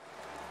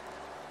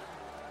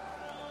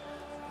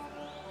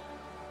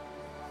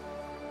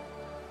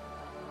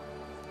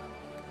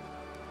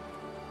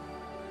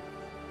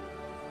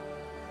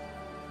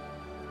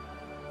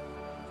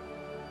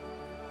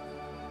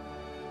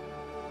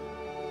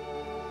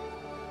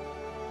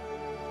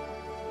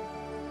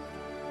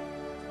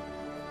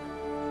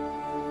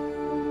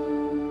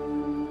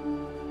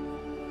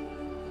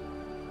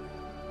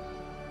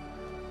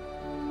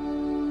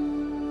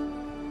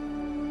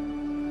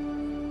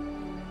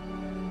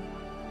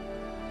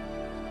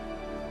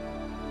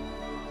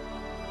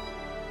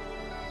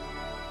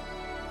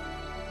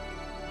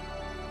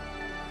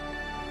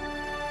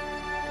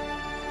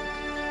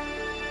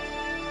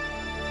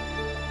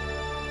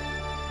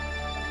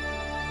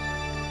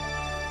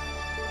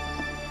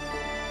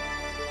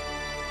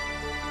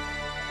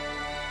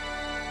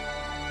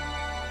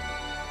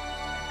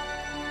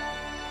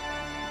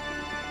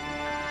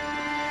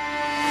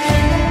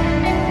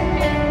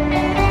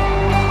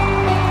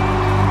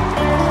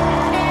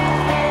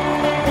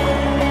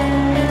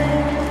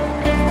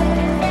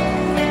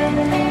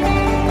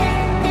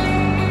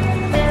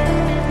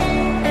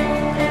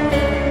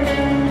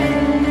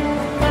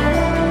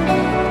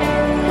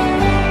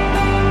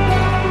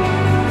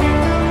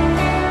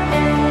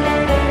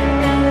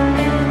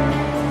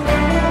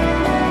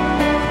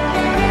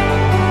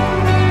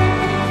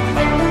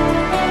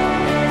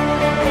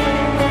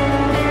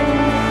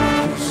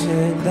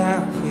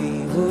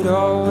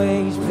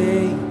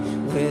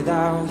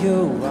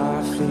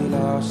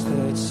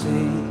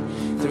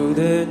through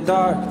the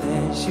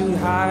darkness, you'd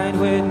hide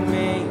with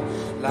me.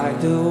 Like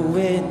the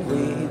wind,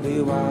 we'd be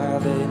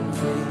wild and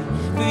free.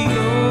 But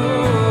you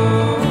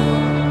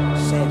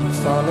said you'd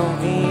follow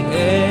me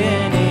anywhere.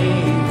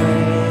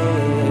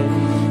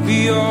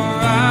 Your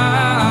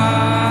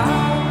eyes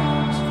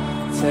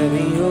tell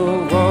me you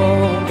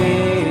won't be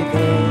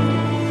there.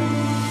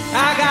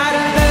 I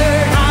gotta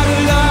learn how to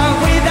love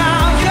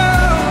without you.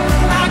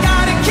 I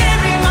gotta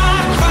carry my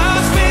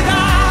cross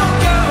without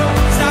you.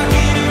 Stop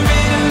getting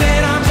rid of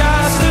it, I'm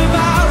just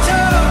about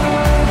to.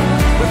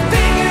 We're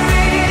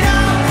figuring it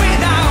out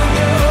without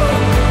you.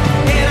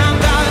 And I'm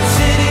done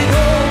sitting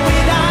home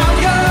without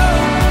you.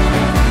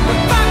 But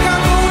fuck,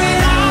 I'm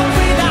going out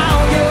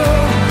without you.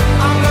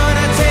 I'm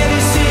gonna tear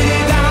this city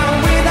down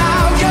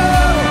without you.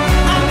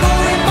 I'm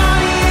going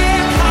body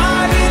and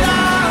car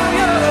without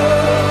you.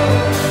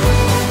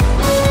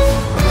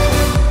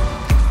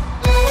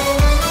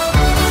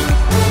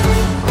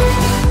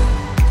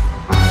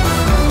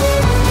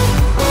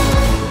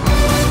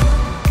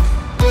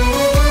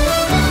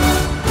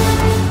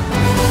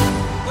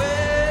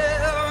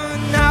 Well,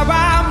 now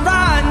I'm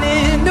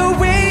running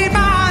away,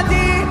 my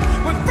dear,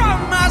 from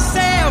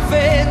myself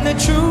and the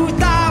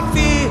truth I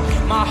fear.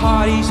 My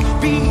heart is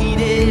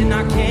beating,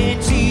 I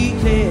can't see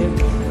clear.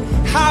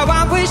 How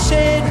I'm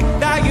wishing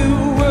that you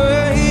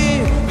were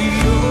here.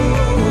 You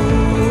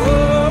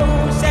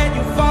said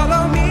you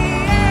follow me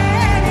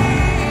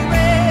anywhere.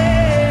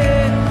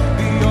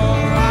 Your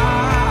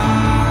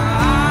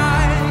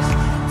eyes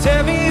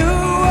tell me you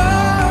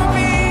won't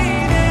be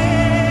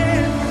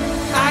there.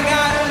 I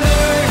gotta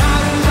learn how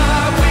to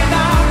love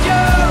without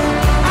you.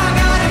 I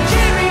gotta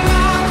carry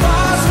my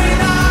cross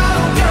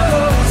without you.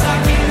 Stop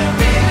getting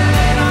rid of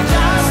it, I'm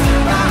just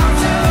about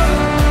to.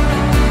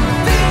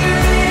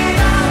 Figure it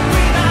out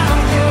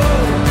without you.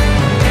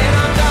 And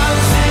I'm done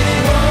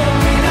sitting home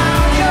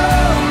without you.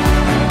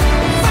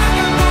 Fuck,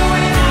 I'm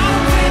going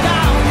out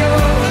without you.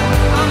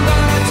 I'm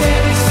gonna tear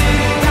this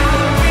city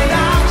down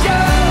without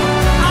you.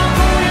 I'm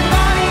going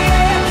body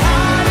and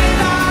car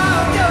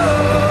without you.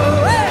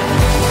 Hey!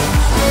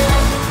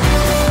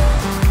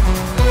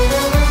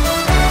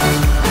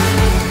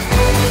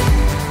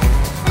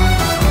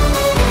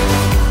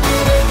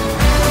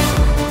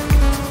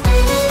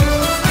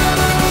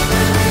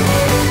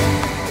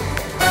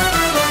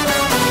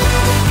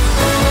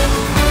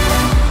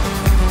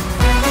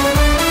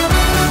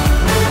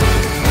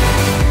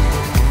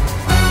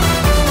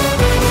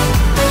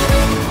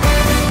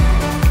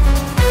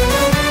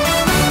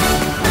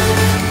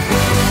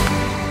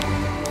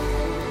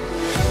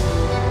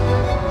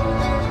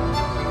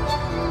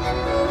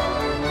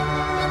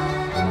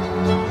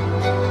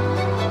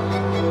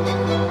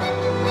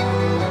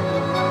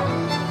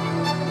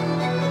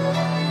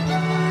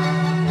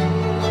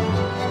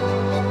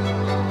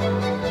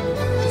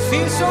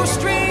 Feels so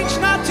strange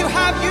not to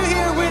have you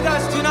here with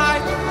us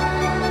tonight.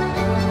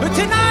 But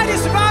tonight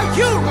is about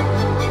you,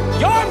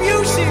 your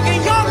music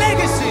and your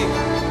legacy.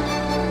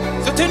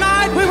 So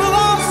tonight we will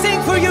all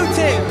sing for you,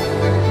 Tim.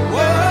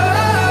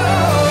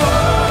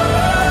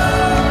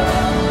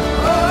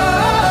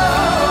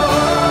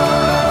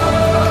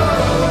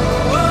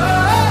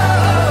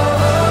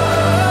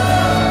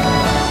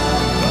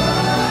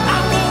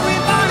 I'm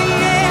going body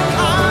and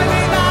car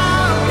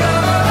without you.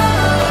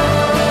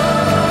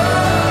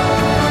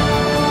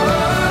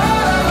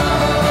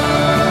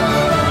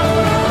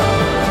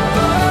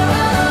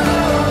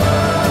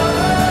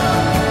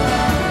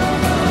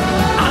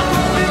 I'm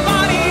going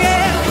body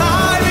and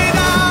car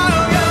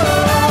without you.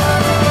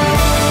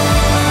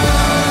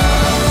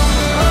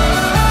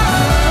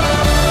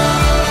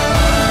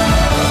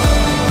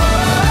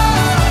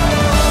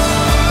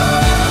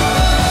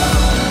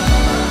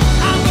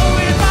 I'm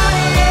going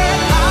body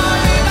and car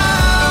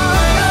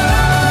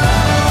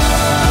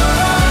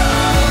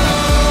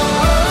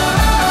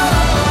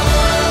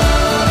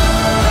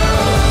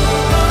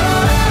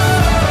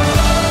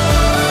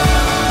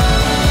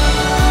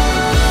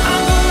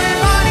I'm going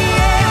body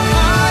and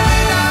car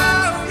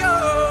without you.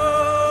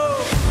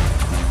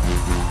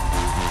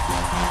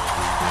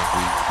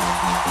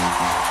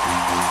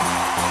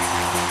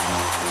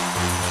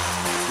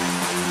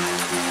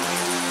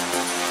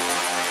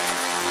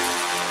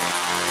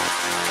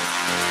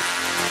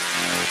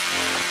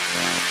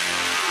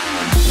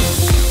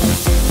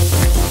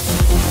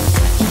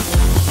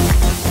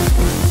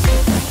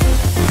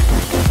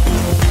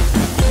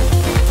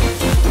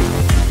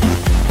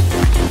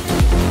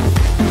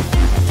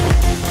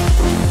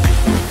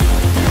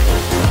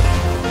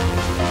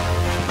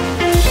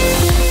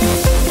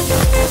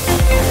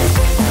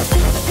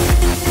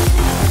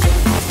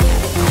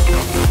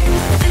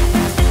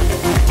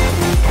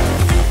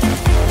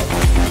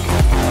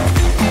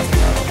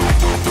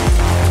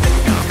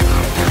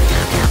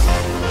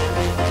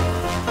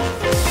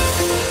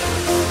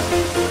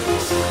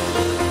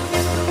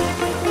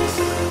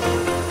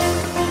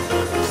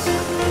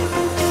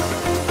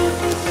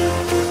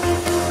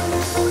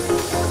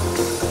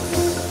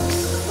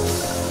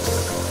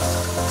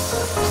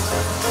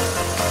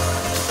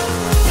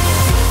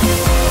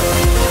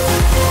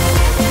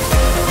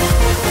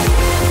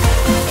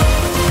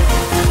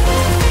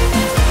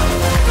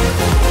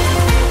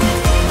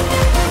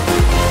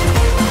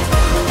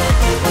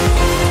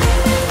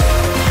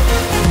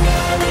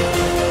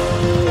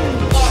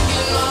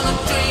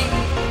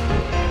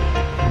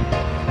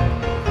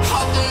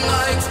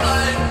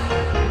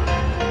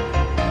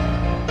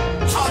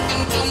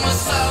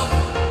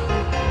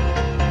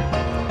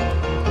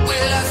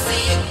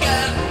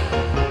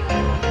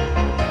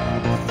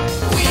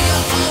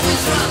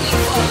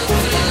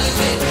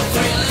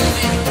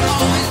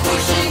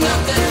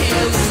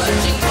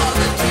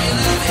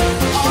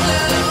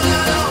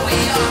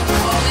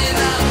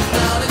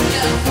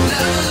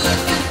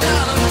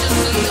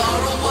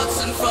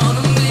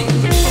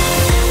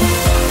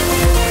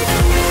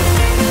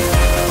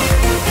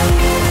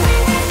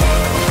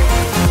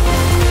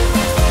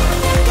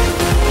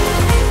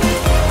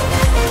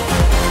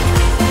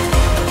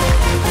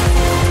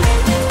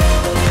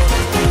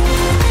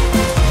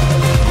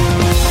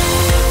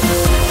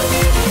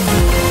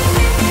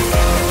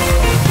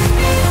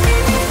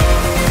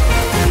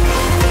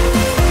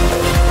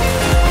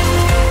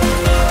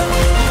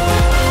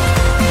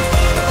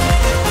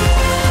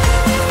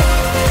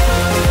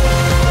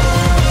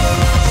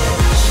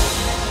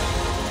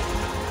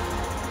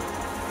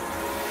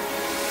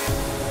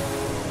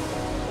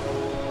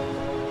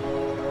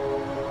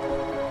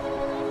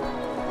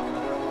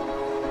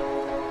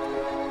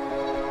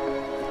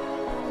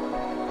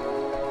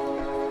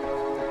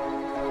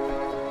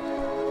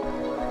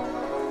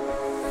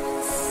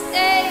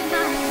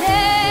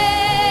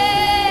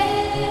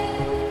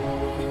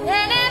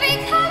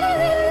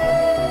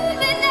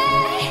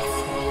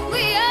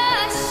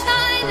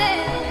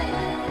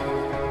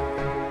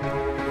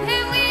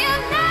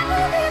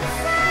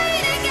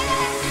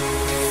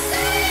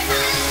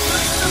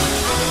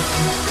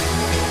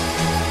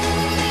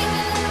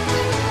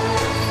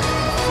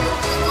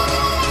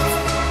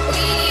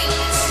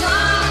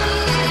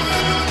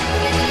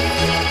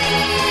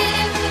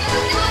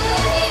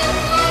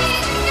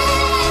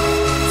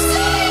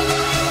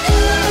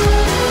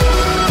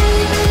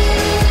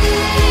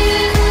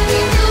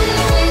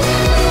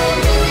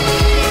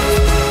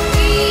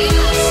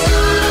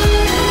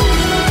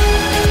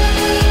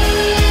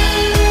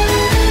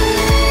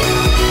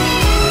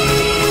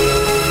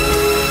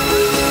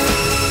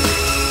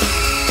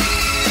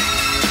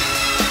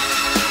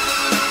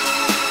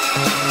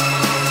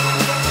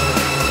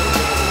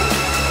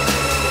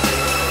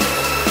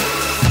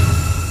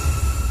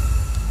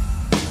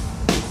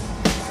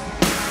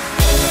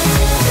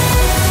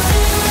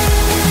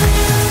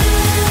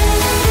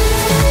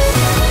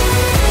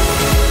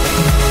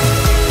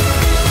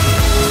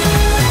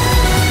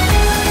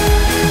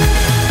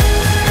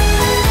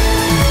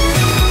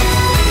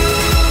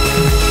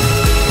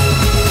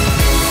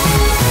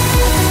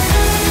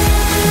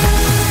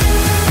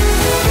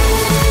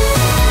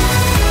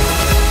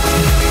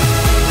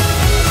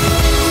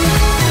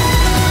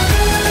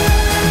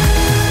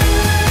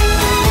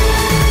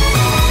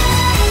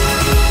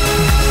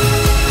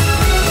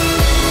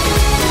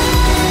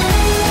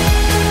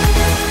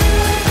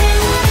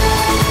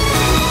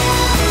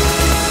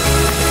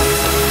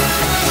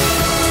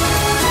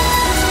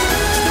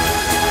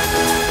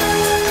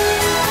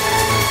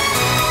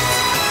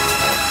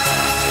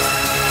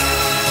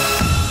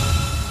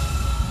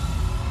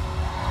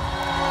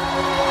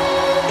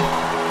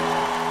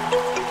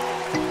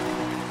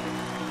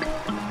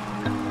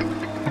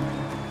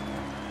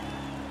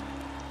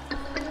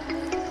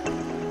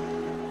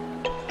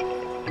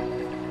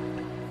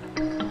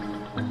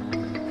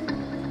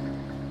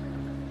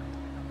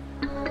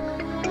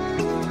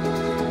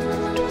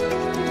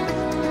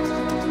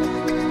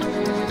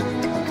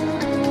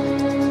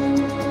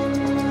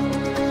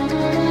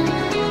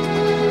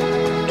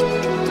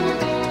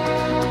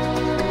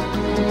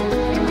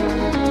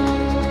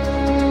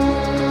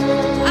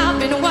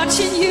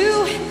 watching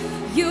you.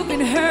 You've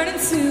been hurting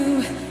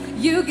too.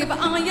 You give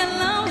all your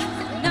love,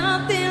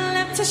 nothing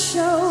left to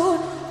show.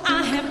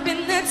 I have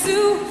been there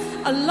too,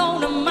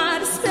 alone in my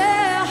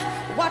despair,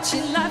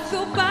 watching life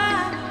go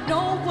by,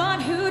 no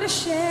one who to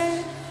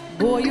share.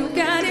 Boy, you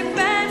got it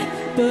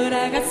bad, but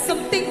I got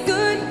something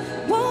good.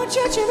 Won't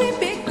you treat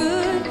me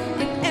good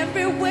in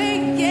every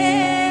way,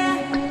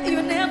 yeah.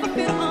 You never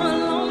feel all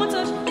alone, my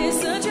touch is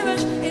such a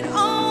rush. And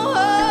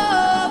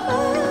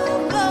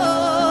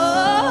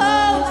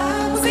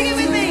sing it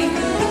with me.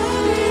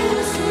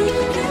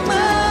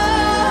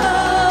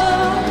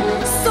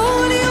 So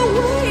what are you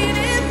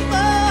waiting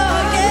for,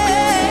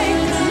 yeah.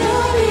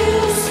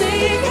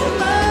 Sing it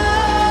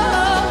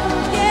more,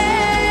 yeah.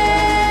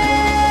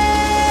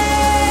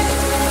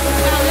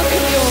 Now look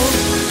at you,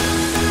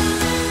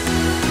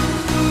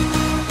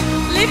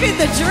 living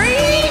the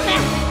dream.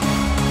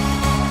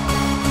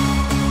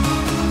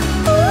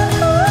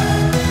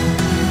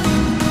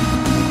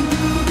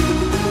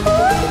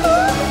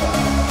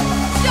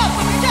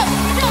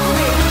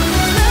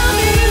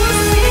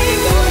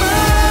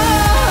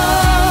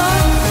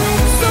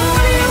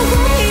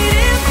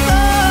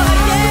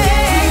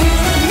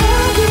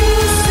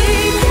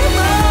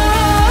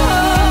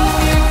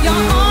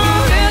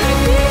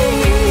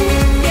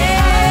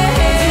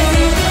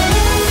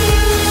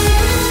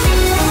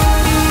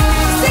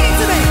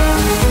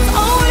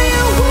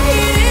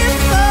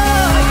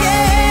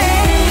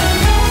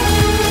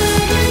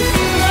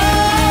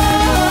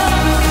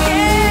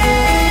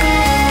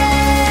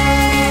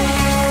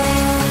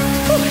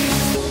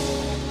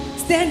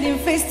 Standing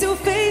face to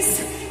face,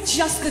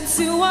 just the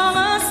two of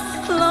us,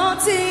 long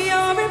to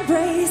your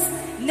embrace.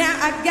 Now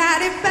I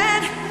got it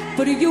bad,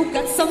 but you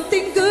got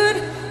something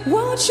good.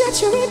 Won't you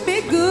treat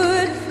me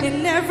good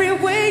in every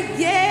way,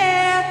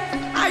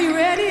 yeah. Are you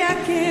ready? I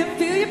can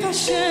feel your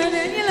passion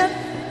and your love.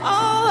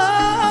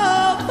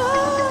 I'll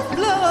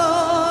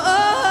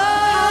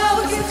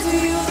give to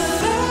you the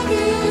love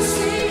you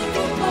seek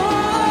for.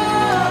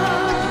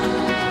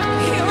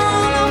 You're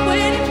all I'm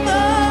waiting for. I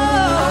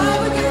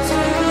will give to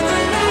you the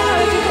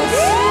love you seek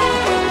for.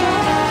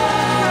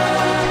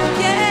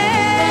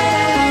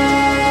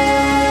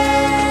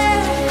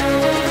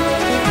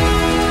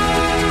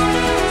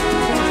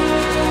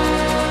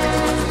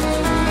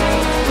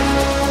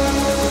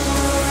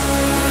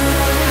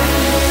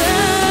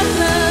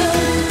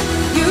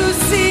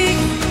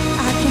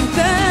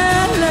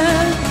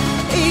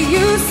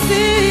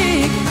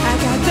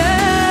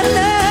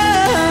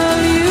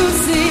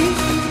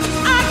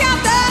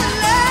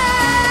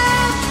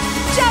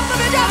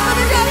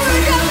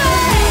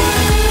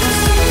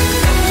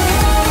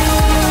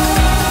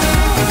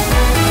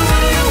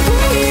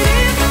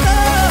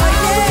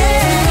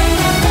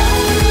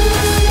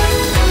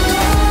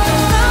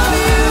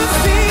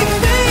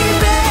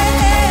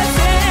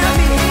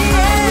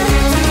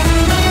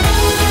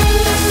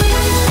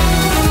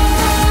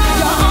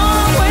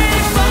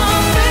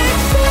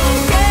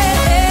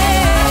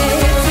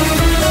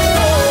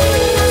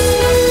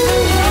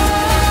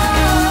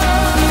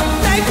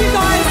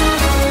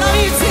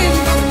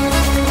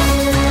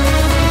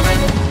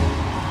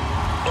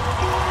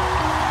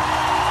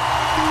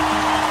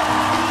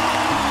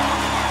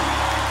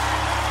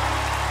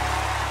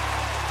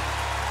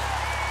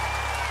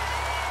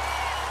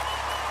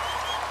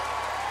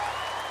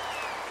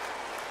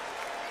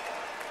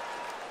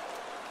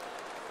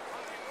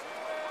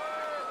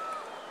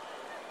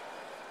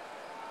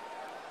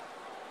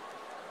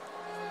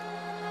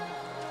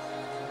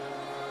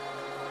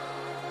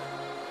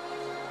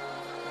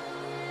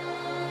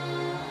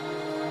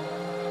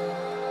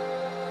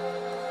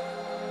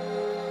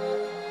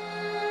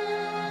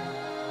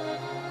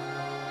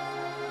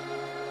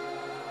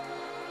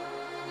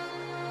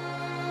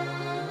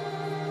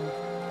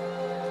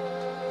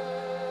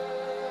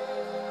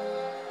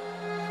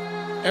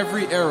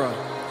 Every era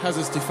has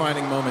its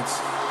defining moments.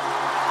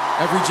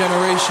 Every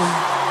generation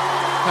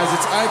has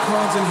its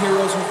icons and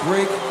heroes who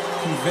break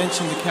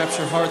convention to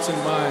capture hearts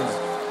and minds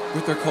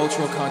with their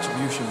cultural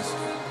contributions.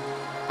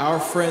 Our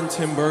friend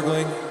Tim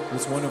Bergling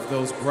was one of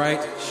those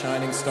bright,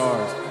 shining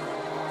stars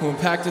who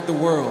impacted the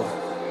world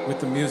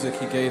with the music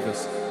he gave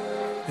us.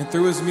 And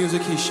through his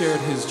music, he shared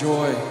his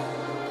joy,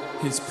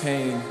 his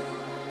pain,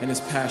 and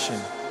his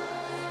passion.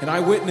 And I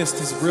witnessed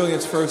his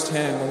brilliance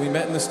firsthand when we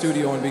met in the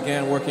studio and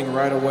began working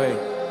right away.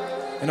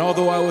 And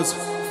although I was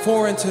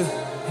foreign to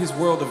his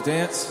world of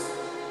dance,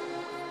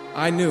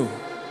 I knew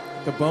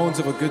the bones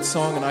of a good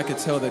song, and I could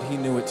tell that he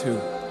knew it too.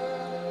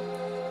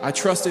 I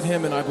trusted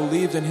him and I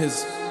believed in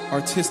his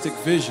artistic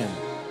vision.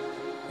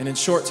 And in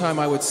short time,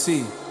 I would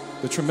see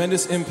the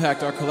tremendous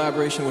impact our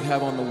collaboration would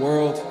have on the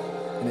world,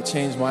 and it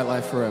changed my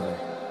life forever.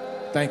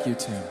 Thank you,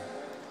 Tim.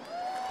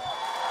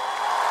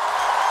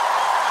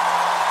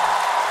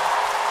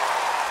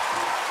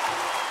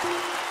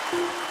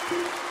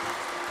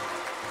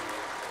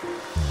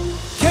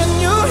 Can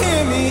you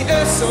hear me,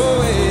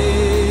 SOS?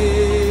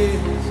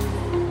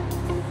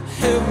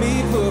 Help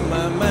me put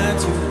my mind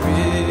to rest.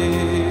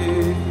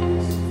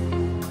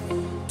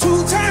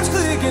 2 times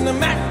clicking,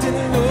 I'm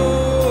acting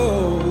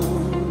low.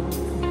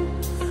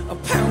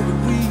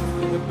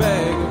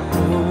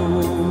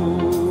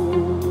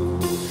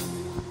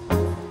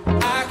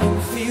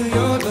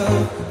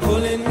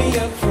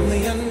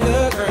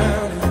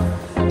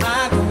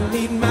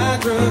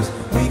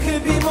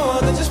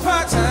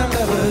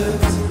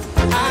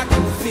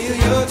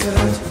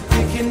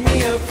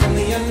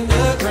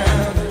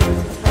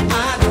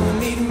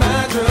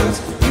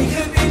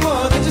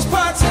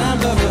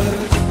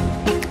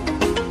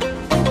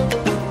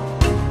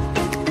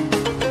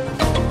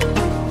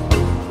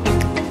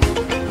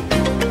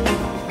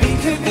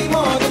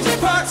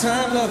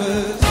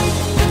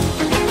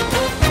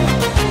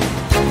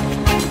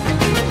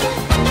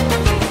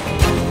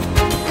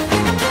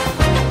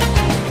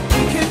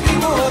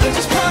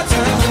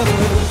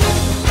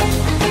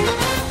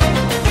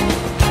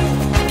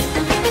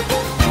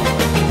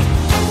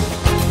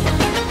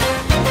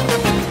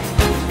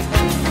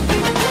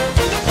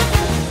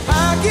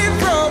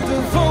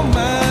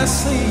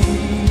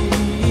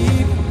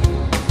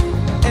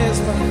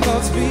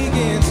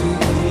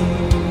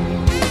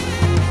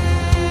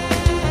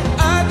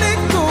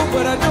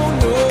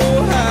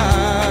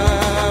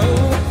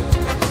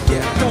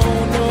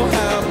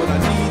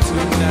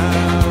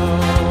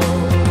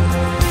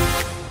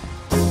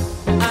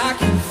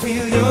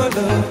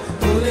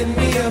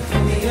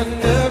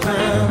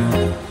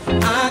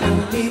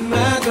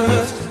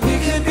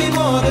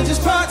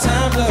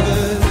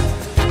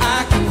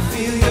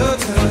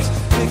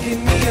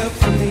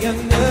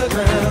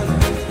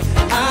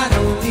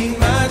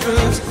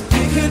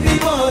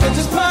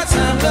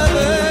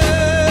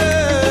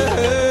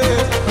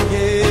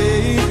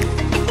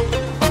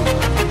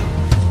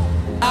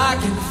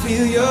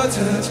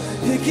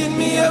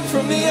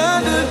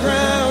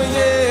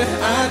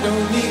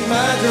 don't need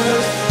my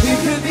drugs. We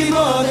could be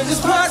more than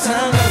just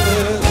part-time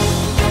lovers.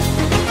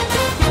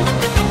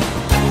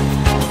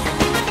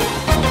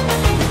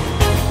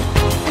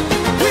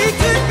 We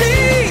could be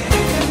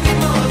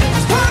more than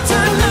just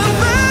part-time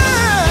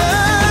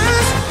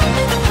lovers.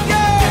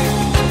 Yeah,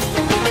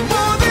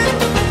 more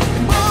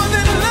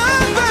than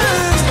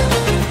lovers.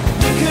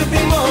 We could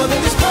be more than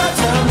just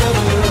part-time lovers.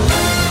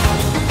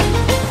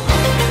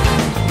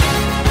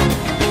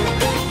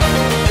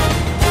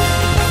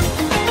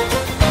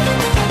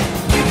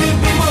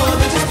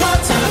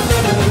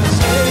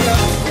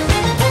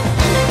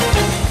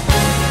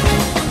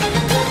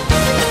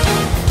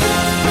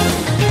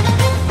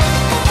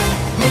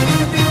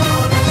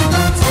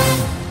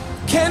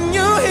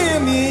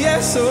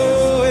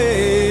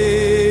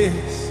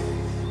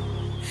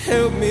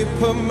 Help me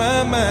put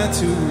my mind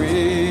to rest.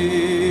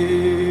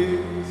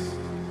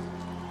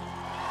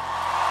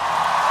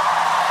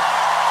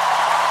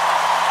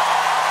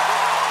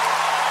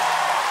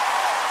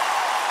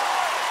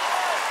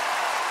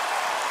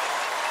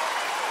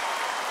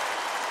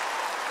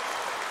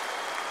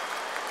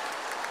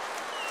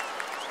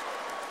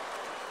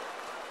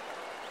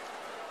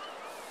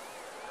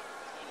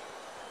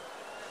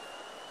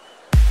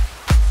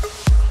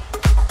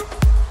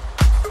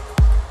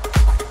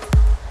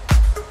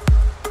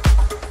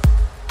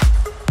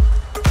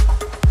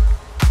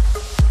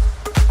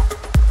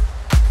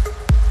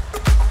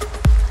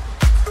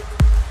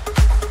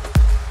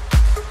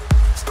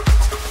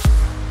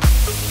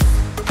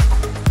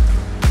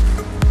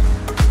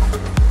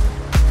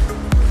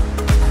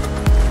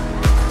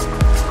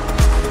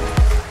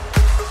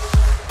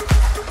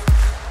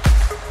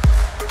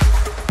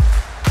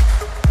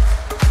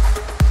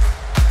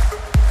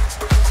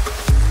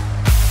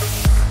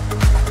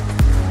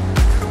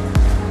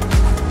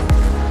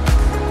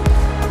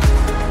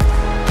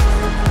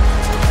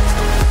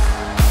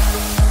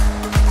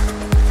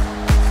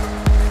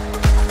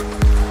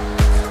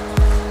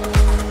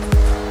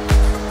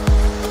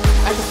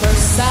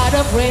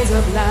 Rays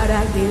of light,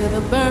 I hear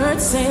the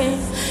birds sing.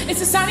 It's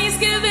the sun he's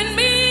giving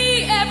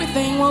me,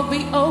 everything will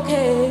be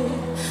okay.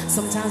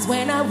 Sometimes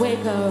when I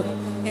wake up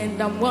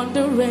and I'm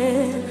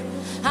wondering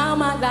how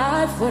my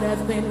life would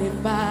have been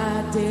if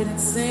I didn't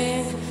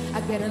sing,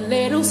 I get a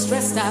little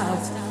stressed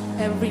out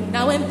every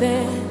now and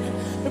then.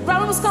 The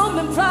problems come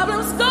and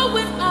problems go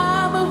when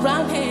I'm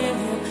around him.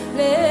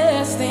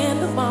 Blessed in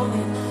the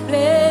morning,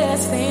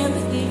 blessed in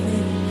the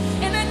evening,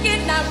 and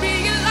again I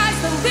realize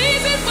the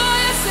reason why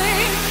I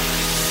sing.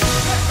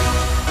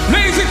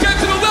 Ladies and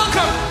gentlemen,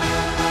 welcome.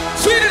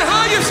 Sweden,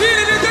 how you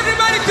feeling? Is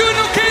everybody doing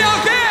okay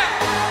out there?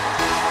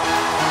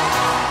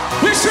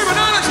 With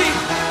terminology,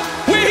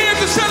 we're here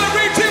to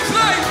celebrate Tim's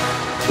life.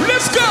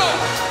 Let's go.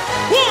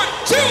 1,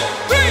 2,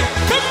 3,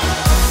 come on.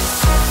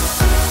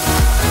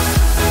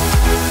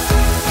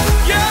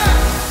 Yeah.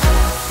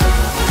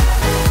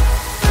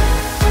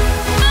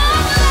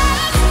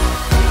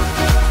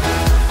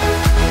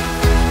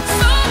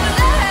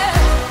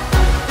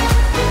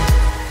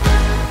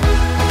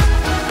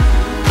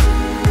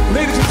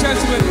 Ladies and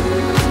gentlemen,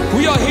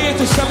 we are here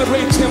to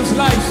celebrate Tim's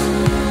life.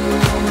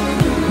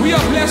 We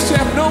are blessed to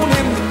have known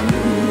him.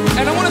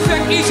 And I want to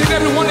thank each and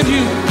every one of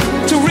you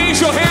to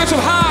raise your hands up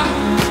high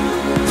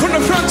from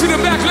the front to the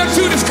back. Let's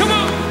do this, come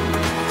on.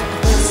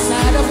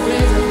 Inside of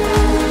prison,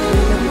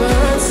 the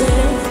birds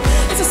sing.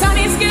 It's the sun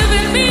he's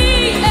giving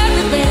me,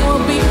 everything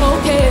will be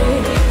okay.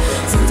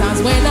 Sometimes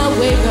when I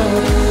wake up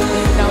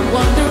and I'm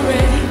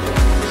wondering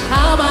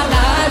how my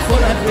life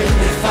would have been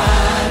if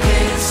I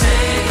didn't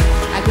sing,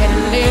 I get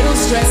a little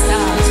stressed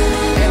out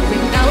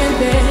every now and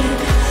then.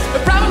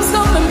 The problems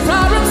come and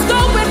problems go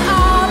when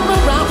I'm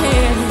around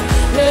him.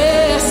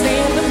 Blessed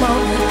in the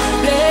morning,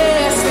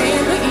 blessed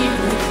in the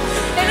evening,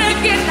 and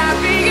again I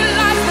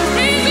realize the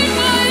reason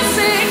why I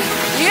sing.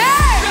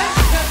 Yeah.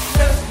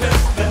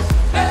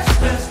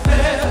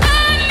 I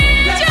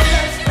need you.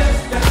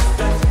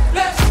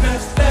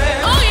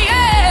 Oh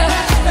yeah.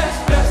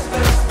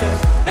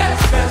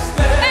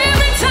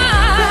 Every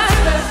time.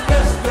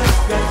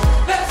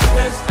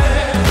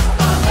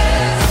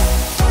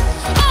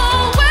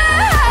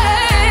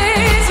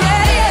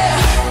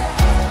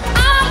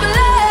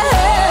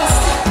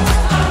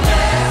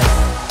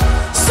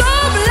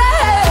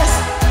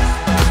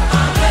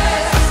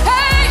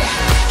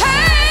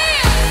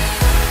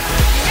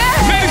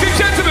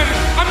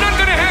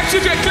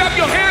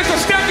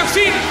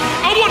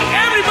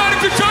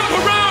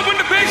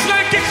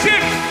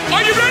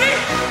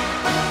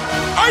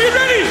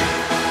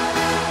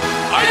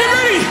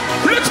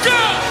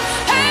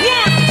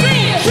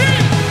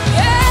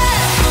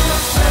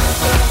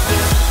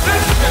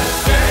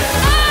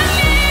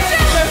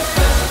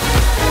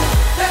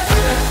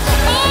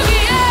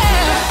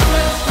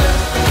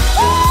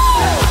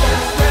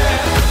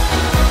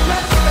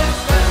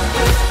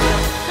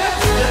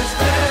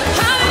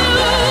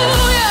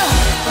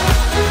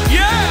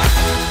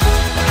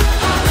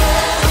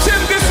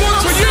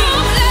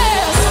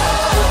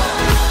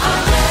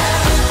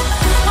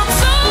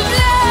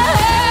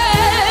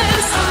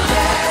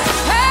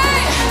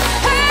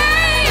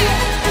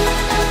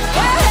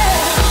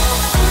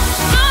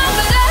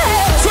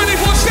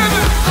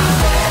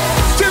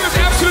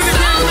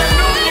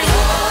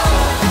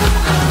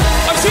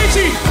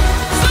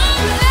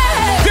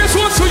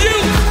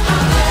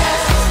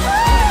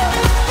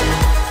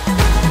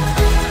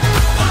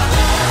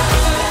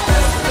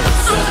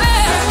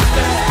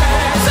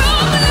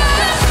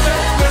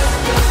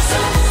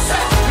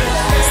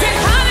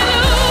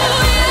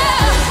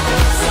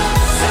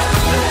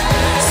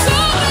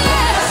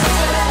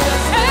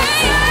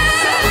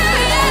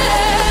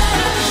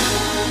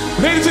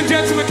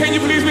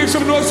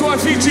 some noise to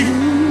Avicii.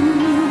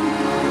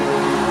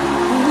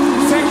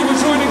 Thank you for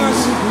joining us.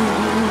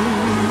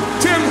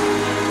 Tim,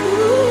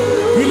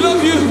 we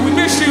love you, we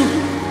miss you.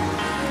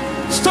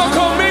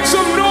 Stockholm, make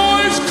some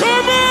noise,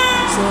 come on!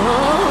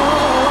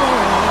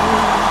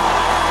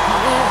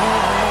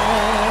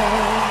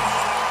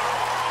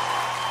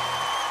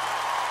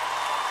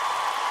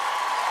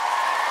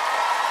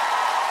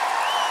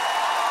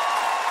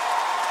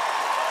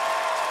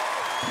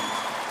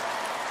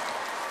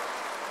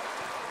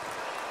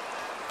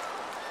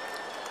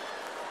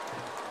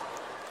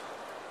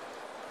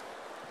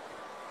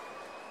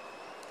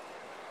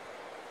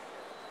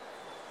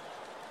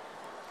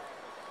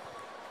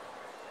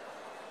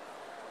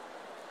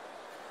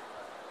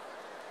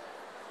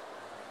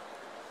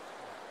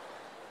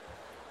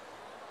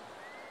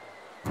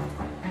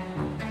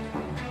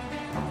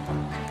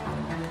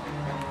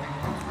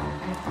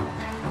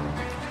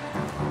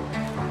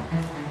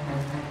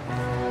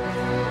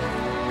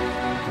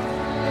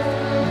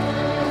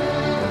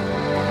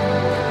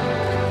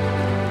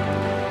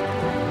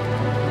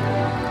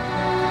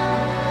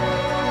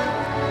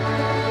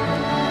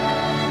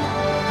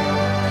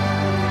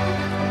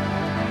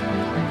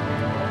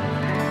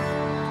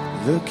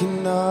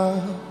 Looking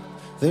up,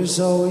 there's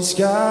always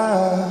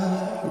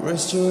God.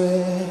 Rest your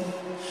head,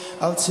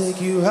 I'll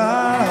take you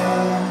high.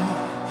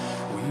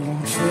 We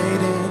won't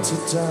fade into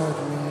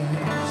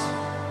darkness.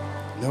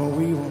 No,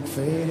 we won't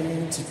fade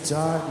into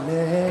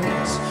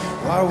darkness.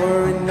 Why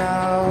worry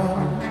now?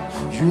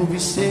 You'll be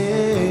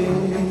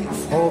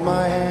safe. Hold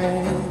my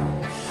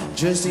hand,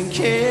 just in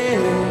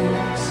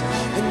case.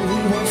 And we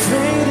won't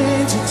fade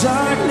into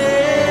darkness.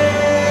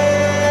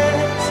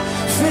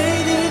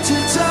 Fade into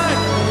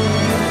darkness.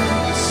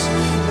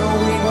 No,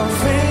 we won't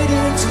fade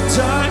into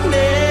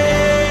darkness.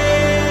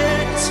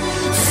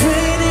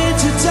 Fade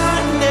into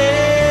darkness.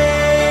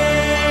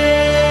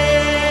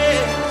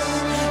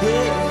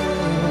 Yeah.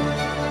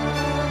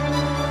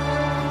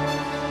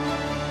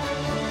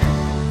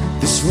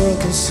 This world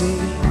can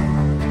seem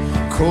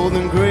cold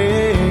and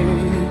gray,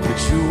 but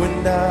you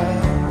and I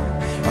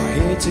are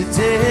here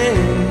today,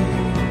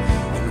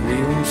 and we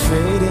won't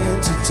fade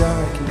into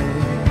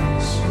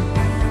darkness.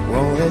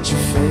 Won't let you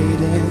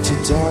fade into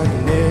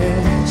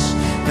darkness.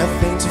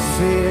 Nothing to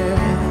fear,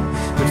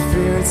 but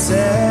fear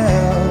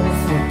itself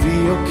will be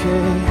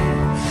okay.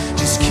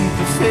 Just keep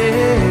your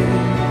faith,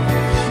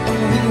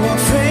 and we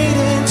won't fade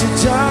into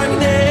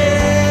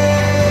darkness.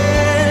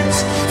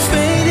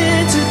 Fade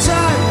into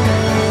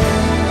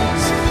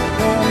darkness.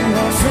 No, we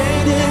won't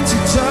fade into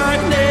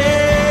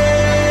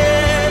darkness.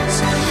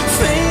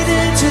 Fade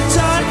into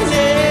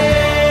darkness.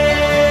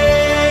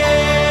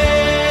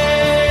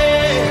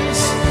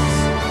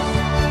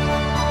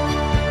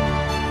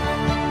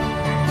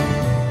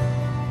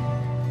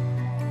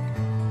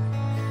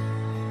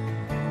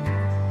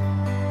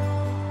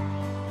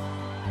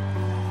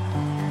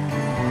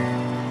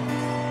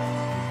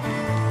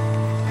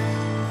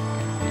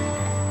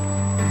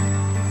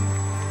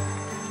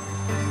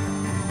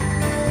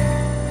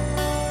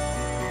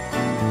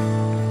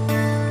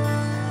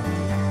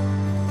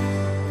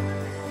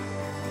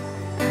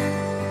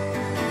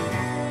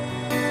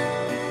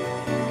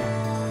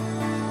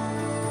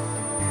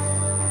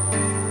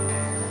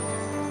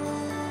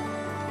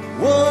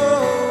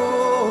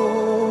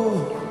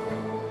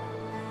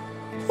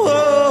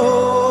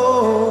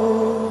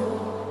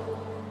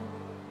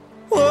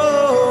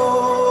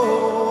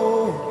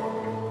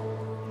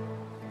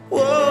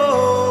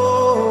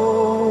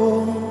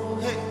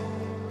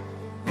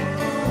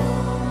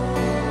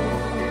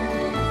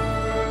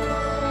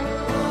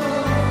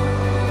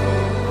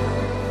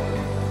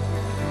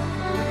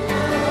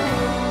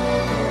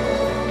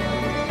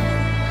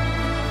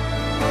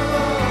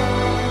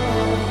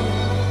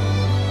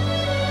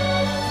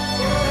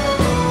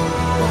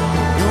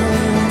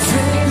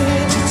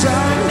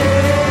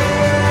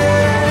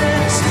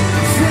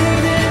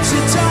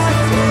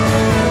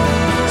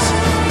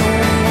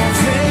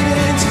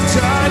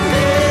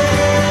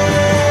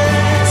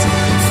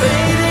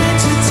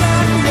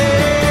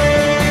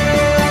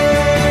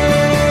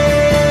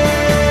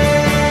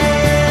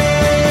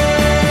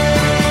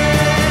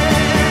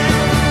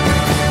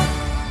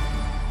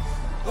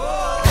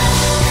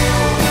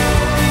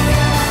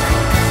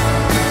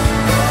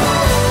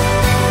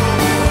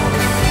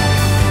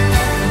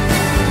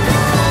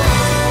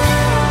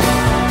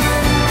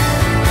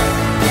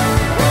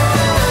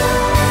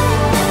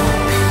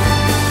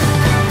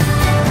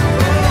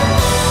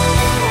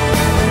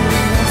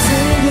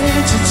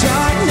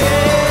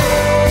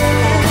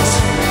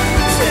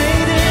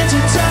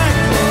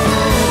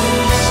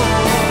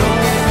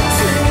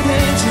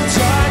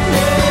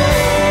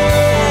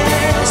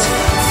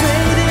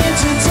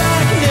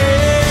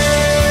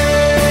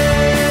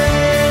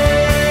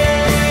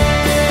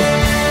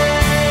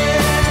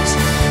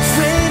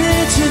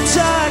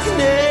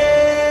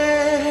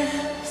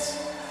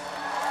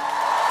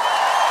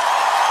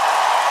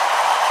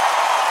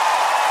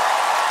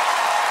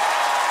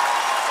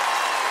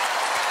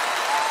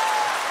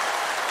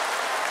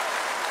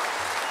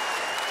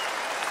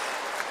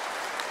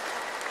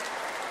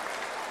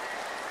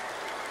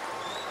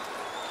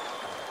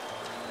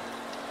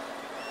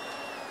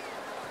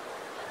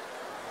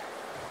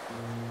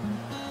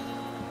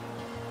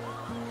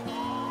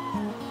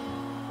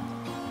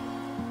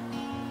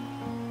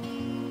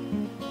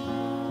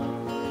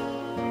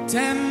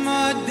 10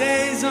 more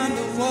days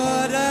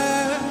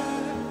underwater,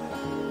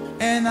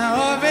 and I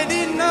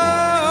already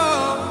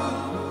know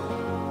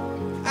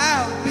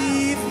I'll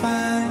be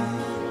fine.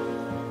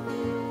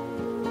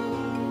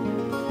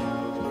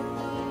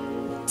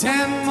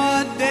 10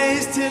 more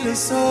days till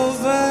it's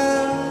over,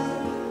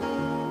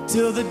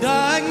 till the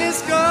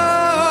darkness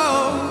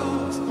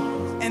goes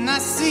and I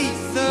see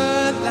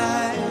the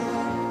light.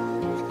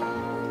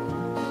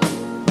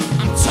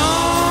 I'm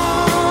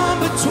torn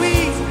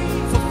between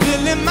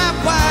fulfilling my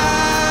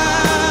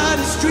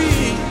wildest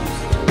dreams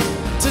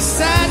to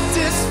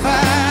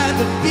satisfy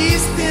the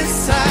beast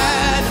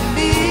inside of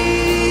me,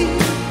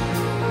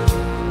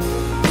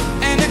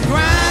 and the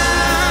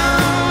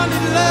ground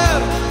in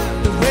love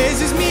that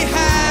raises me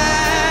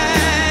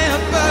high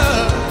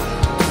above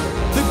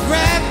the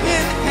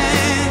grabbing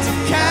hands of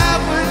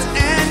cowards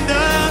and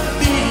of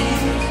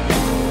thieves.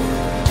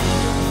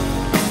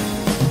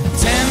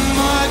 10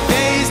 more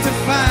days to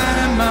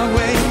find my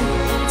way,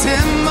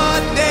 10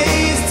 more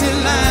days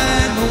till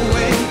I'm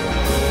away,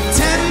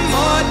 10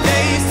 more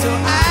days till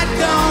I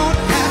don't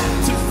have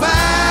to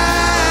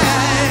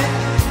fight.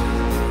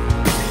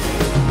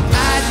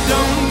 I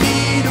don't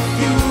need a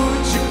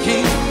future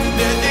king,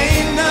 there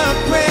ain't a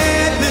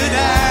prayer that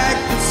I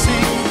could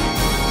sing.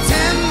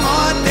 10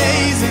 more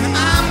days and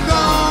I'm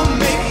gonna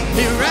make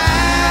it right.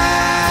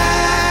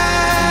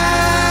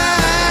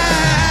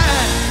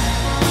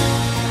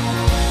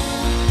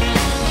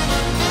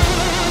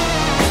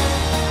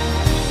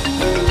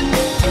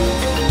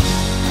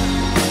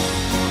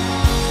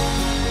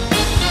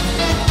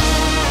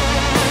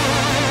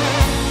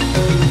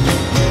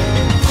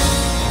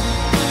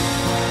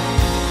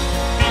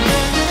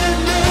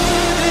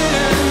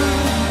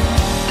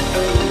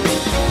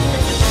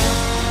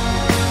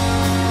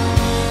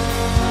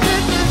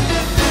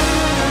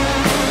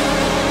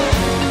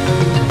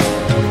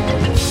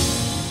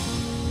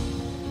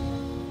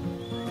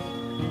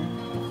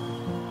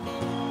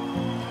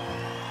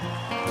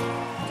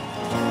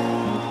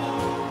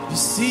 You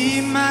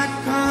see, my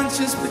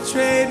conscience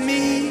betrayed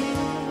me,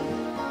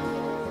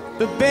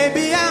 but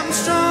baby, I'm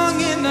strong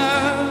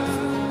enough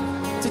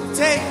to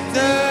take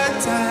the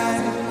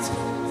tide.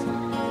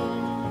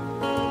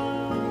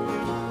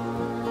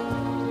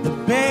 The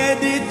bed,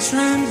 it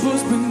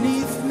trembles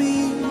beneath me,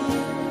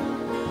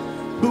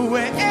 but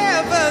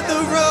wherever the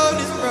road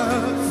is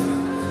rough,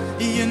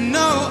 you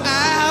know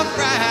I'll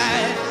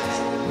ride.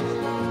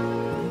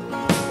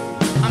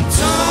 I'm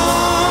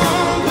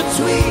torn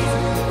between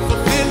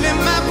fulfilling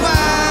my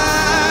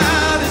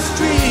wildest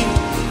dream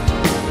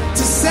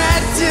to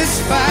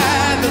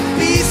satisfy the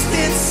beast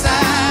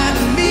inside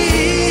of me,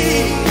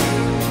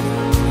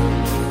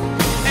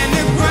 and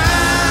the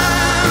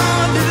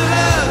ground of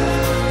love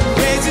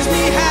raises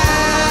me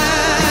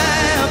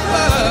high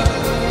above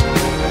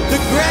the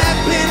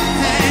grabbing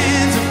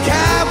hands of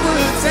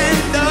cowards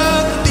and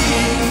of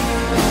thieves.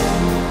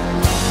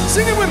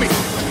 Sing it with me.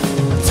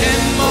 10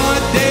 more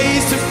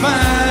days to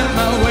find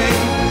my way,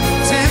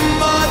 10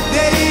 more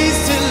days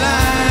till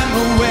I'm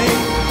away,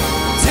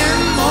 10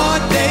 more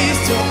days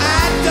till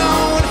I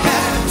don't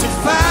have to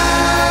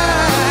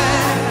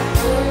fight.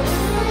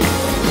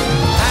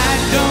 I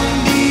don't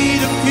need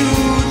a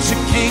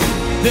future king,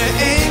 there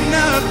ain't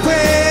no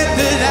prayer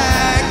that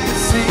I can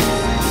sing.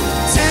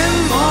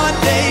 10 more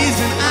days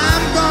and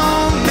I'm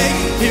gonna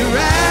make it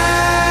right.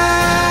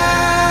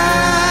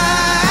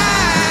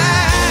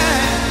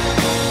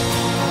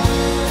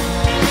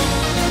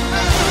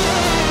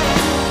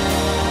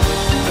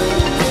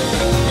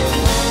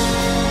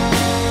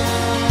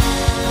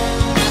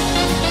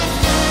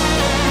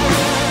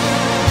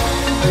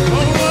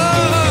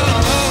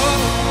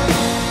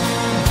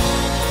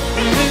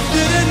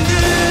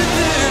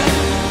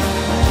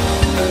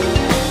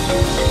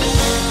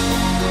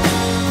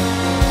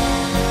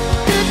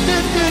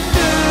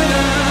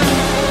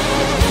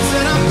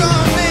 Said I'm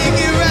gonna make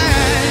it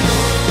right.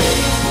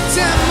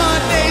 10 more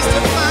days to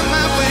find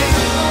my way,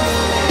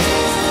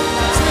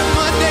 10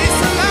 more days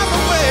till I'm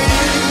away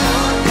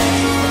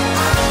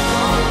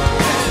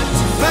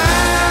to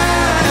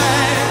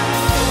fight.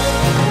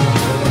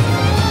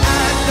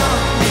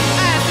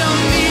 I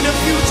don't need a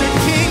future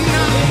king,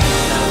 no.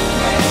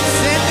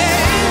 Said there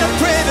ain't a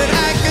prayer that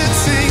I could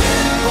sing.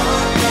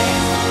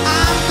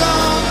 I'm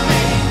gonna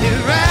make it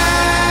right.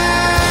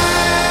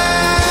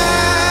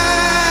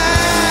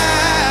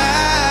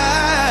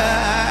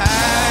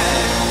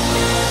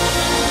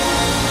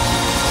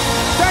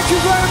 Thank you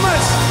very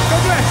much.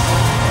 God bless.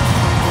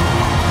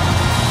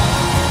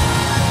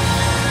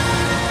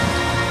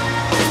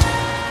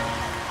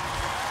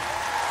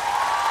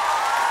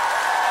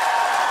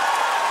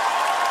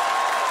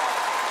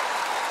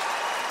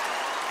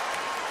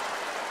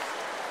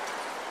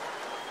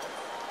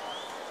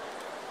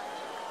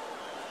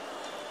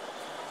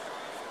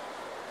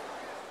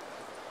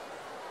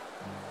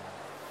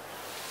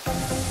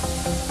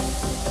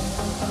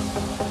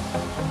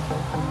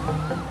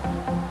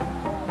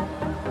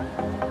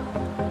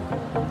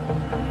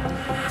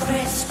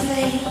 Press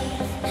play,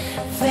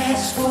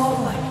 fast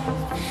forward,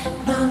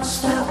 no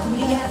non-stop.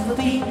 We have a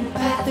beaten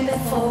path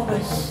before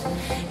us.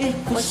 It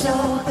was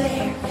all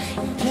there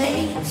in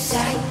plain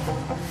sight.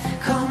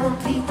 Come on,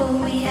 people,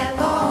 we have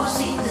all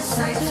seen the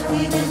signs.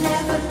 We will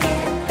never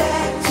get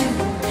back to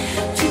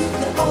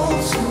the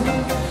old school,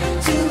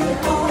 to the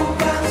old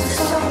grounds.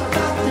 It's all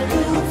about the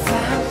new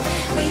found.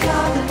 We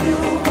are the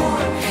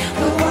newborn,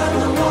 the world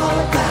know all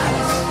about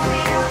us.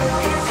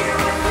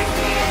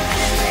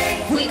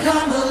 We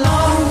come a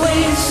long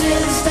way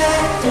since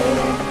that day,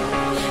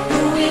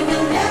 but we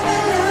will never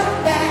look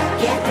back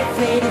at the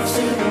fate of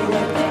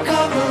silhouette. We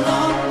come a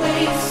long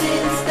way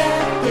since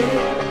that day,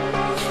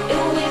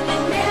 and we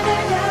will never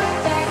look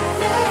back,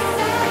 look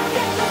back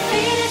at the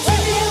fate of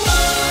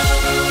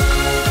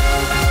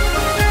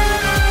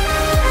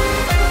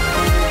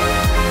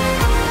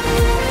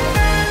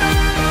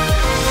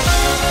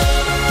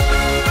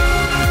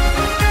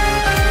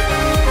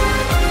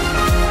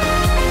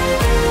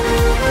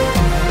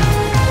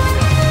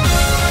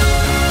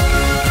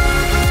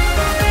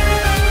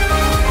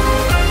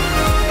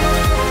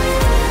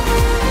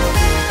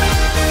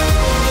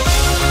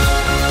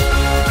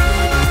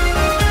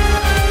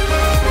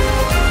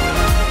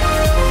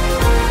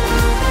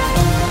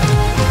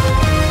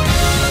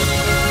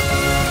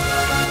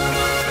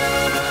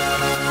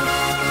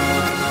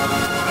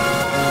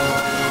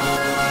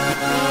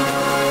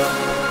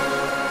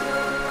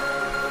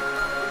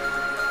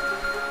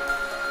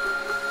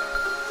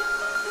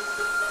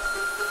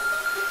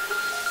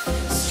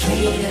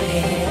straight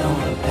ahead on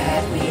the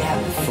path we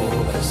have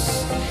before us.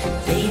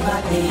 Day by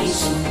day,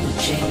 soon the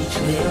change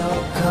will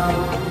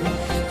come.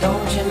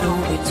 Don't you know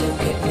we took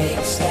a big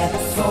step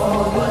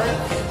forward?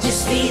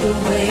 Just lead the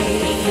way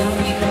and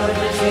we heard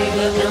the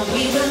trigger. Now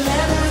we will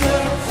never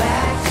look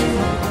back to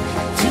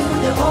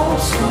the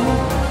old school,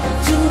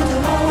 to the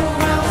old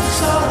grounds.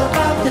 It's all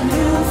about the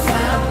new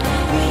found.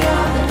 We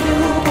are the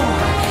newborn,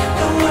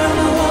 the world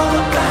know all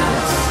about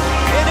us.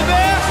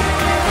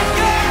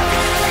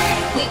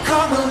 We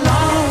come a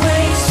long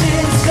way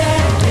since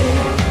that day,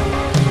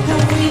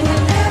 and we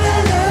will never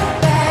look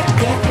back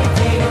at the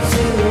day of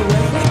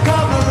silhouette. We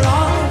come a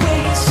long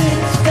way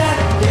since that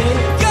day.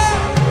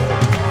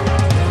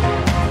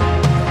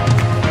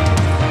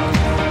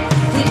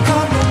 We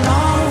come a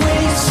long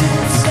way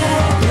since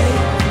that day,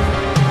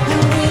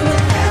 and we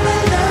will never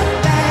look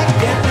back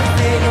at the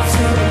day of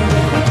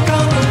silhouette. We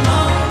come a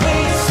long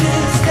way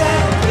since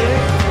that day.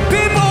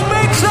 People,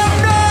 make some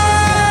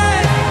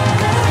noise!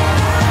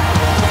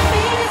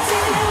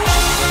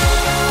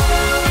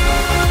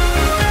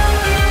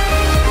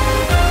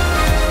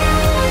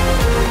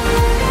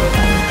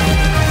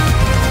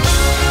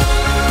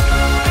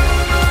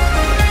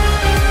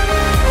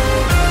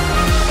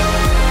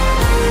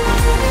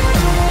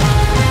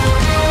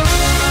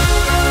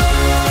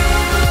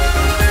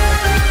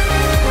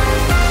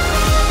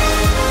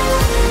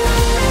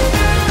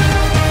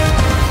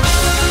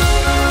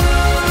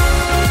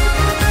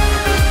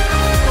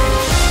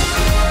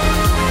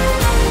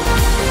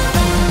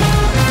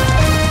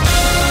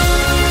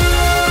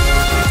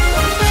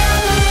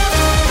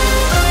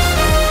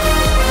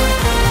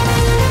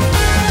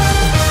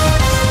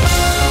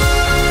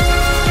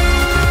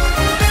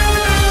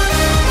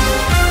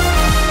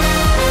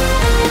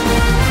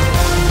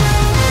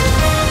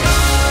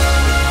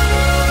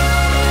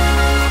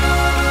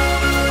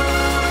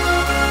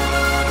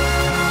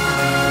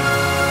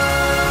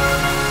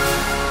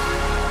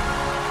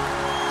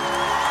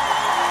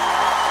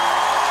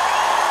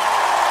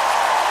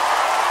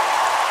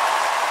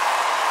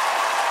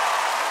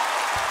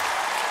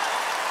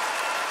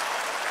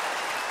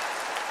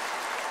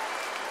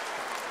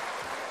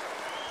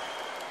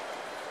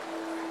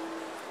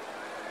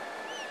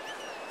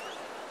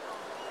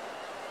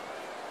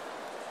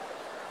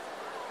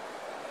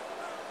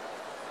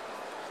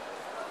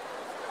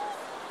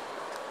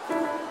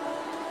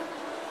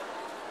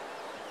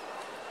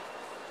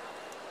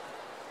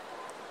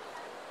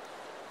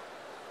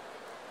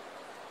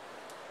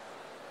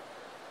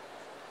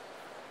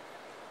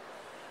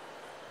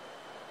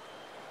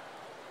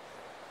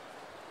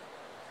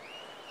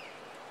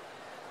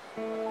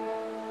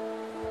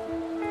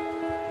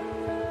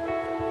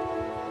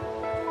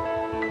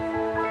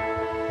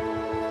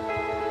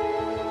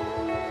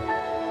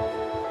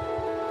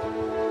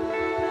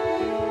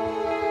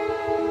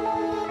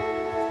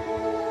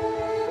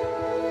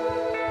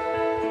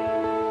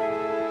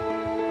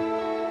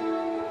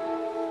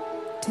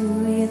 Do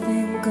you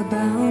think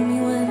about me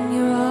when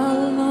you're all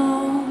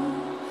alone?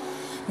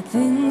 The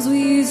things we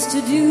used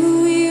to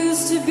do, we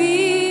used to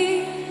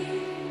be.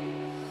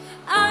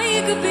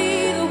 I could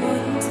be the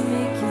one to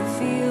make you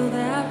feel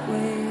that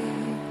way.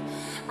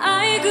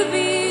 I could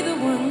be the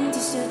one to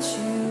set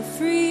you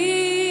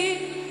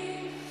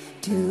free.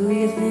 Do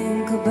you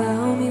think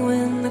about me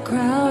when the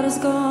crowd is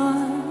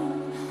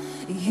gone?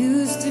 It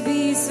used to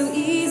be so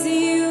easy,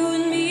 you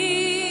and me.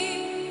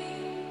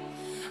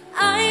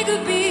 I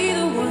could be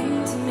the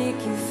one to make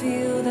you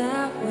feel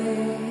that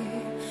way.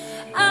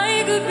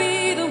 I could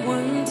be the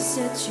one to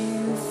set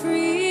you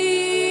free.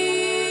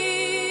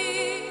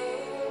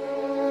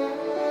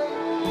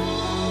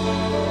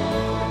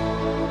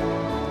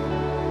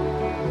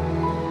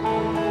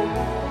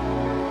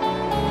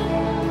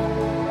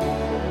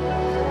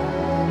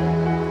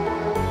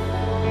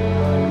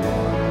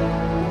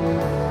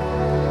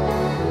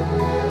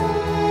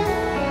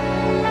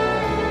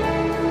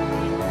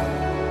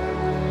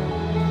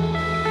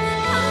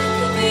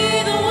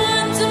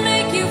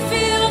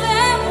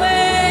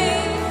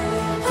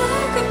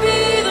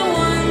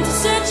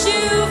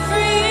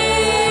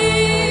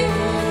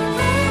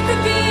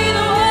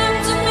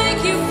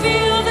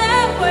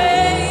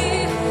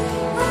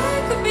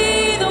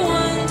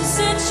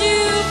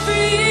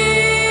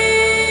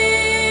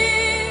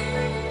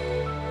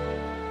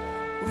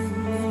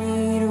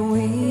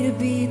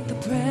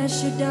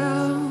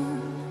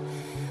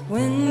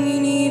 when you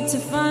need to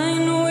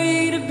find a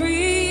way to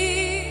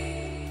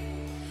breathe.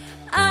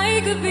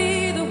 I could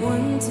be the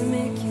one to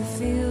make you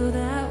feel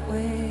that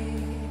way.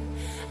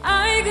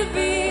 I could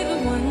be the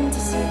one to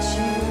set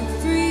you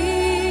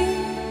free.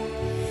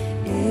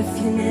 If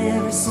you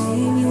never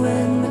see me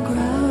when the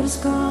crowd is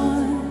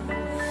gone,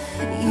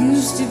 it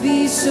used to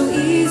be so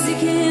easy,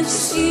 can't you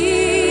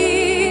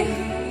see?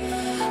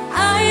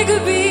 I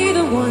could be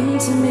the one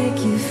to make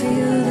you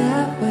feel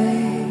that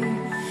way.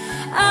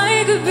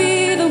 I could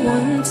be the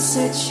one to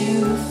set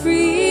you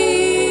free.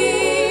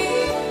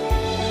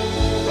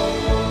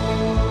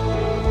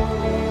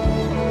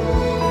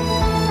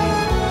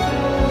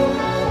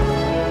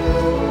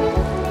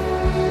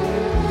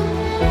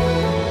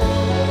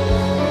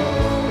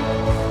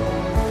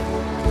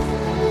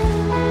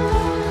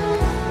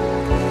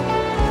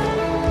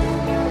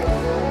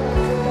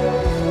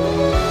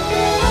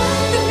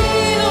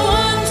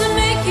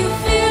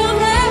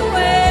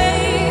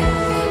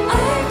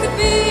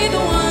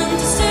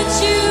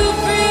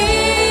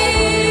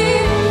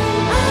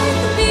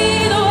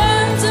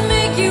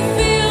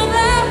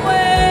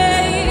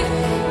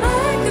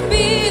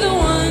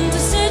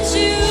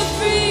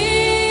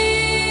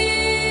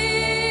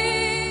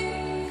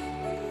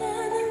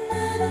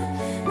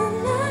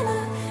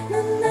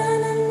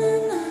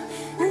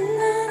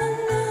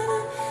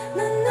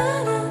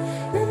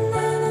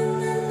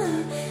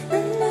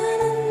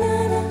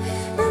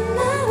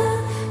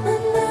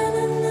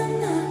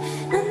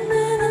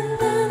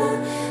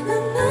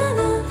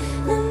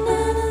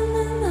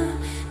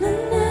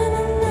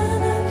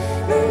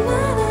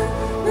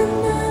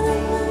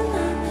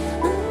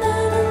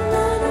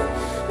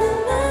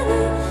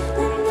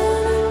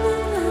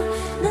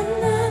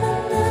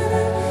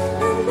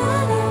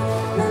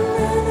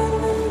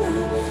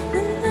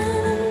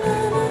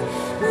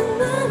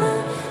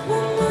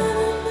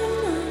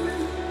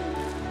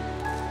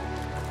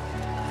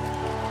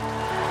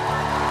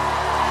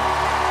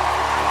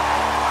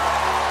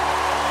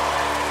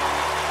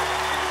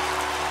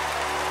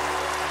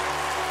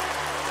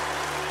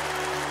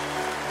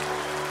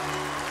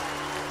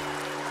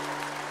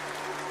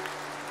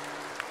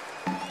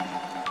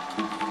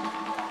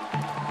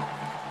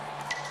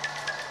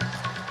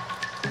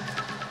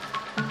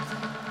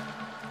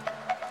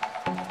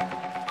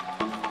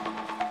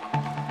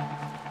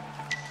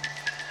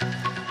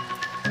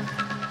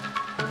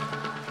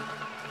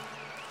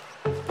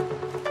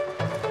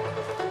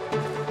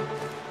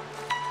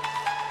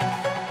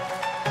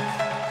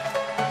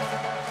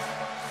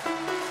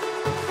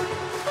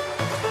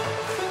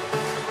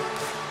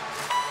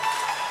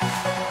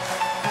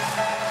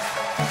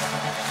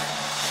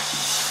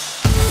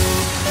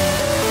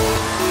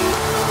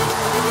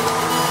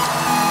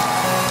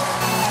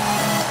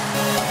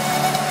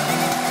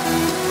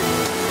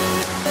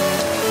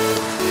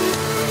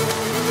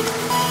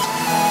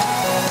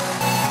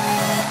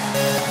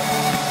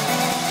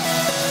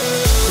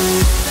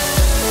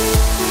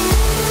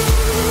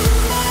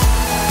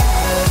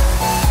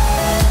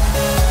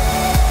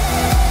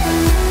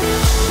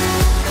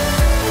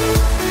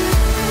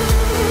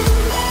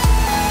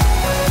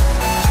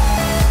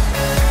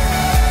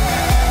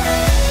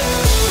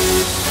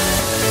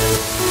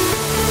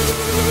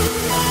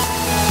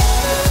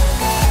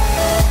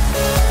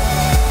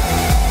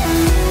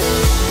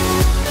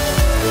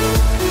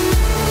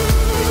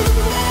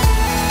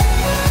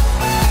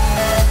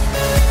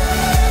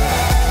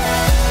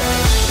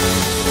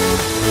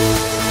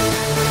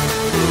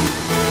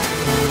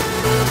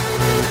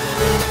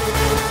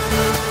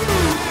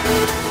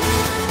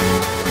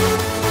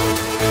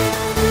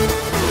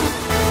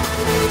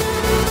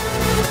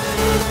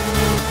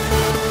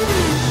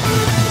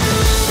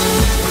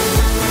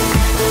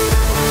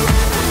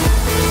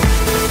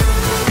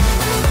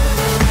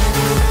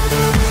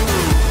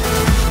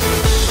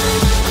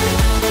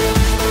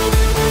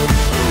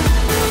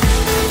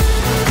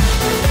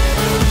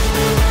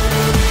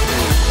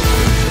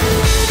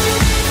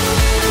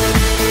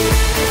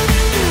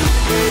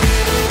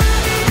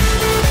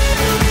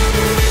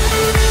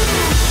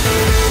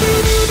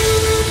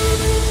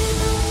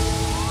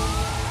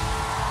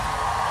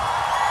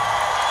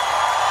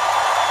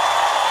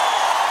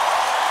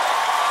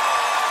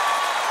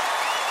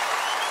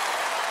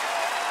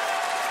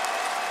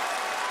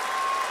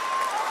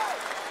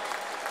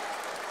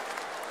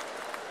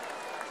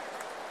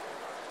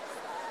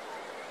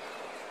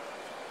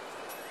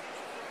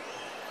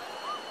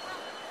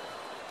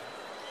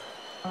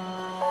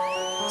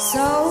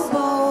 So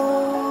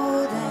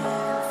bold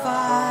and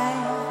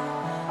fine,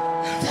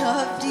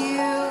 loved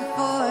you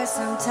for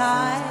some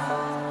time.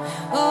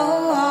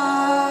 Oh,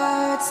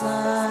 hearts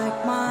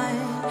like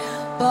mine,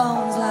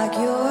 bones like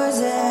yours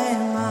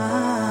and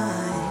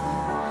mine.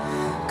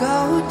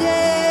 Go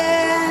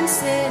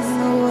dance in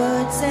the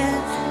woods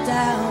and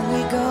down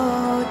we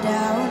go,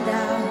 down,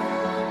 down.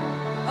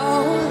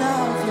 Oh,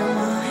 love, you're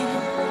mine.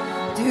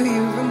 Do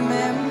you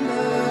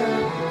remember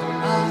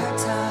our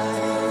time?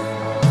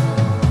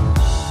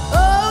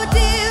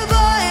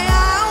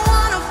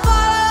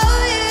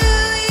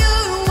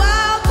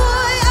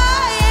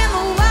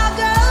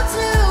 Girl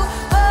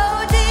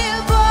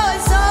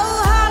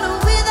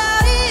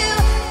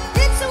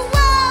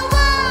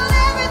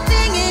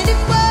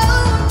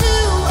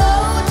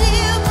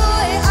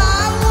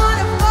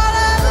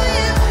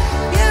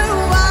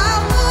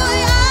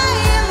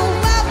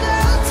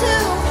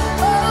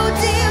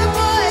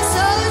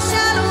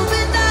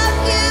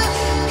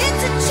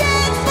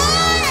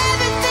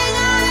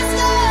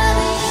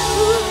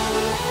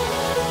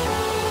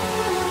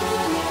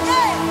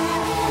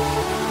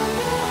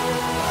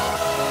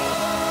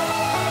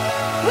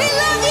We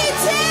love you,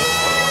 Tim.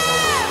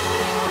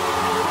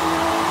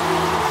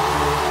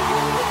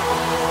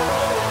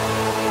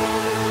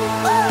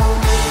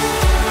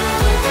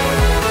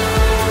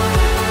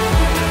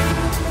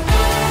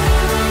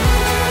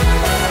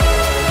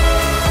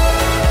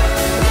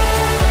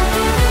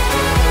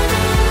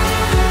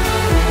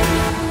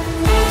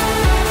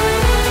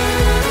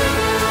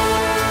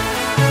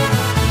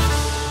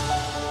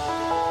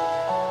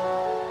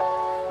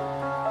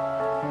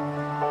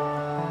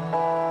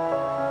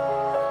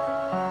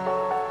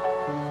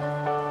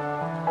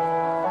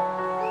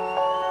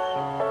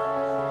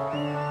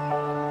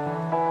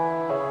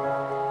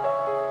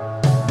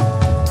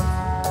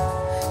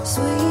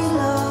 Sweet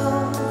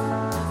love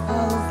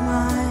of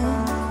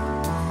mine,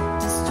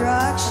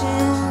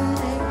 destruction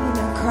ain't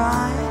a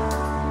crime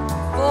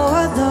for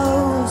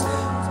those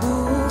who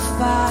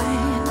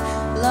find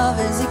love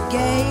is a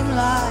game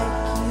like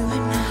you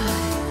and I.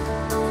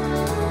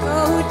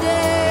 Go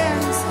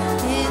dance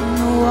in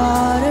the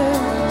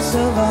waters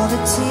of all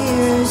the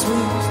tears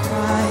we've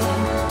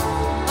cried.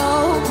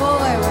 Oh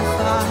boy, we're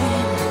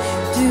fine.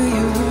 Do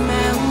you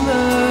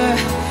remember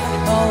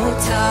old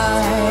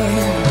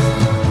times?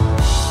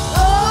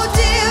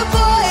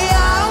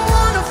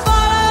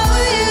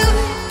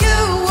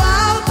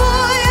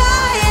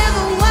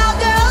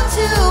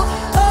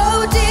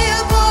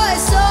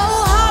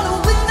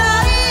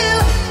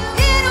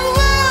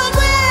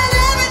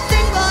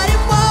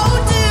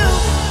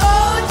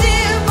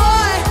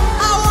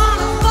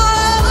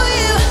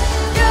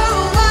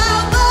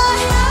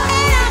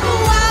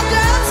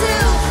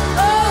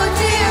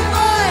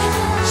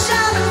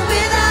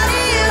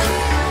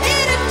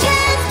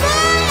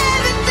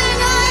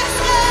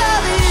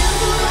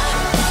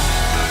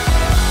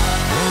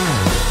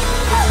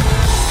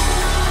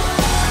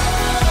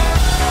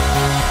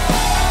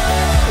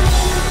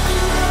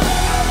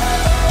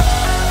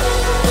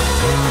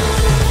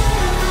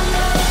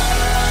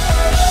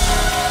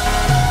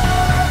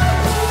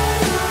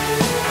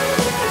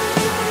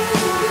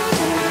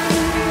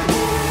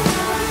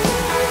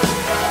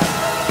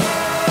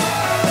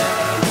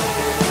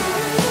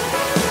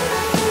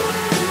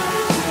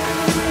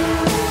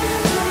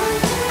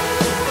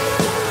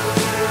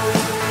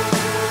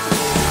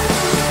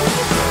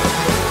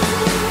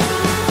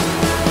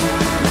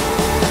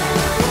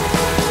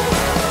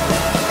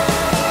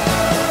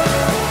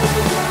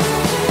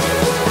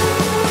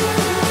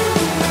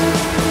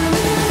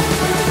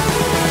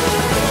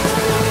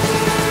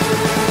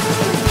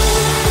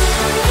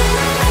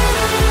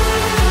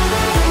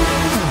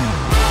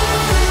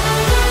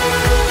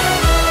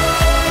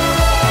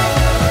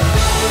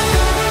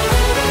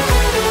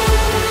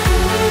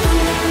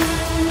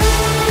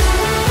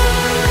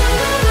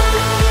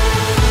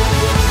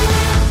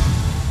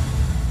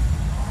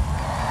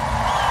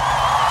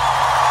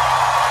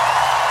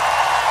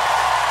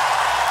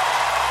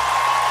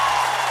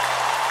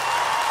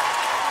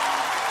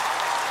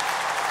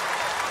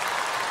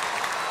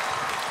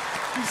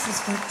 This is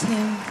for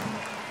Tim.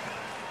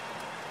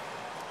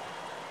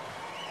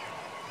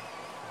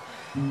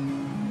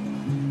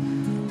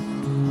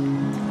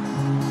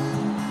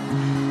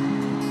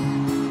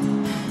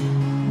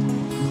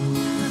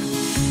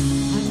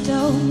 I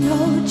don't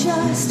know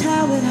just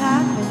how it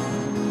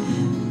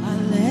happened. I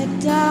let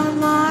down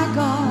my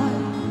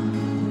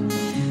guard,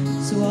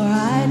 swore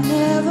I'd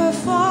never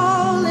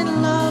fall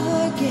in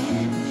love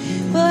again,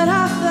 but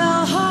I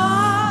fell hard.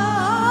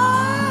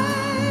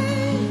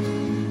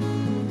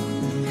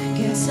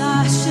 Guess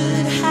I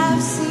should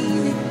have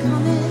seen it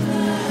coming,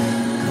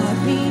 caught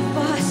me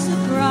by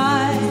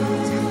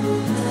surprise.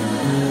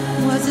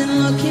 Wasn't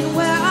looking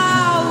where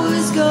I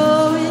was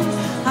going,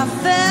 I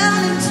fell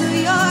into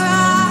your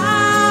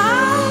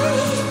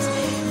eyes.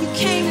 You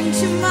came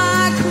into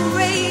my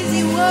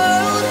crazy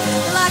world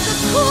like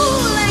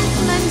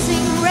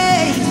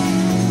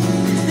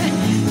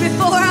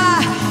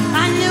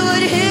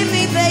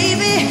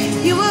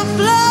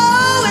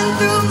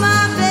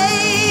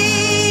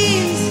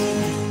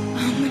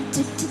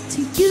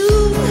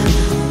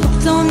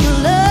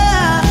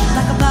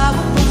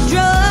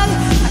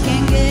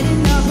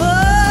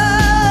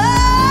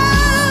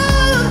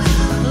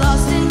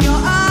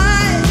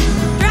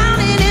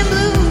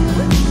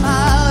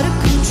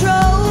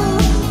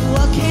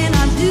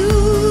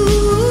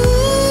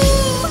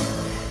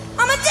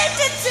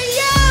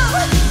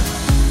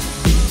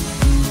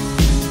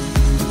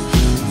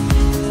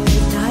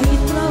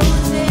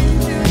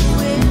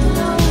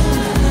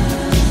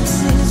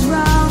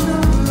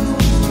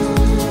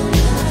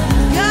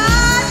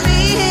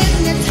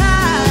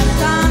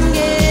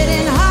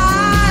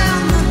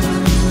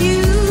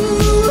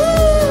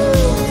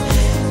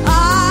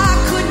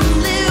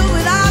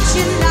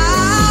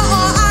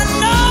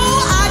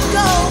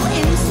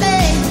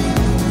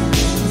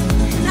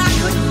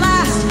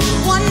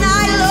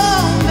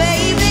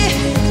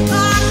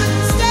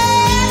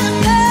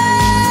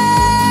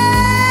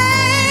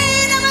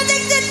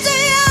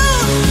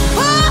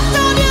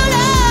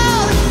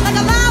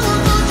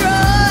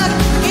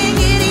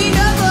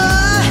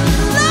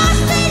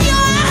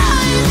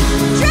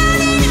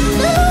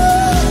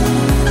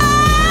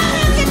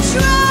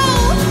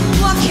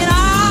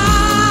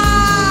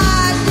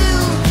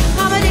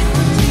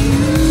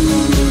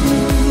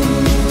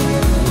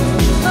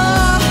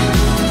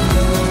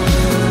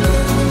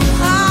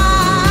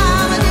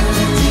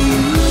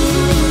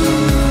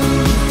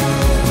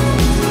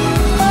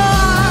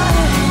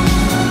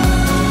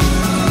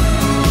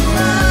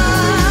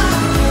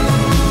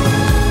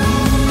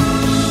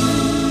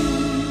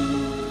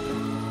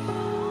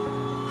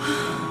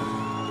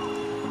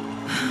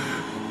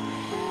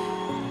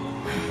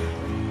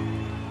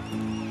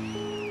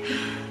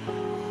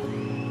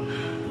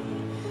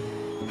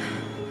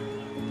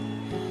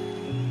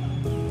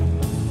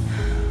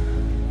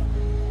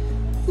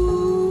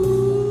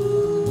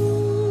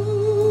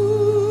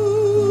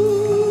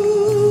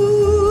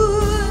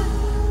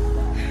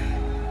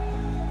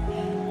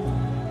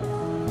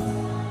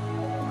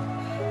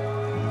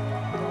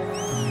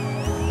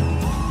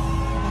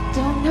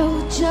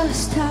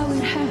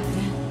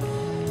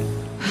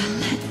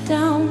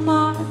down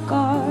my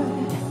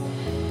guard.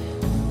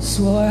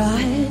 Swore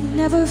I'd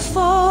never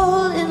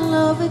fall in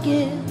love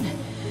again,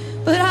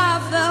 but I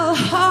fell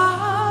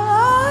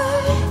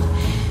hard.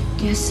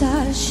 Guess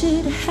I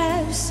should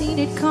have seen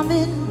it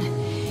coming.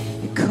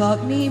 It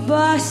caught me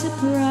by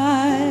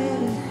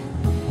surprise.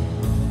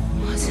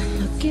 Wasn't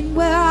looking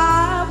where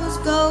I was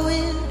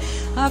going.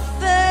 I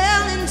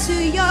fell into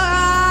your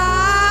eyes.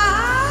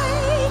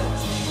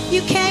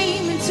 You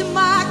came into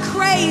my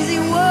crazy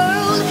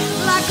world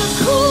like a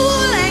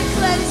cool and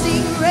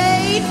cleansing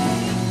rain.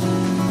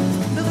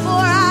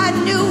 Before I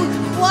knew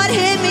what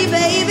hit me,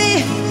 baby,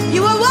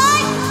 you were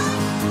right.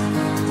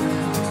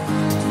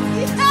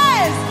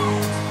 Yes,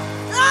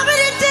 I'm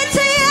addicted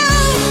to you.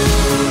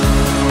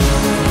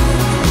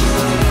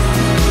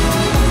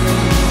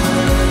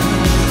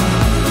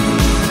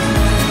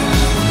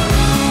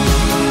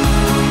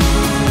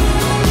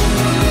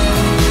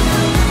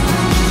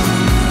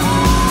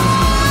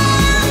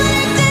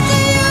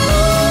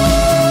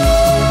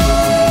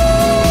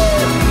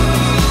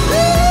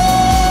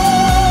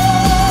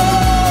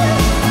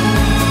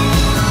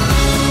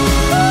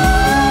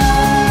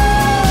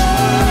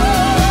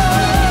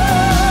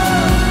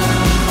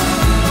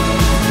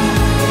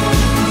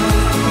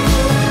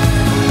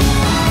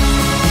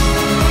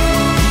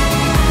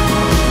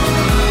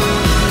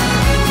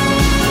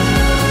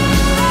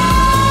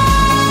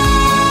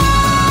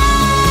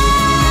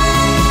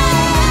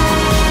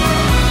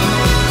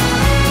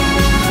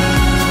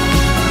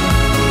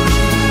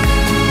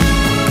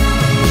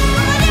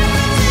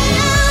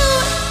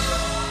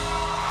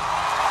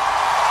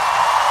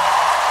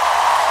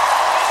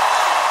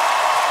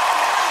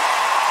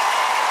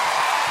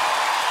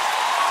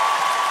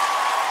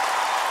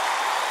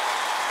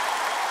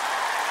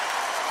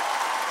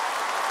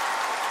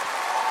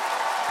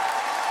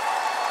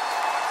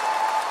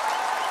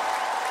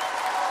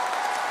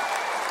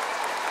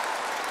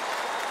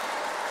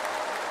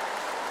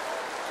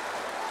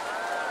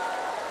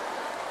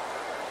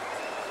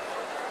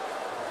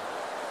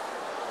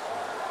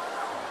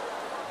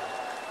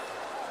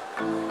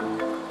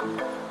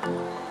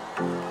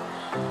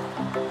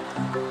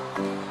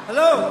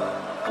 Hello.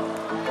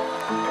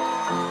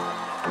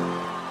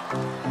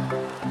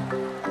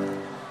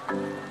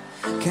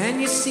 Can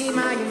you see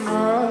my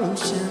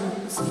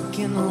emotions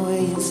sinking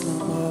away in slow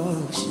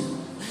motion,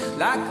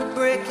 like a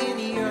break in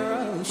the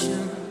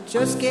ocean,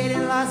 just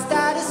getting lost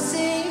out at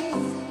sea?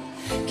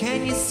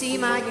 Can you see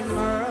my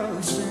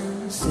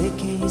emotions? Say,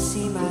 can you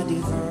see my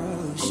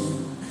devotion,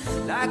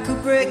 like a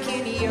break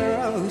in the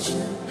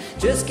ocean,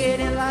 just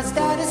getting lost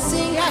out at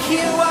sea? I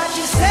hear what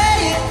you're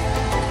saying.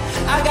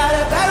 I got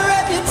a bad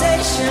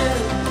reputation,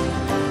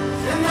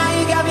 and now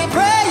you got me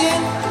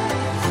praying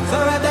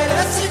for a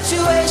better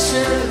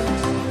situation.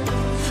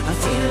 I'm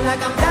feeling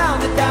like I'm down,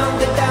 down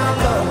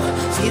low.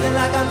 Feeling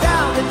like I'm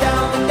down,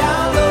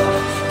 down low.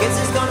 Guess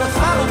it's gonna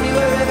follow me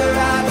wherever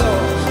I go.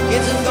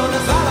 Guess it's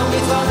gonna follow me.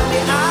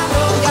 I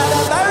know, got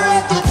a bad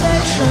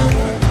reputation.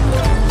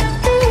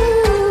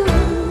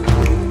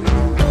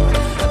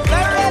 A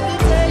bad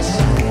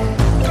reputation.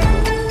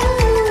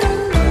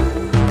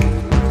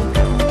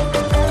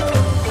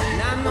 And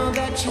I know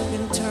that you've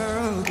been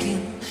talking.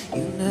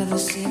 You never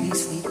see me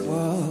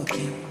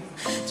sleepwalking,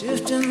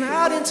 drifting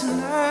out into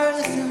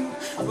nothing,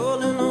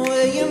 rolling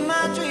away in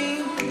my dreams.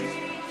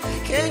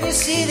 Can you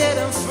see that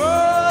I'm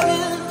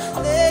falling,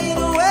 laying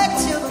awake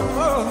till the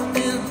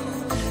morning?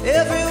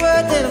 Every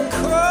word that I'm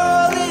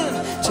crawling,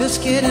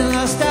 just getting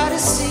lost out at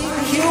sea.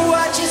 Hear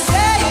what you're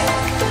saying.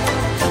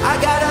 I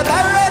got a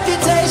bad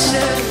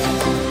reputation,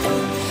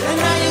 and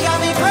now you got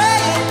me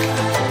praying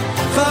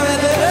for a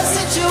better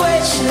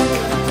situation.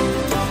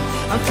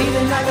 I'm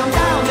feeling like I'm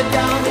down,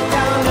 down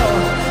low.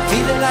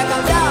 Feeling like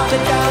I'm down,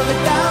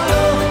 down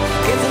low.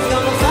 Guess it's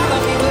gonna follow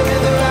me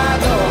wherever I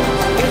go.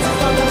 Guess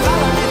it's gonna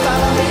follow me.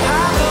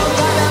 I know,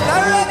 got a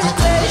bad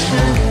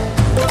reputation.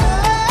 Oh,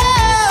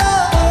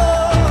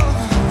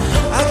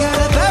 I got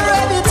a bad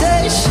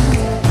reputation.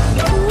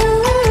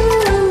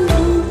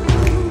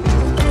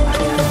 I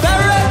got a bad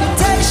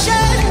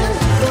reputation.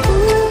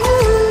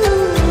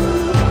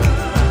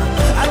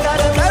 I got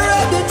a bad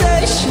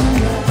reputation.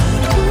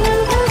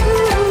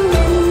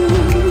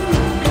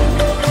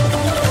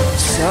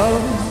 So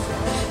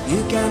you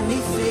got me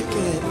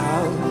figured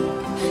out.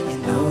 You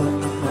know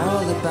what I'm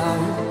all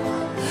about.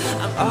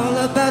 I'm all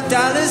about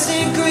dollars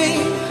and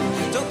green.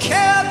 Don't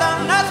care about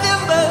nothing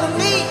but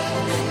me.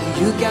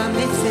 You got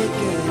me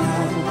figured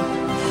out.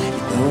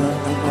 You know what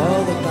I'm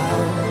all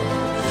about.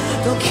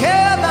 Don't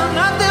care about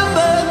nothing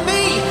but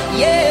me.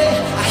 Yeah,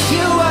 I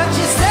hear what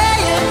you're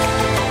saying.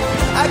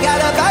 I got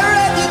a bad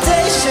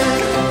reputation,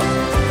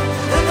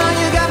 and now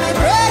you got me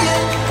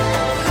praying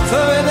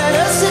for a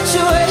better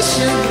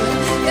situation.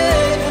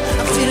 Yeah,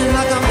 I'm feeling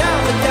like I'm down,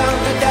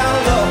 down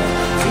low.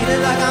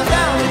 Feeling like I'm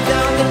down,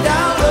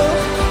 down low.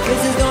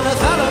 Guess it's gonna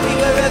follow me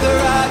wherever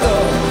I go.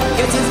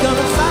 Guess it's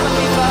gonna follow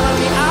me.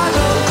 I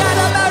know, got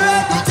a bad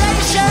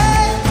reputation.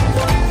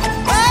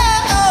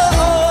 Oh,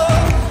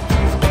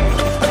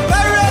 a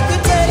bad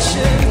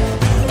reputation.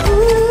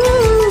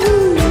 Ooh.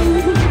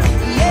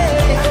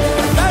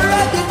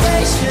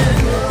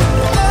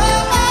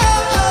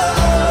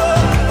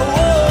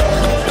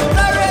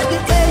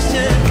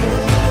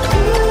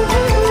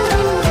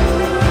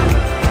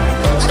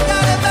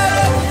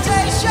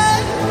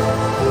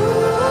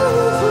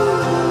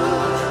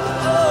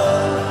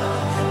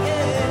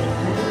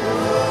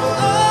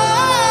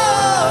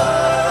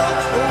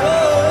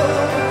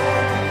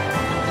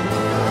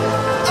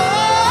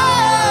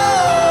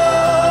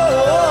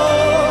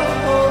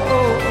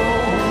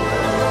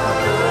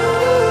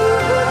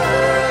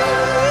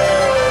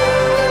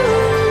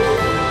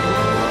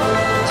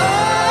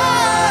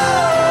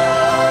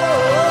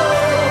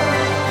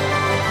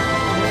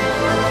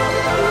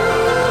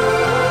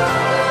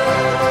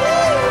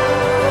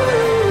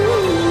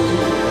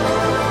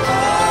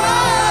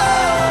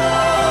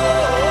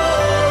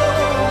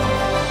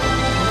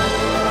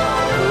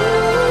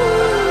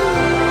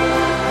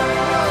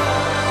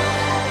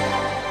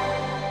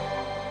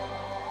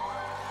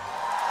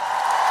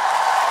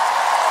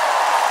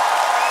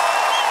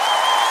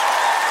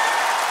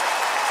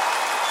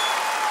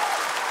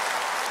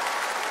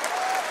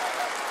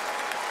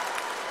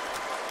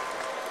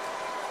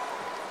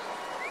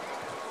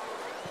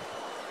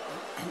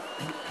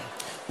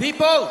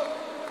 People!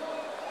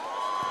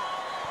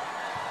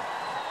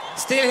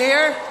 Still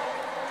here?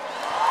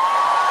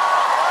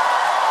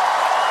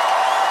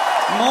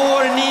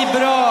 Mår ni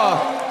bra?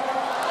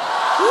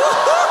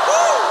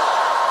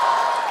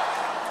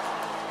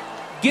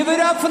 Give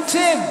it up for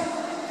Tim!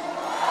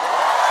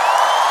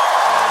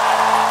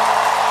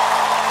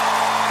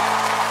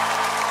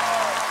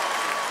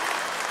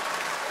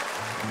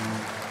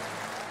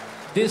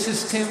 This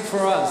is Tim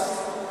for us,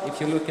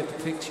 if you look at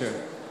the picture.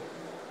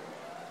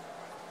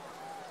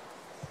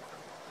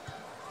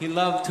 He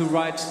loved to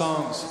write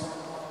songs.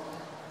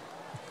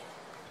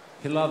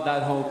 He loved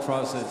that whole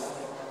process.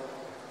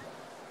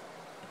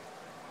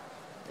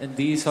 And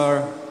these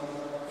are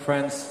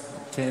friends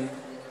of Tim,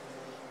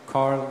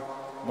 Carl,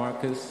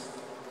 Marcus.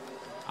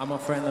 I'm a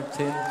friend of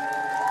Tim.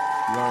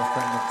 You are a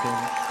friend of Tim.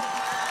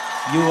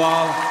 You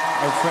all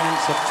are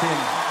friends of Tim.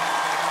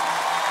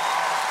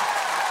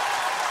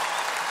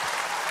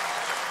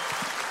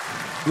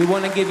 We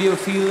want to give you a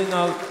feeling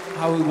of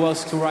how it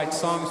was to write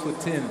songs with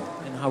Tim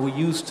and how we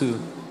used to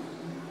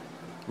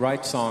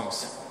write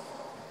songs.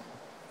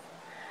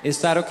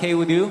 Is that okay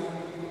with you?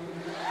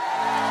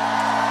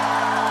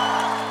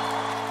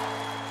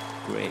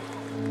 Great.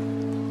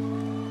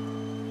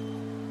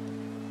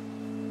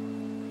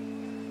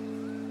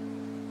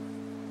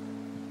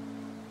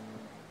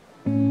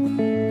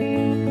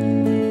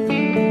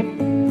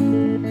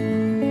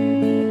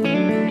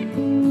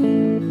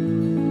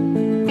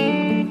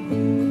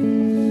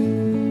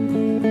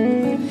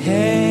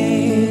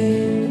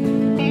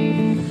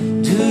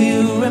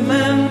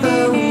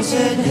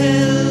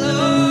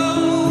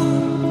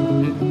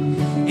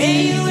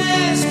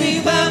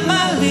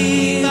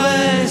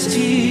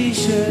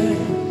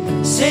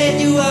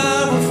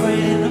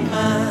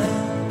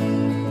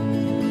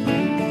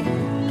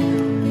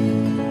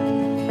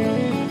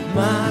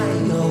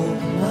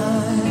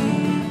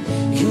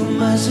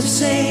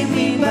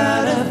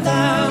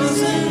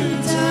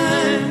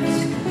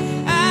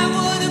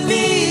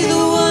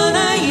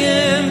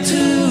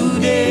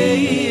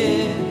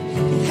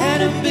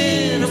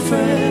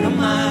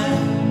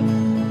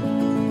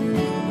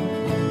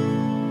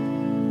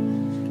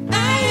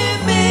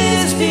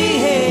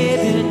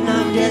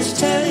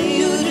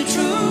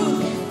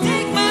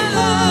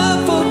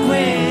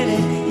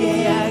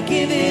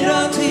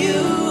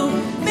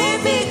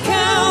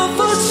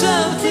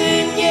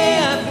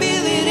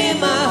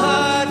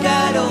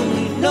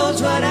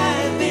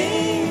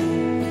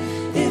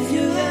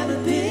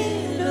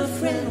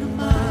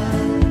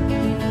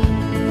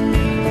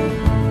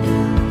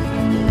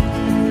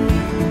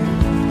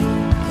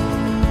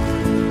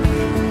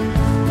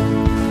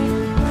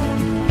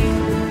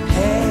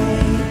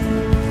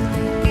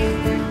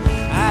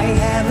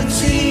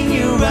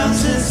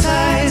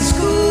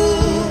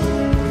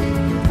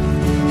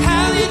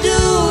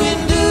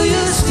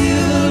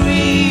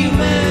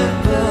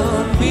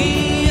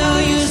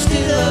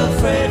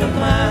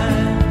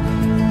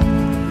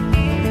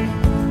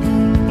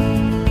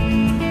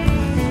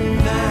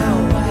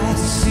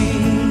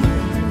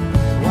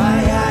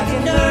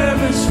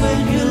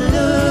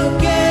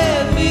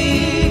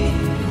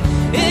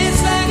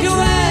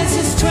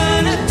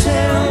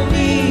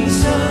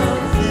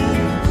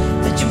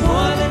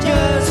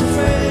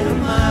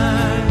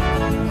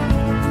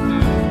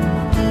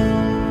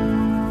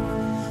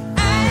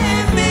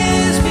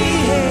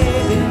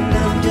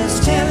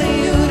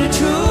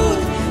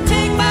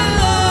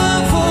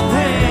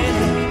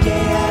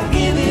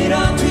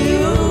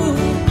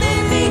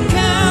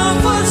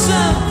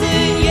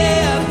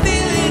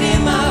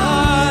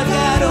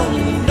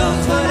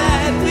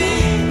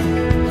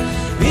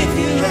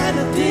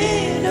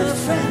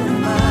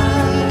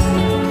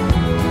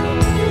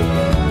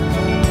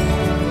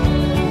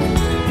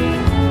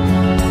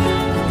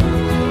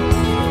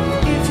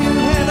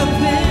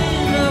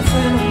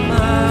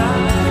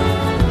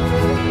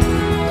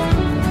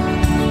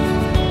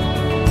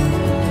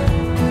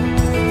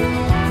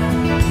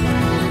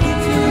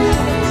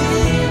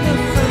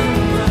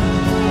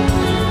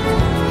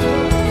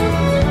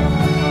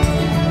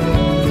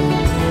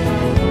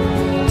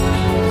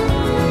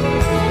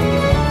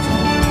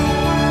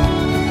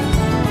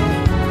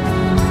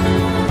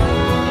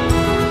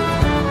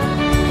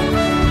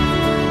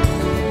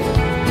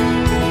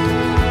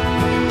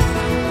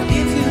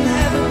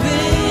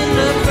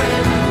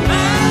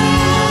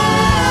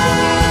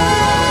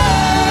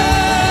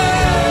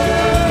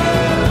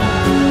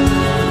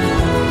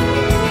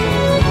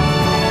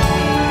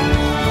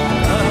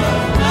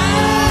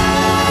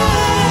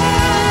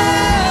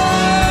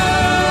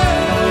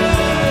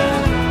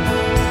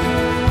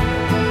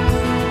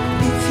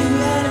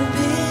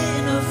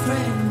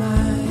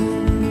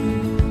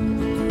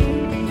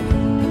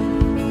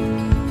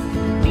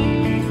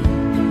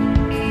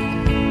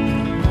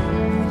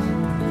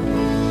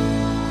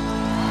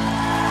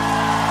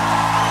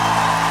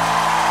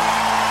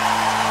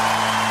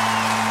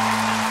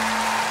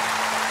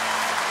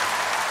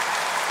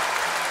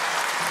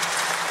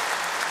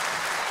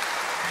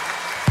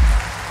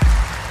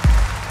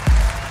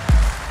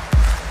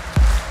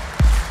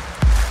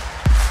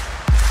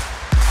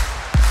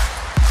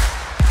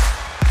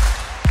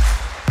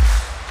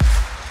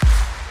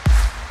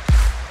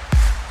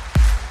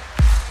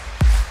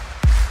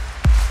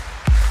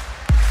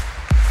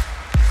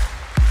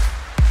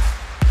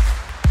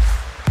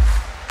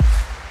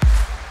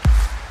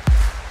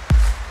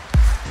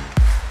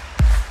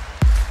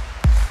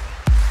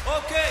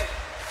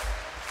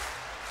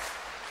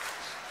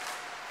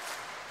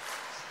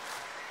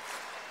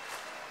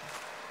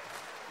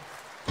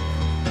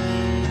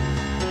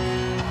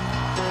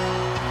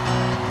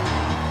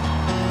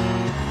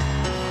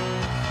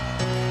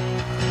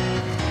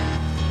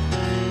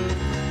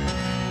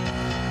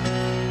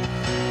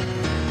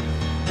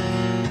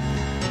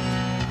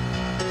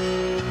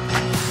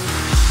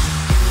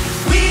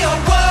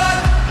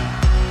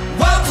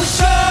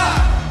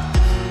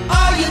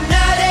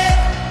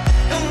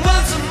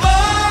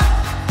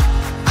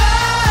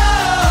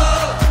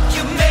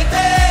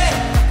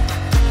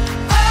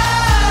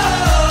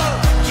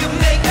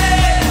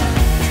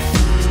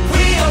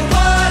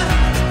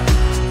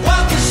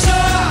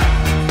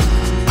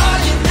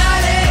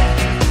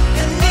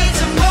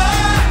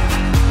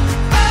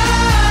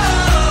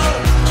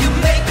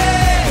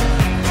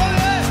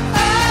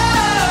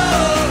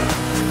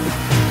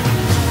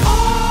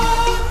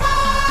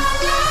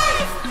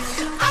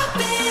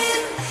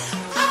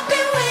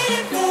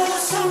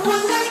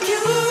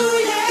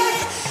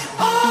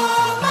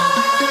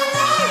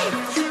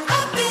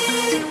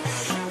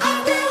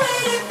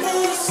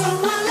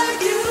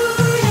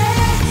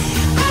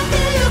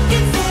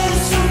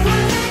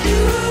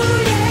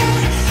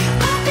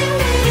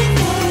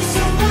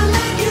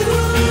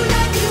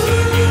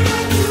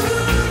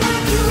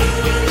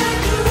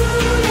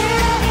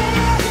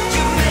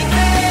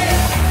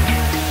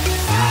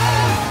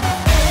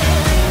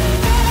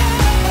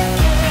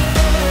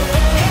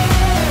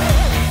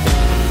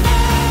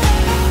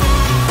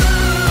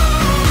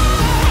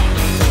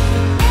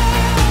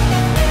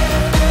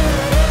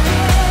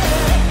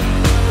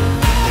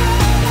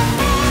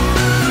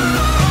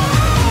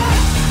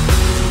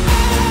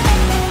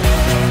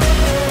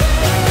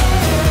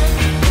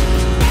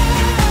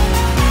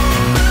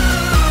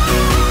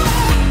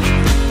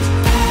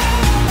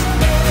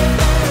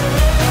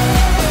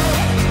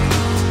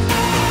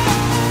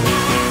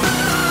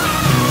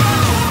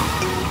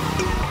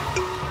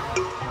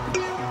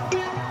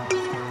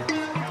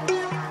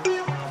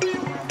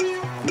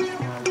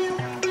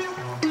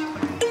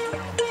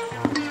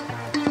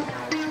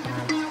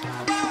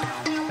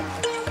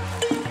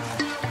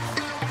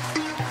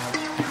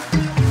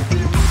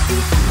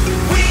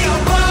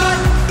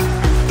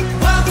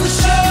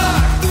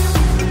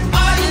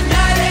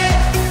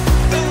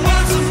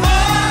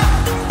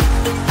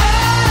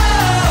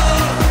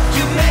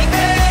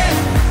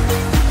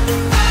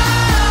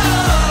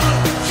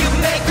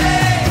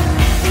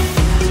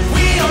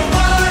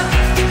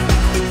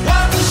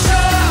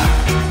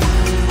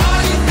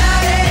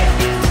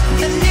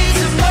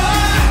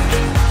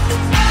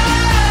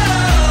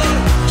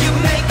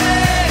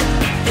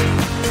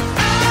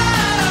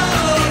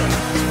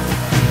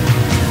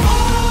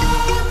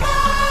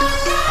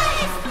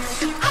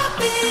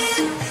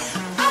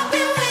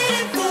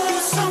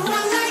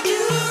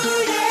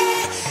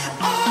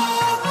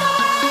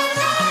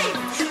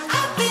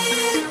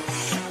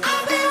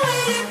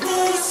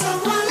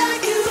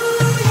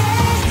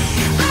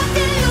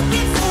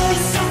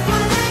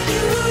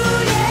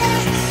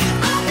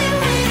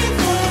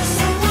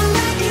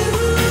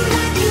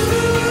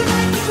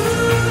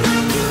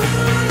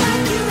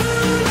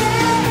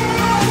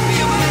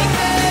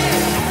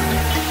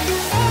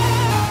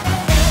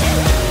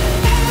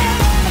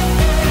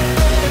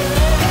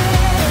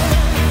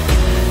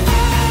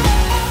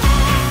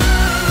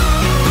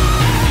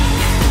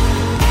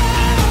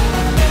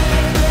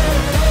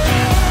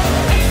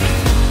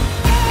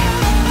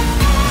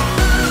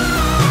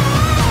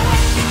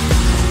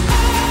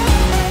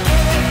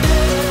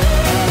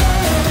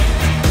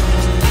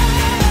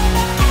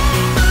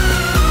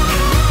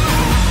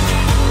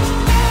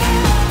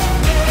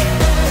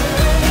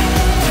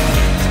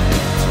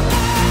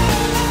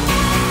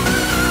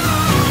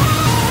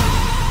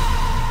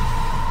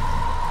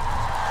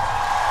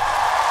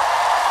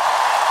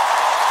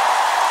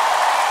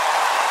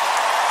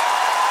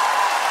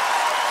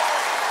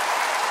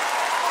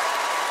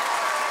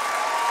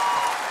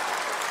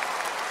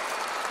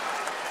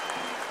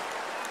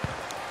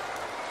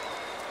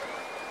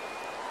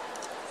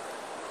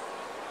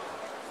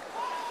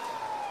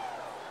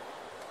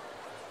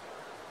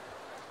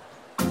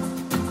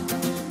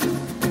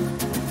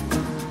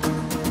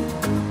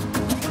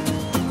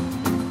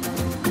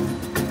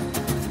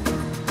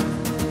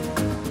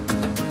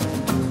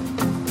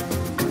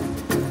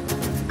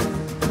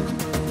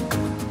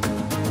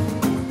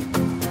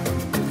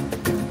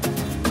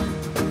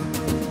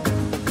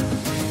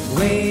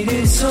 Weight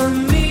is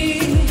on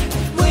me,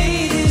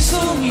 weight is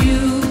on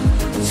you.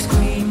 We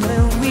scream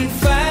when we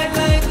fight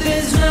like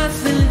there's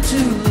nothing to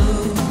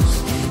lose.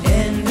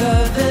 End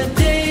of the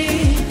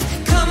day,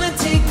 come and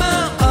take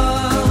my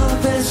all.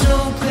 There's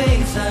no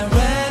place I'd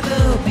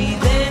rather be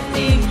than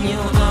in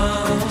your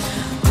arms.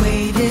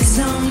 Weight is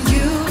on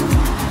you,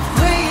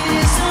 weight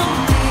is on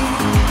me.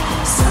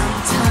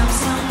 Sometimes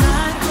I'm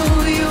not who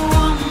you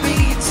want me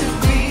to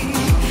be.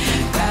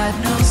 God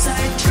knows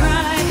I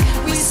try,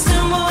 we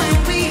stumble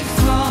and we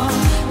fall.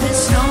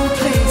 There's no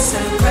place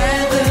I'd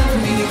rather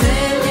be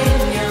than in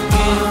your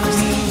arms.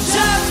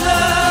 Tough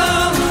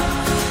love,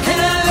 and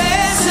a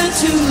lesson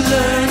to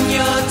learn.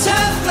 Your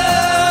tough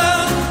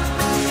love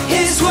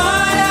is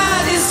what I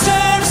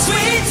deserve.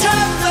 Sweet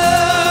tough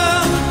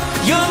love,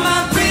 you're my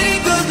pretty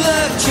good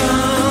luck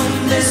charm.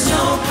 There's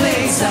no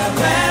place I'd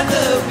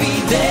rather be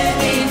than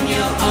in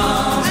your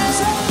arms.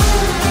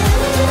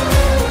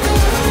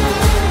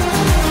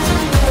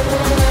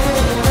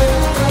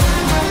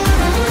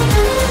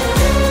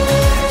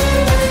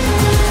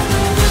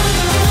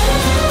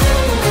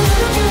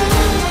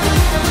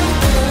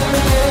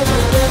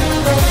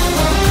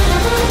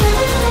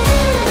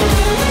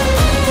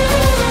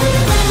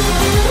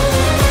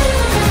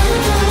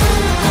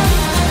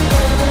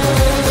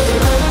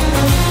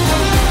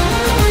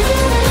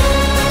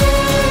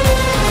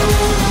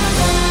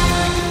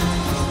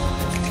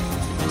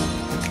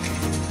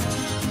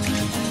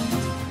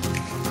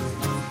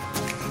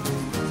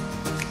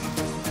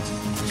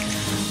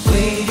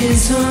 Weight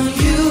is on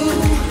you,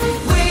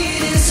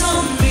 weight is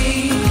on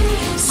me.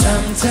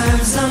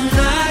 Sometimes I'm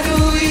not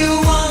who you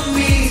want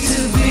me to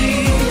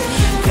be.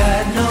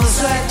 God knows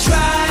I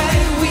try,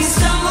 we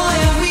stumble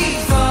and we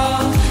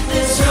fall.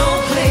 There's no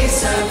place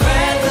I'd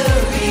rather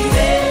be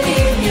than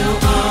in your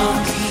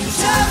arms.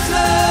 Tough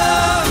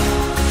love,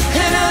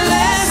 and a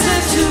lesson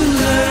to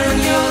learn.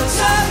 Your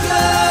tough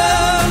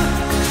love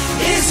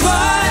is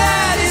what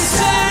I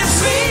deserve.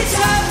 Sweet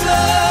tough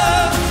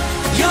love,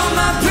 you're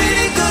my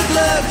pretty good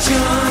luck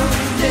charm.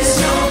 There's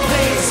no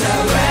place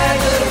I'd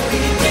rather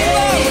be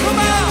than in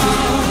your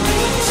arms.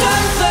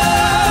 Tough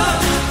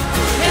love,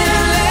 and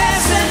a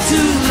lesson to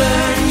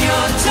learn.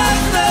 Your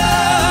tough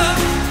love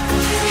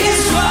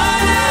is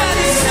what I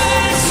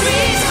deserve.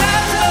 Sweet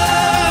tough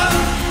love,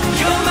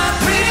 you're my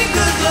pretty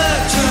good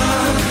luck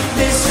charm.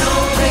 There's no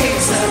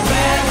place I'd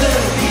rather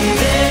be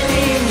than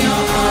in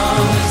your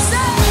arms.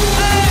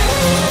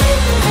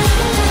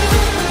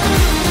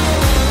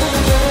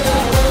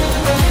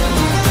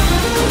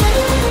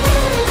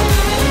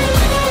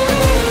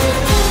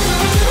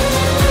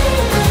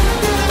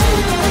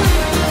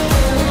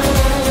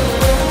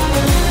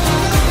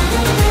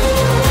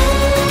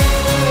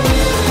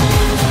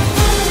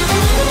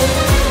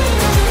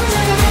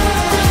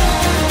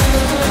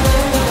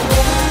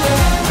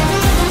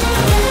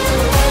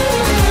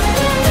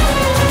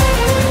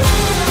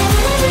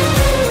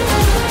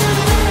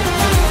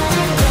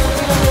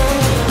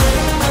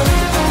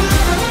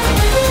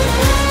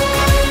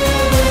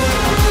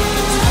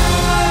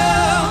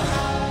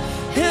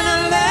 And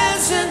a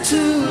lesson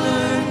to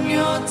learn.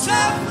 Your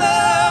tough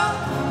love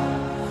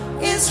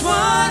is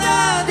what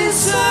I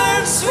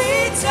deserve.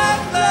 Sweet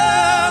tough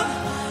love,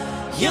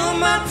 you're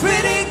my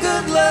pretty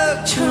good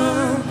luck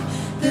charm.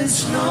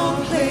 There's no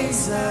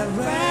place I'd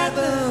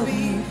rather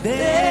be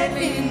than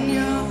in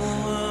your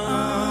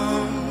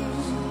arms.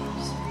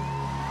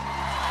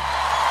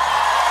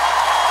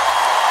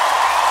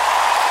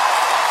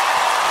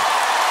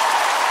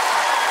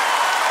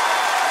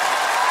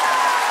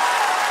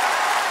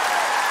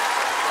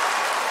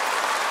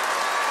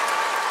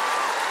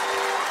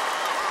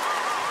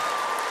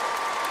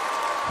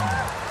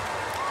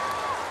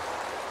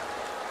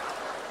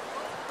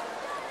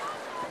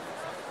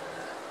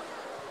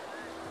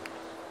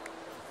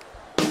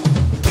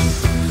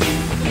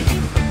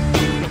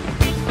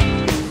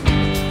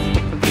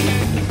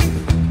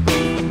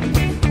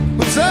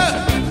 What's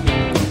up?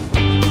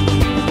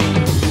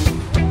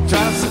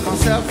 Trying to set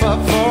myself up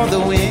for the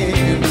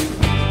win.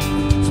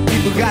 Some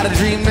people got a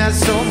dream that's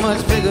so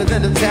much bigger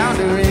than the town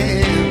they're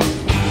in.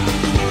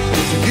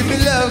 So give me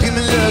love, give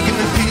me love, give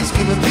me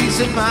peace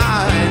of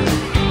mind.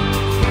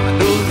 I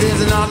know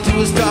there's an art to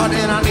a start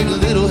and I need a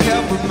little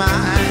help with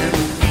mine.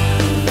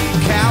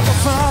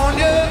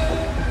 California,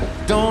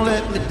 don't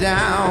let me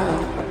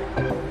down.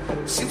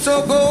 Seems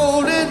so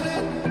golden,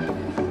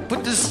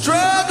 but the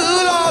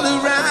struggle all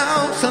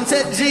around.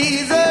 Sunset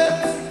Jesus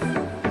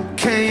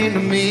came to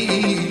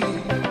me.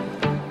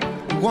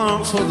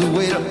 Once was the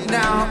way up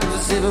now,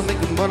 just ever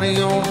making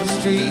money on the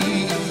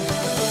street.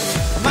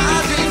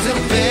 My dreams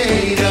are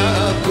made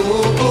up,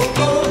 oh, oh,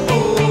 oh,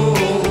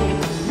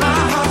 oh. My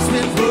heart's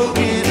been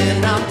broken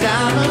and I'm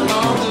down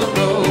along the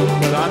road.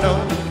 But I know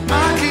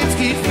my dreams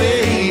keep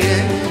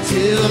fading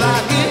till I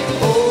get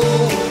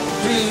old.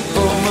 Dream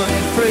for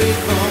money, pray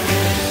for me,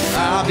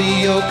 I'll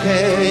be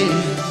okay.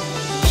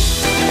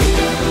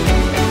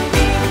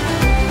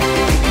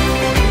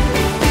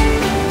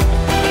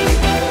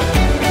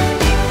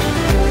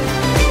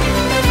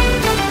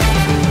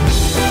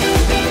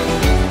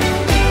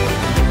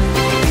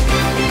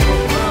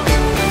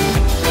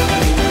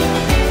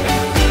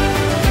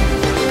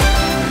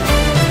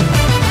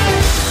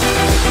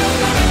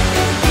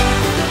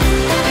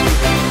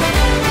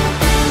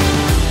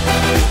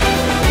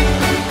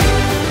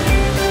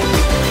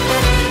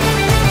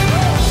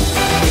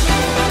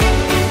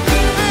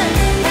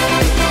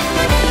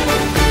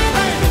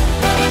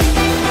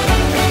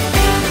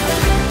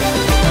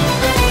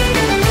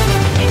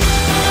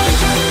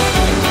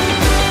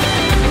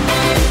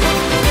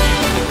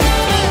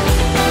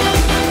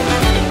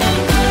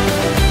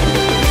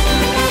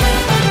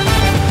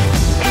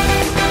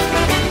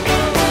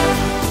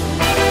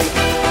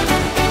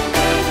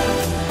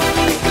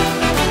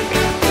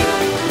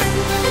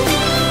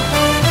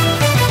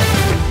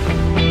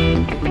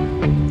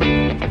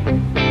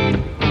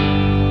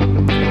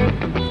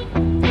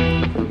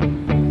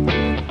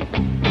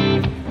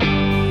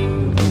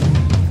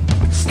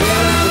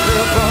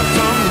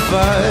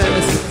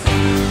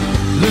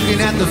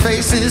 at the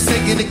faces,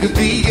 thinking it could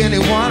be any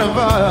one of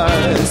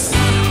us.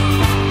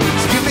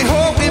 So give me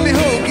hope, give me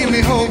hope, give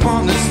me hope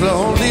on this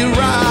lonely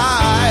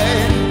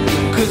ride.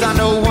 'Cause I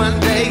know one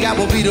day I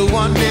will be the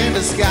one in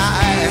the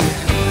sky.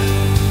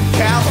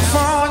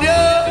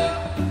 California,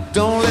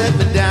 don't let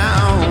me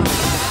down.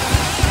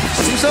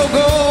 Seems so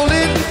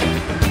golden,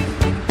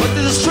 but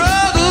there's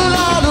struggle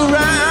all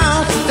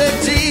around. So that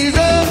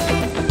Jesus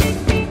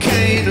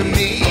came to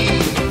me.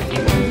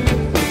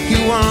 He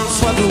once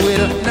swept the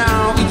weight up,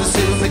 now we just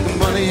still making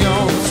money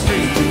on the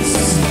streets.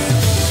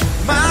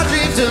 My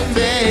dreams are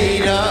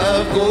made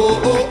of gold.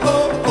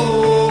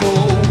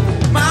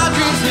 My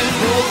dreams been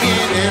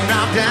broken and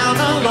I'm down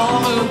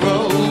along the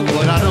road.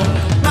 But I know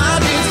my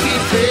dreams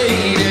keep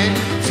fading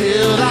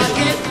till I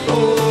get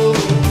old.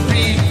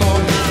 Free for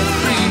me,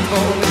 free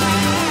for me.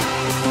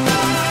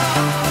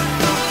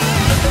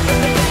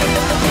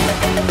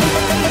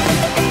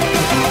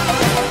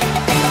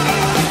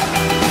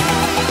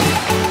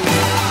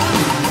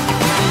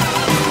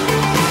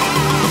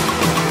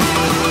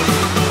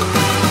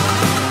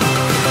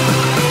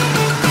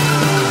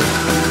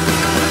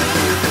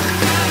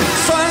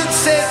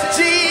 Sunset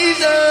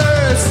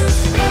Jesus.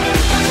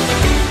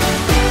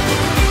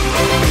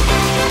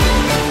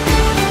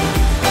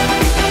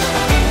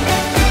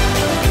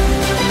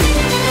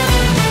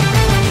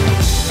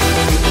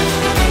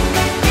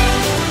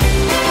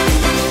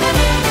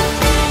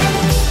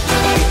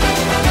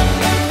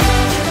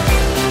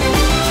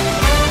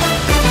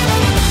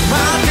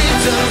 My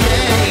dreams are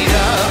made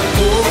of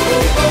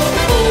gold.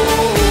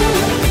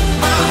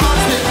 My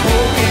heart's been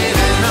broken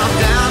and I'm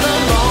down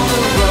along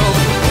the road.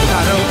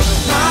 I know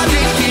my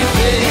dreams keep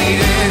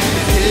fading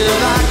till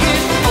I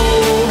get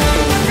old.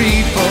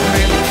 Free for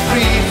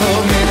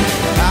me,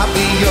 I'll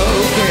be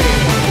okay.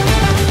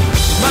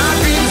 My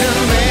dreams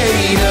are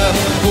made of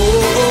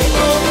gold.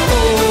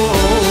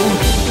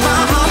 My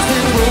heart's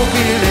been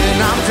broken and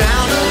I'm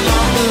down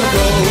along the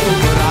road.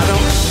 But I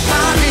know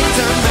my dreams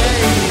are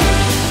made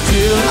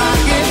till I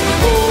get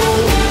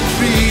old.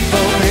 Free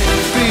for me,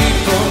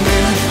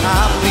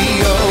 I'll be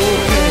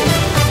okay.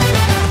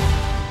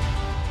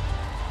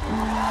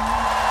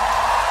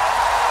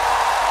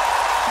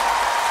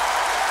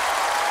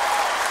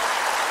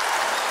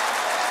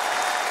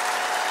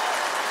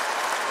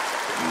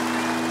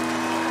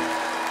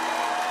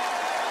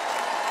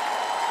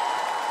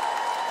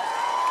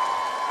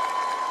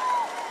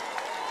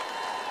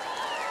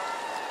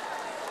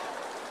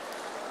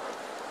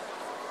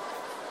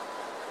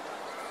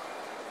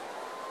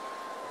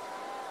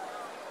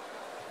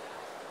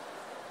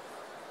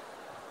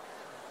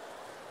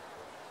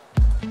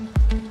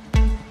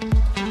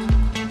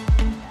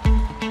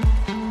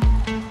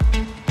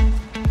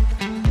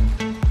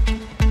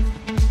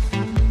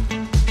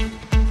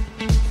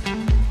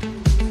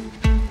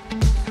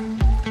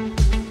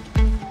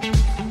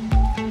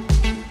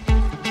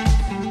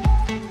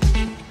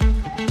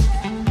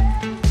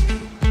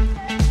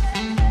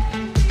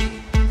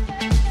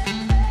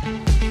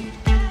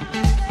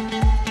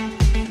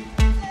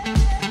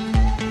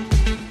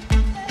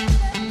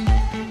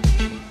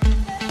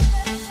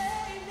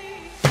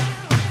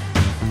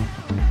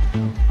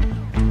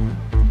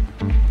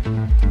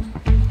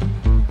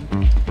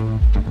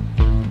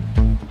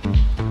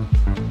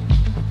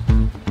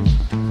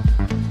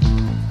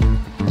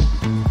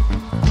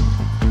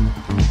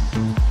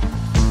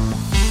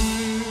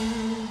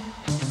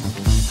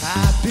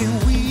 I've been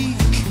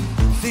weak,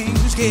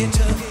 things get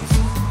tough.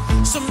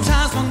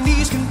 Sometimes my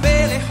knees can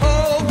barely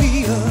hold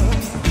me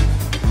up.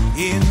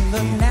 In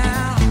the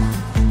now,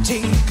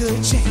 take a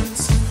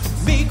chance,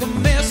 make a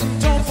mess,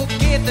 and don't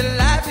forget that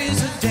life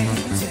is a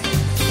dance.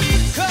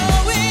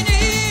 Going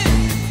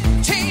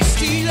in,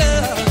 tasty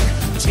love,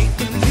 take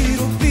a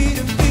little bit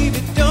and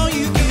baby, don't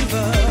you give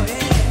up.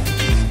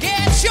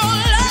 Get your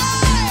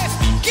life,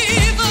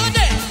 give a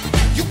damn.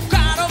 You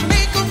gotta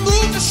make a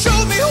move to show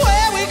me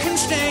where we can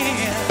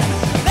stand.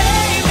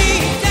 Lay me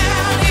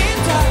down in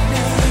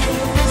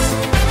darkness.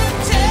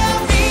 Tell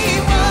me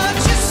what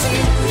you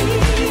see.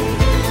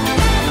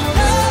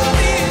 Love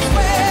is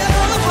where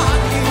the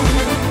heart is.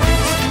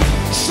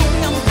 Show me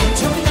I'm the one,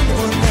 tell me I'm the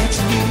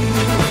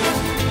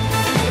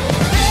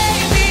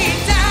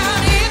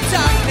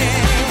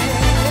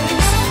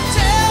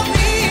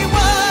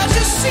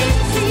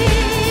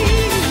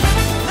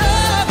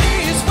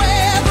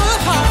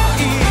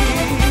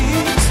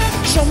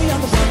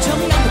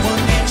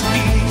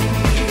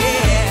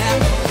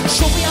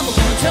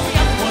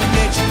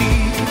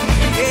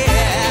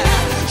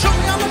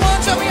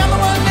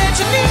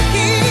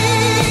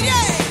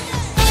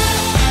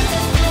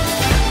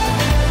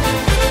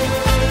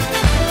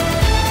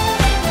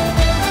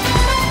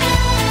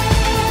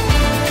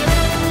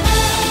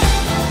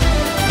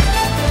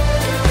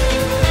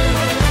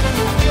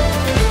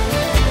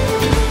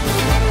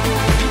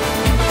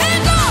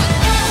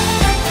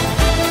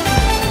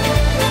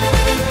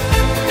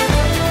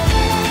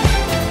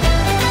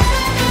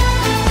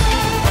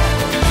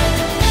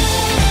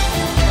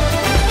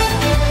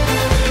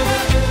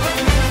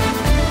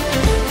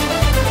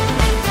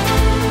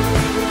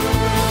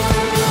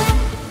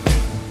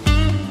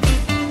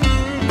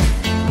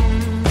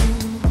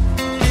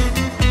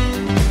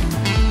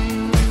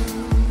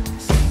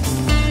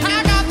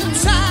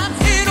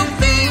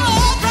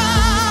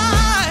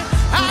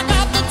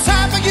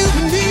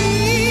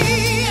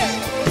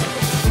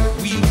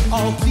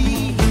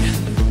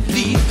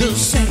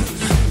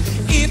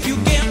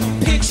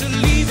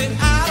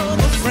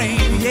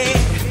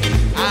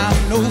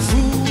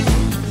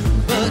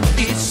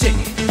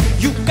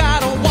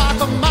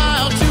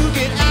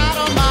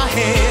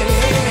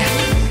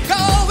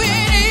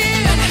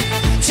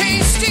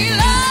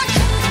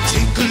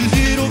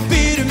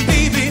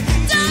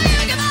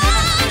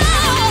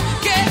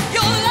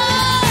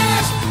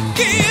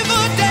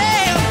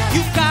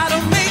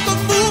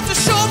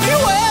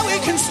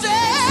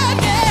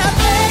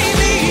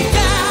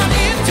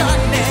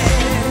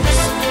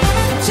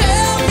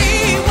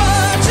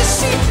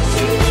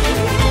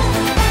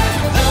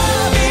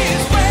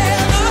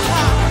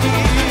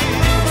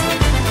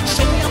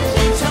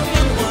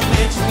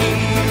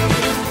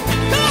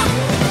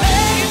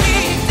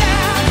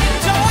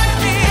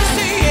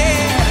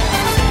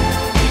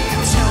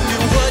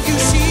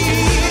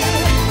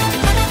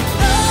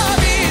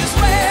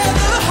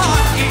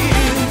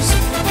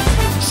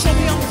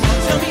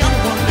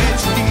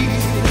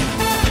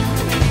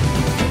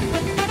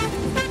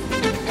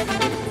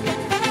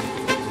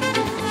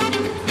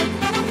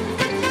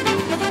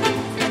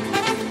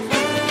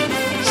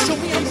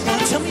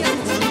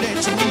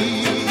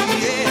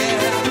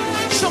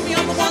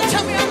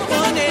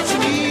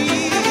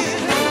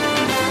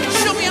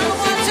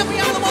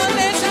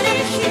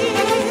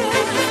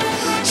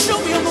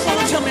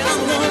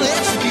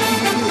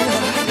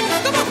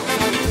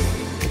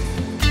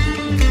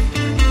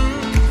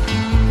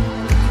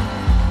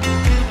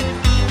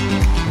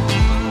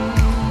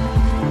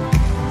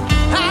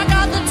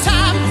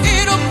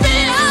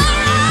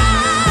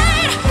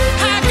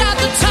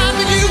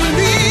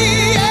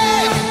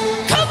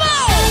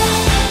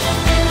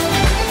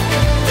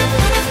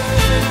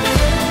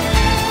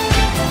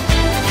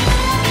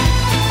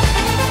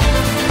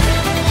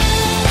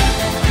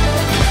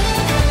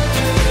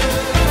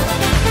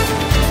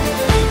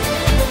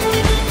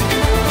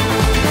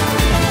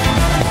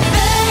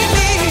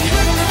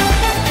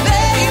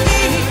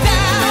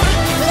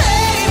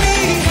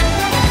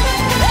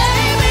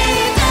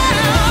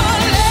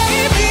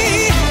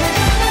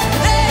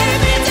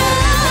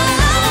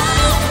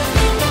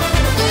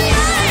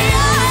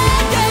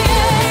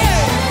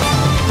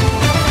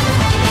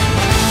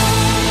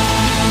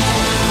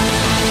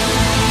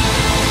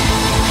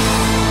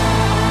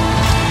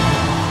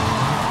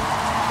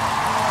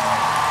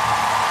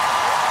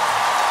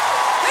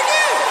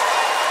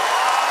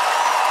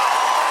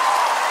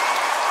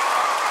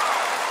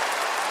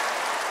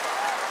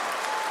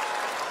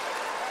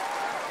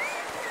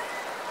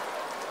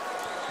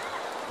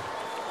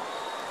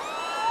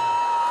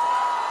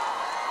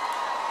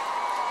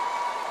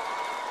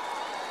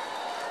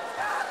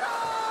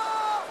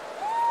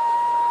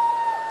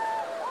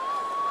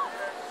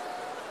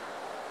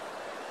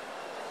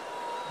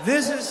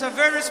This is a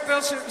very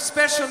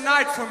special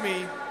night for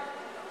me.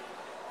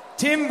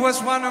 Tim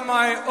was one of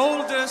my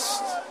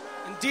oldest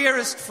and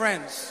dearest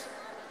friends.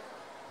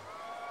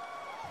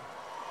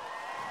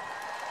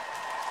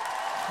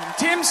 And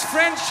Tim's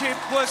friendship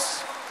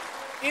was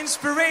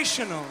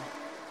inspirational.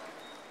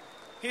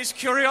 His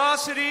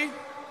curiosity,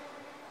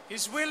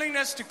 his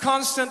willingness to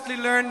constantly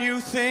learn new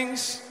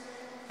things,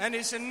 and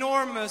his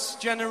enormous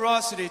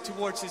generosity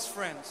towards his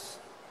friends.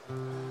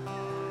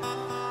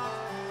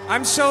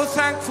 I'm so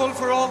thankful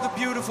for all the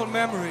beautiful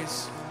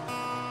memories,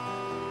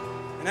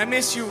 and I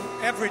miss you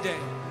every day.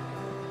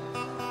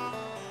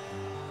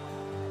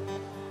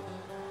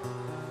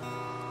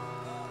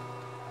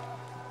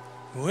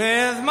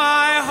 With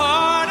my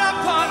heart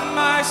upon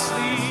my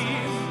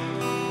sleeve,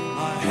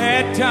 my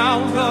head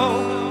down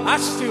low, I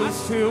still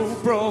feel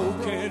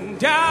broken.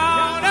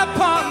 Down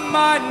upon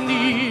my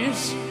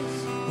knees,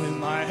 with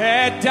my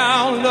head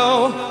down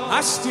low, I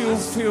still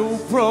feel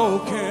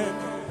broken.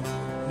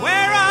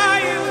 Where are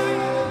you?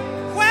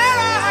 Where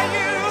are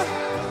you?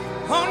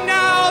 Oh,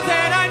 now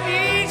that I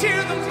need you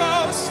the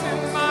most,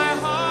 and my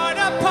heart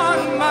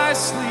upon my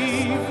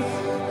sleeve,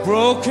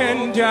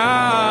 broken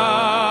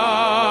down.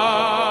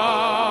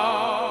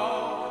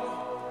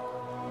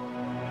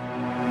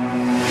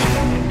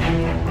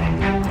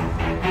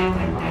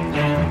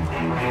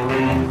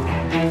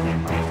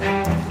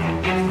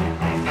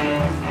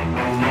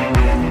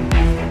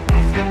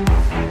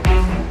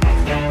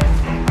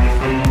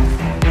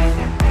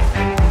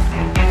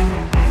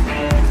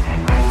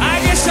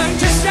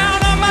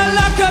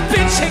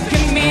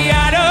 Taking me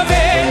out of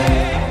it.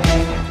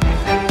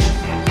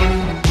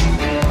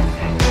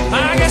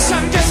 I guess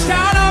I'm just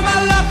out on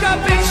my luck.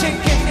 I've been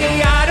shaking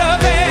me out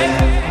of it.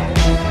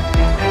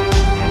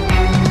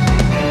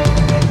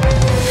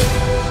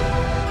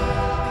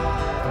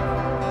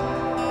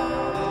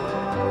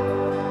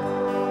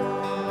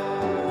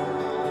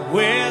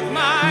 With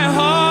my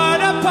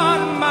heart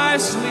upon my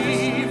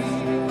sleeve,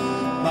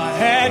 my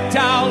head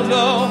down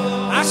low,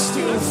 I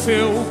still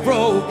feel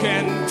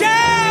broken.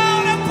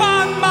 Down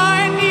upon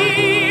my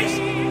knees,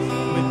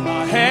 with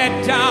my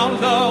head down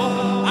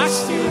low, I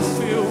still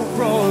feel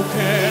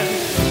broken.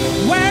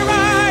 Where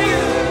are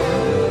you?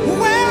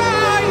 Where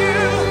are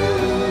you?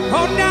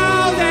 Oh,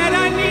 now that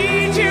I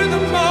need you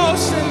the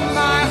most, and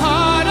my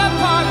heart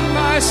upon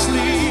my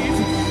sleeve,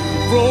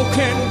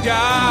 broken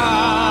down.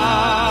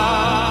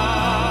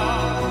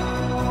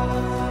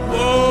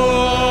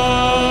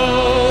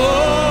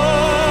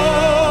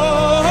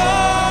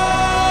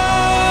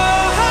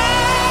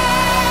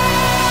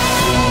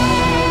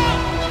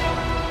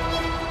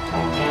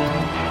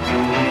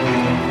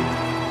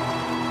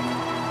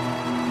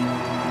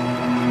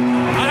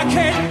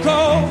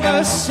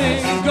 A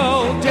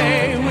single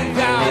day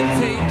without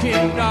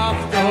thinking of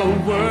the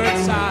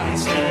words I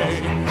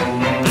say.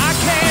 I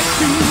can't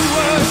do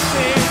a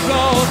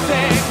single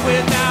thing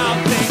without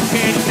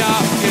thinking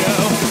of you.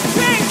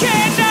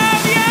 Thinking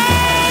of you.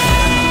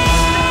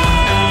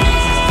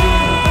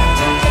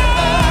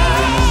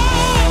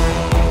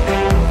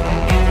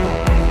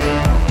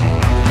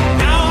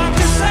 Now I'm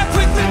just left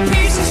with the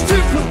pieces to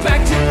put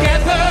back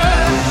together.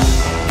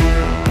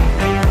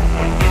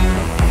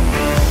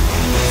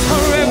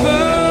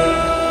 Forever.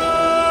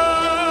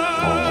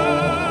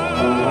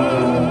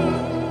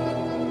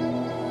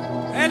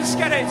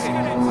 Älskar dig.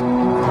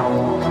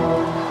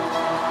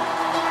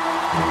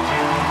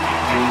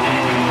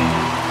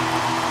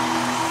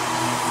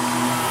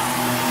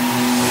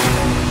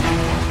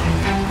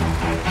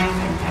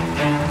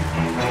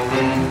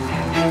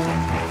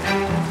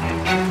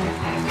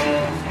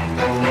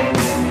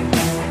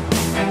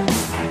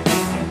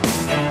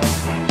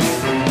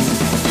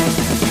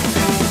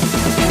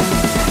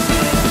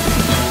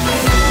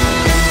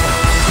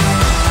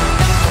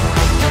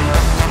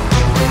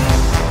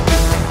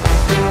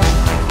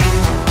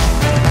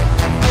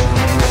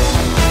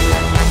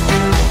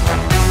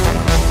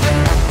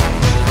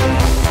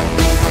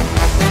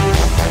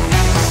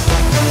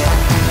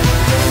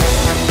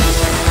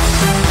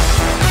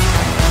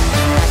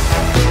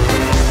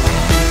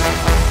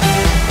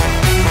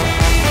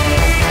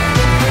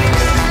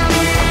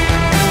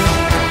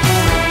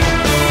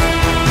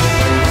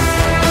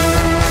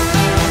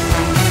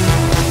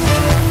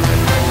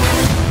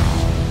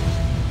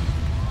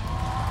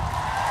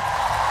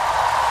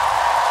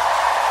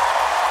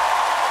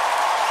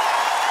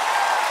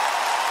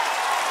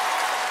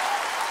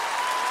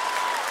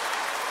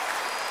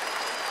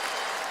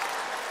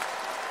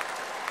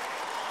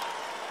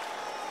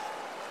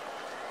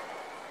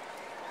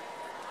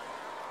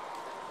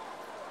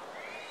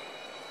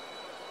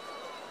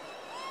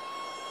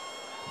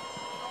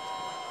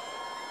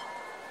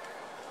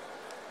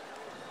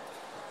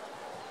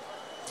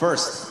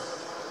 First,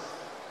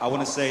 I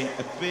want to say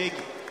a big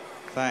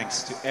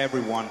thanks to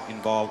everyone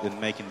involved in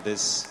making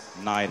this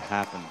night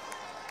happen.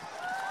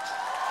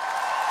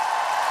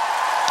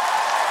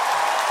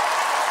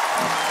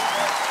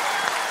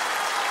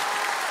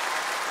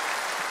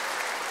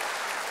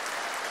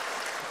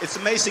 It's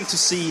amazing to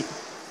see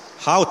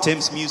how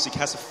Tim's music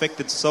has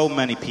affected so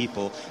many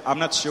people. I'm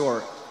not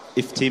sure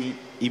if Tim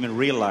even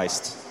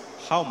realized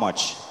how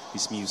much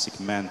his music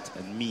meant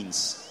and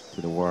means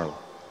to the world.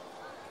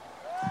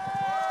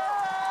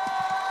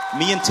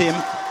 Me and Tim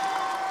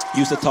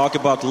used to talk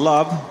about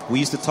love. We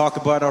used to talk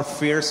about our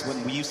fears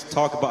when we used to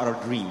talk about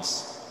our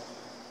dreams.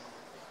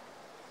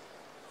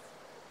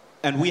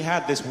 And we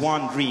had this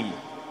one dream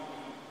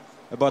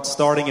about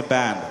starting a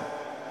band.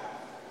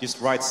 Just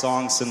write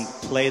songs and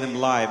play them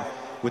live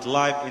with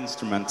live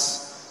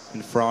instruments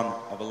in front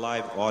of a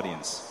live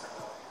audience.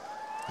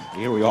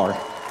 Here we are.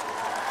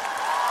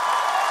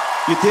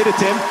 You did it,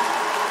 Tim.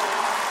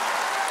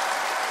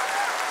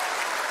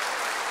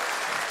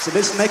 So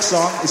this next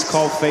song is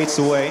called Fades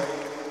Away.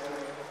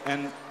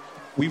 And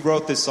we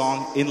wrote this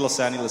song in Los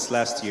Angeles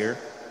last year.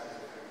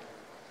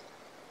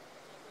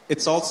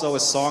 It's also a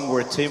song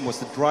where Tim was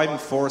the driving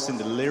force in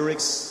the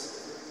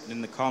lyrics and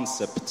in the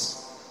concept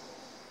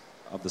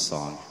of the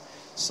song.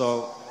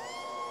 So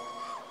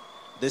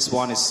this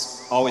one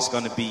is always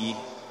going to be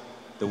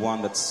the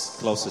one that's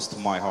closest to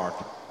my heart.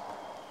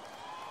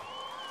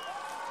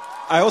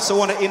 I also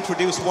want to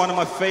introduce one of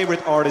my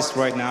favorite artists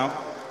right now,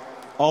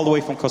 all the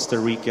way from Costa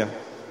Rica.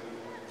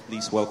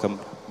 Please welcome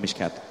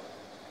Mishkat.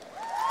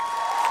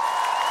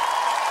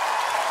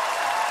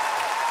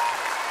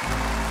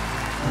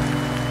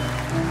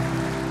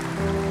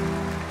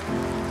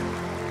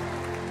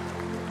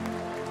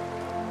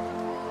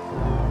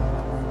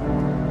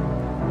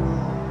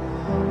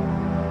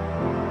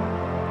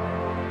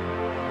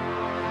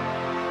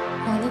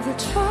 All of the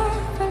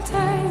troubled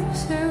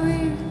times that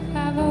we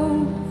have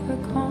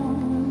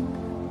overcome,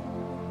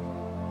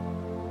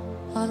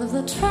 all of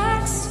the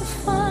tracks to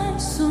find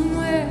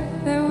somewhere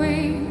that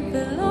we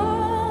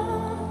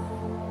belong.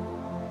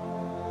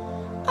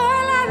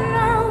 All I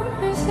know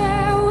is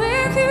that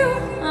with you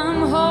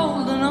I'm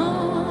holding on.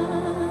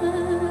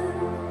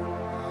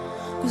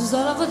 'Cause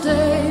all of the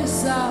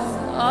days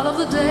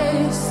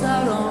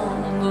out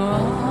on the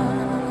run.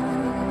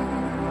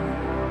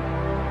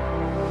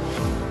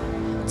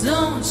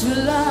 Don't you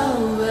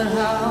love it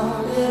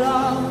how it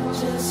all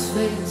just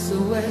fades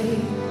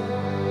away?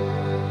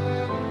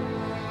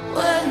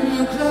 When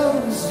you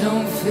close,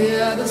 don't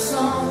fear the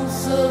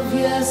songs of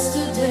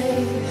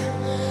yesterday.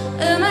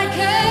 And I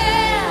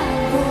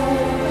can't go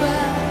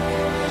back,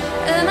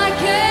 and I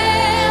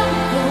can't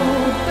go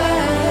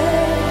back.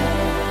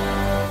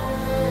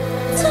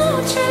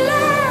 Don't you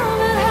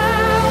love it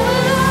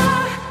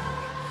how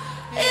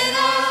it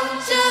all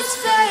just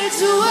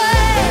fades away?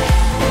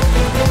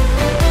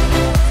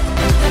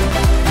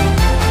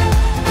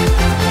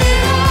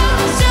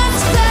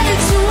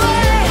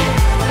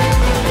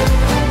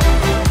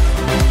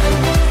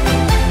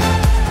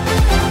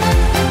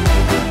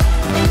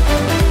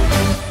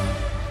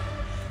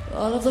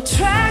 All of the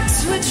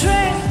tracks we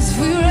trace,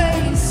 we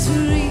race to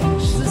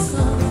reach the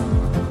sun.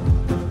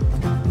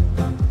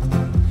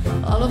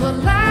 All of the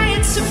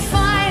lights to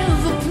find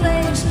the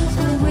place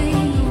where we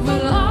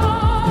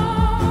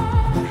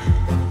belong.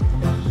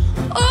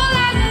 All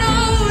I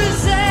know is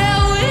that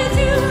with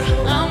you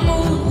I'm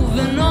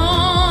moving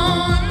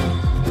on.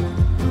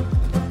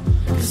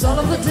 'Cause all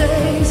of the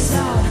days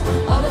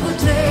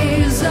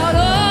out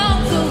on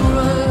the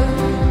road.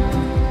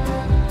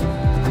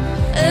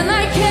 And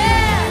I can't.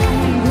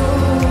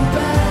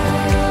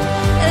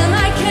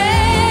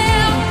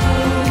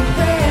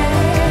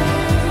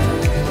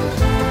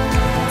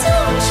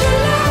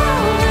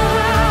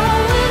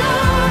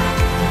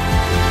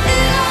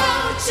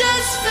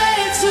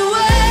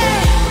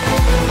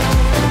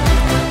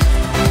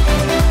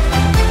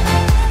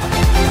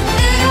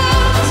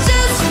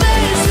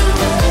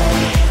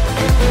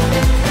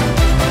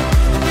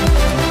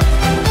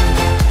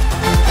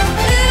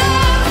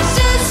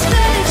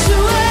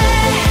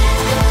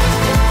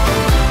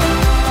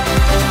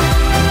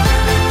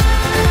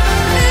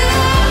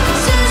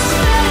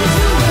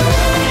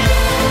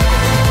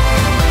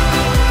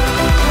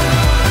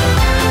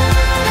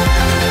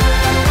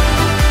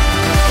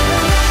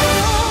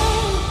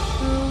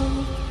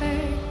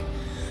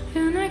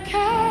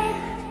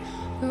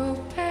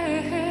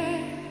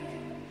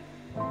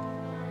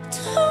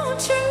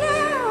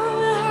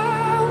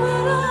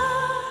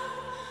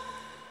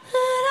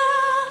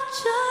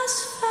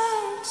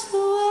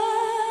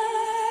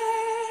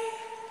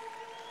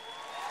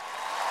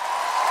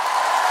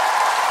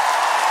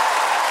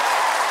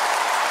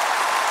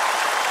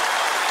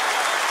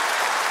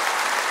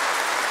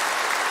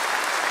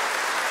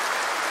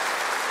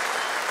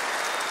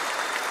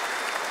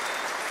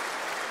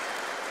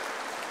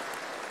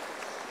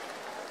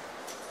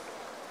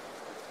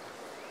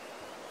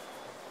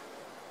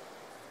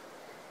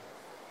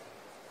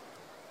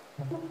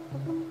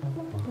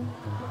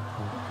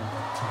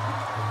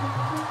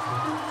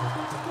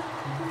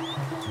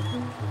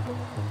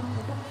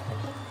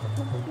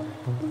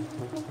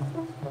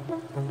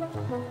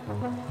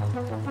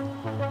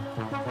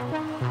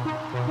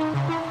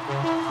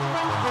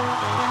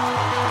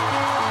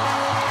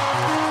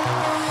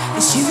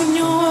 It's you and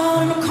your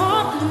arm, I'm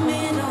caught in the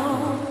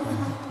middle.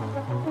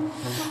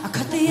 I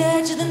cut the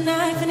edge of the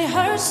knife and it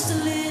hurts a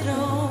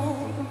little.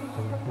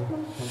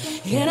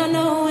 And I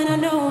know, and I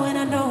know, and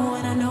I know,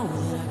 and I know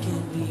that I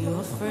can't be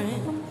your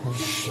friend.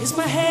 It's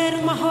my head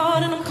and my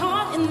heart and I'm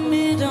caught in the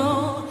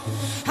middle.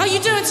 How you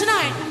doing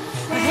tonight?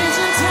 My hands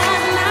are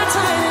tied and not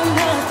tight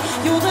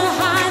enough. You're the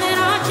high that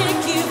I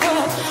can't give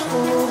up.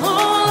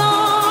 Oh,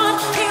 Lord,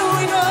 here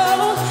we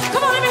go.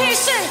 Come on, let me hear you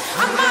sing.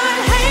 I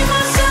might hate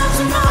myself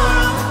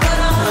tomorrow, but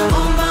I'm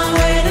on my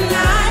way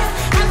tonight.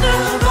 At the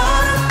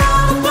bottom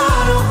of the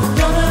bottle,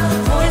 you're the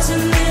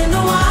poison in the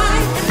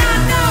wine. And I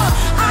know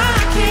I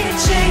can't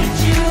change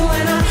you,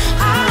 and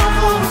I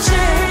won't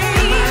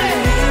change. I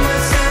hate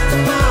myself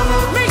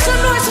tomorrow. Make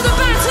some noise to the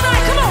band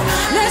tonight. Come on,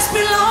 let's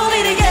be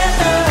lonely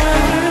together.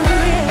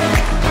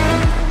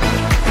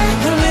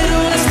 A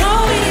little less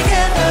lonely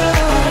together.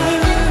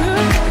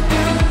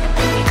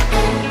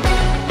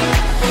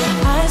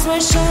 Eyes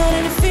wide shut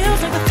and it feels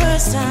like the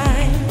first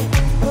time.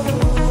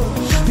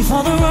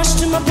 Before the rush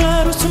to my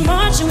blood was too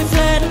much and we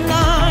fled in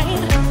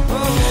line.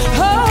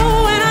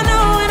 Oh, and I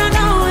know, and I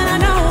know, and I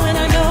know, and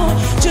I know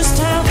just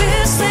how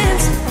this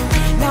ends.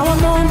 Now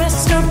I'm all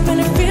messed up and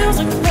it feels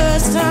like the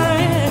first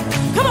time.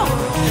 Come on,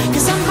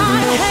 'cause I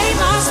might hate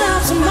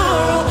myself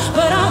tomorrow,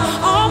 but I'm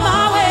on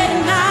my way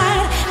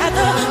tonight. At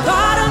the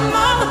bottom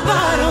of the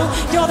bottle,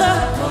 you're the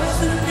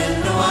poison in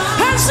the wine.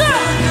 Hands up!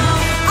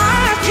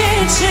 I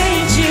can't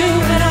change you,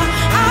 and I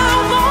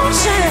won't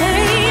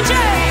change.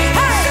 Hey,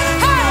 hey,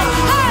 hey,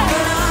 hey.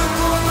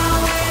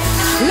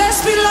 Let's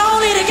be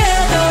lonely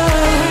together.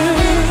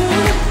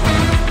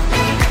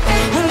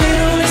 A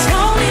little less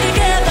lonely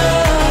together.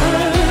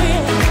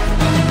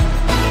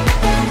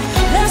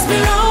 Let's be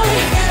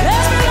lonely,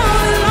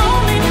 lonely,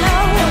 lonely.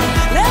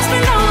 Let's be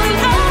lonely,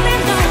 lonely,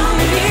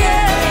 lonely,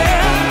 yeah.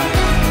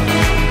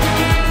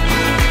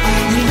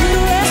 A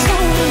little less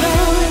lonely,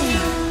 lonely.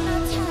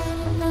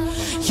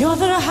 You're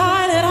the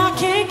high that I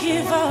can't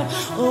give up.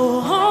 Oh,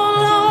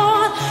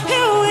 Lord,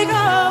 here we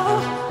go.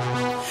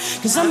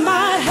 'Cause I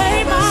might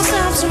hate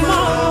myself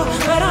tomorrow,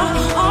 but I'm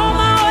on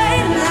my way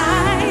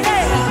tonight.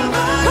 Yeah.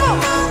 Come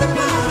on.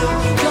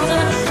 You're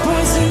the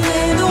poison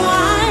in the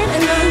wine,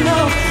 and I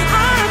know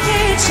I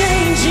can't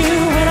change you,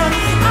 and I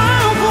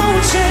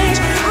won't change.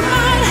 I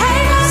might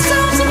hate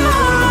myself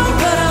tomorrow,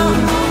 but I'm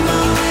on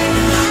my way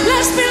tonight.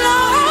 Let's be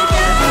lonely.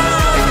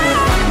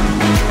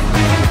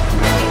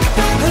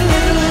 A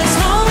little less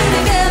lonely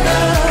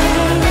together.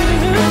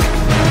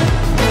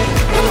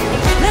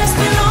 Let's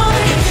be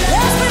lonely,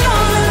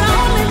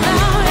 lonely,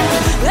 lonely.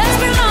 Let's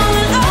be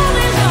lonely,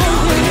 lonely,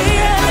 lonely,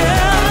 yeah.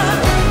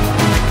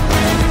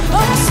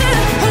 Oh, say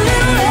a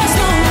little less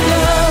lonely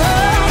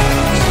love.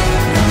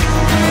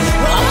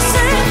 Oh,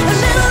 say a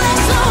little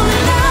less lonely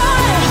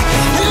love.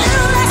 A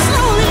little less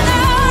lonely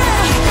love.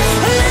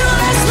 A little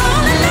less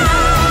lonely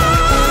love.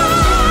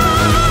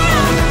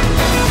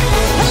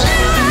 A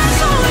little less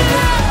lonely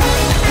love.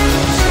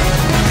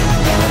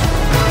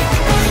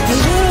 A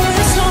little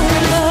less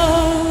lonely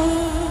love.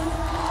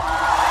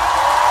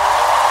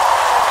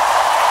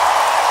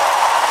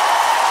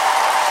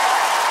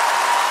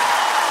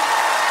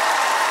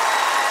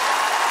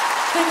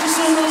 Thank you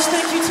so much.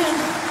 Thank you, Tim.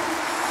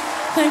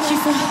 Thank you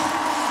for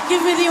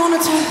giving me the honor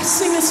to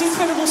sing this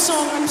incredible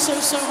song. I'm so,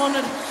 so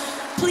honored.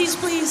 Please,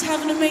 please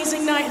have an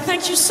amazing night.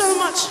 Thank you so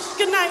much.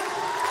 Good night.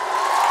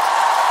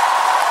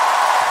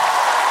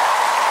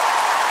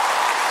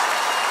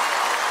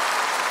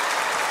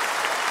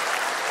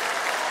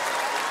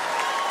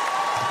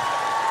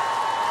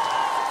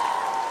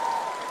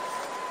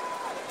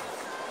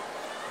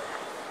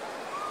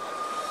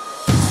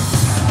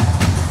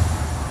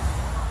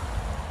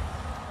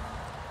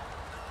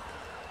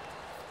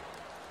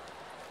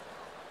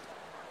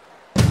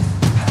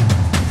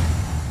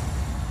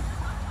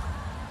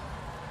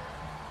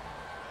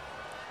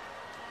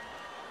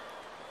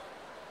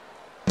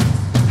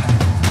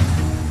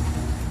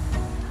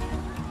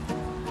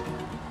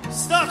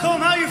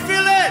 Stockholm, how you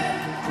feeling?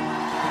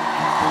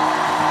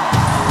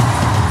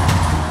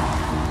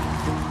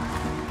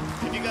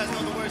 If you guys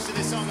know the words to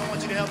this song, I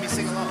want you to help me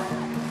sing along.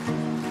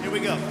 Here we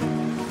go.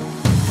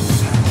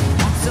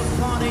 Once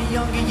upon a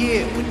younger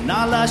year, when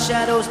all our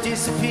shadows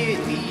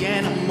disappeared, the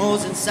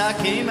animals inside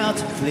came out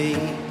to play.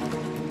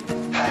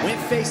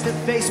 Went face to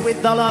face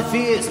with all our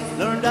fears,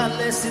 learned our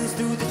lessons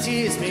through the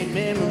tears, made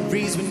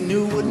memories we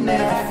knew would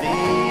never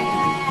fade.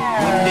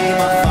 One day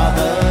my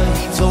father,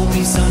 he told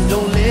me, son,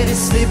 don't let it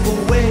slip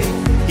away.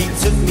 He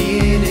took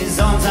me in his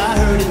arms, I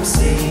heard him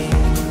say,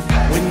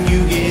 when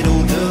you get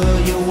older,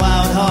 your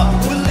wild heart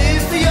will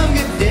live the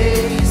younger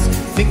days.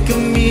 Think of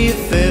me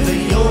if ever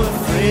you're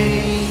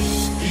afraid.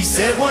 He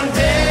said one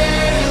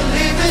day you'll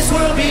leave this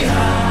world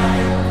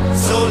behind,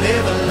 so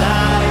live a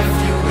life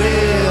you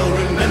will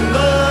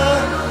remember.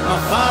 My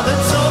father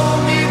told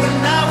me when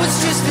I was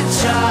just a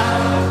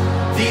child,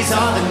 these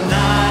are the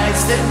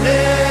nights that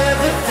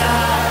never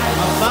die.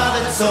 My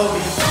father told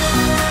me.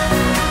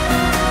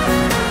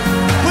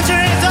 Put your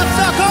hands up,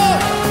 Stockholm!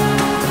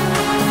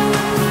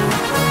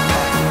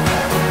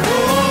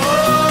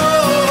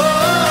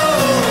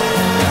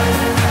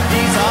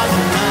 These are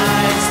the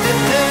nights that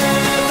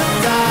never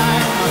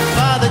die. My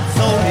father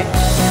told me.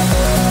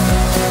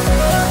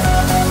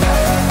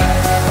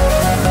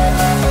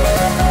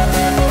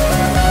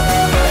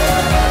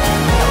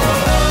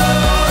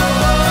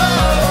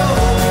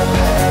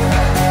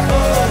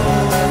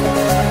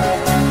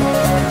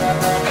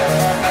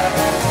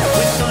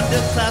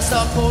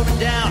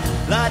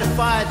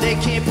 they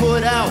can't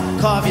put out.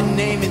 Carve your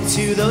name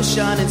into those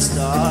shining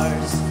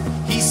stars.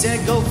 He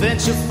said, go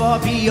venture far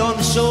beyond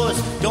the shores.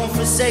 Don't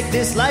forsake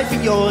this life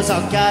of yours.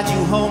 I'll guide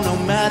you home no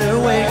matter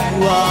where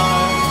you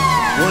are.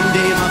 One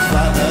day my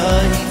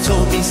father, he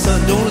told me,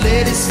 son, don't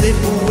let it slip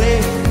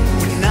away.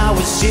 When I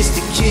was just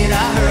a kid,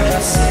 I heard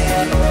him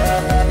say,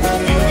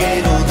 when you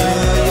get older,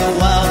 your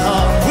wild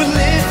heart will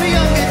live for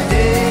younger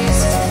days.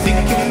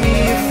 Think of me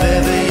if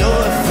ever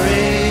you're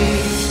afraid.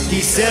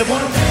 He said,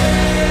 one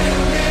day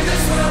you'll leave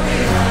this world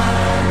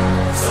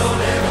behind, so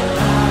live a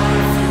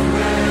life you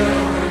will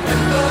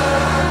remember.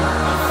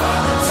 My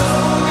father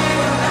told me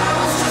when I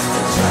was just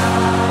a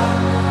child,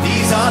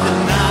 these are the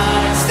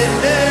nights that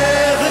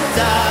never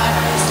die.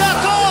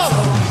 Stockholm!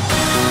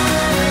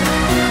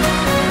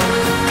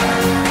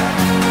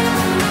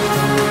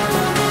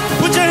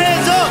 Put your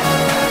hands up!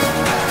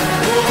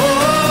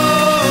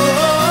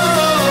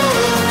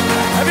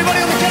 Everybody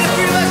on the count of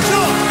 3, let's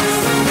go!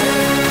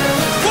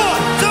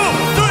 1,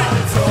 2, 3!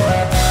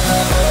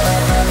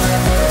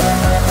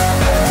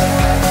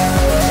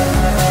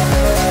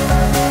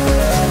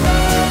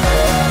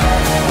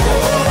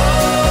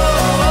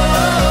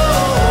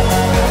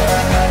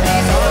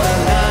 These are the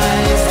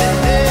nights that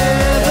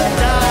never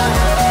die.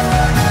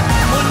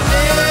 One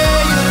day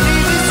you'll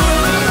leave this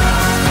world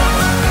behind,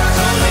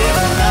 so live a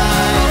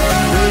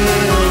life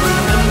we'll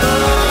remember.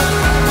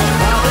 My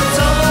father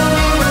told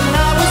me when I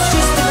was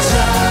just a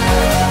child,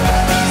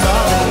 these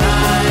are the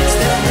nights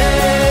that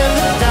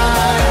never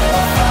die.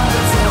 My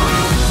father told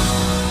me.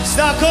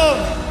 Stockholm,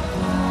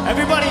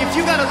 everybody, if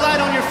you got a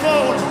light on your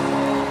phone,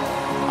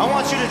 I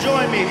want you to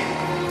join me.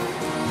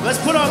 Let's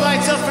put our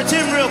lights up for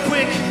Tim real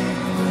quick.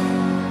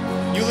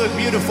 You look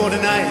beautiful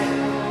tonight.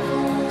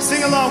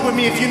 Sing along with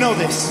me if you know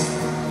this.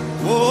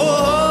 Whoa,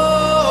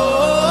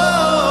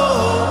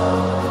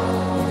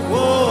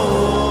 whoa,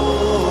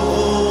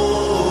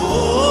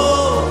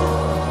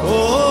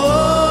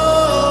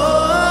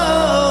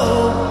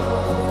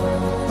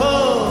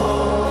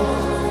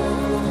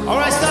 whoa. All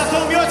right,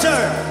 Stockholm, your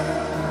turn.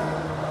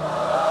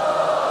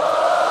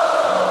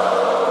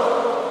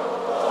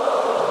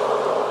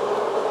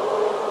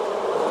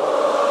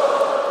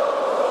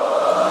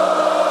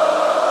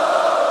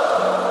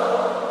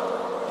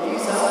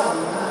 These are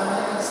the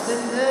nights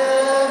that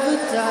never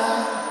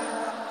die.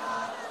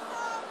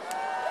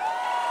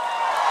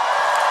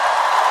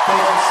 Thank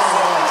you so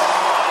much.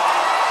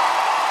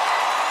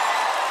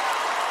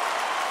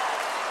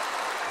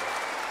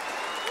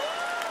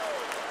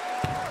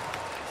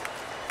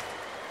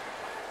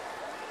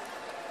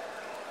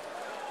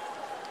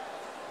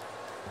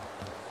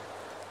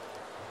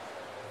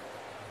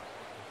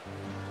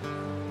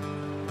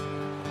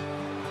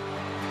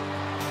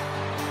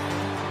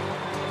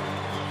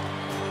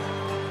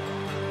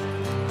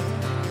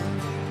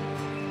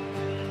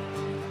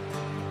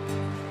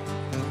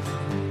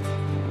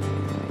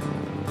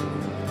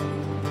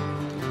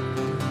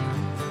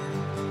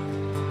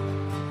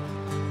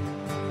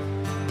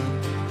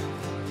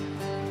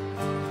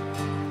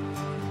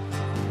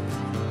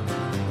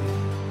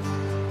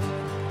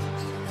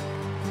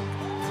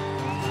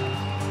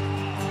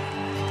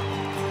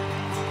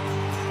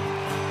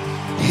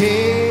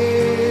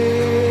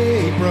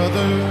 Hey,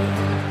 brother,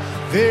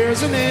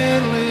 there's an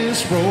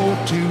endless road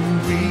to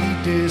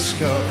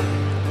rediscover.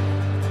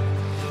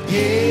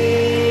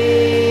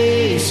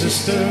 Hey,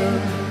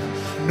 sister,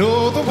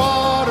 know the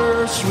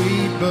water's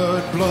sweet,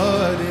 but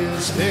blood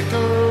is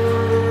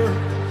thicker.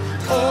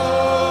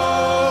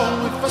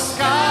 Oh, if a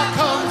sky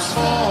comes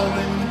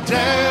falling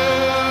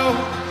down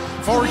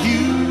for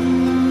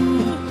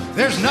you,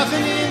 there's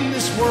nothing in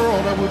this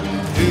world I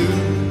wouldn't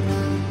do.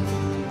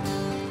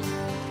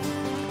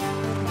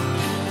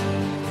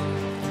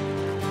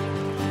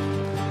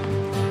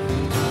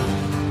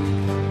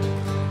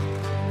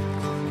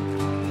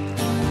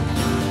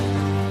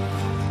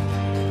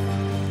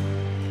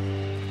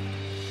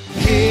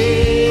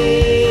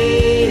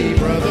 Hey,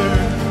 brother,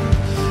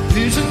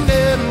 there's an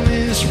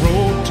endless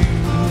road to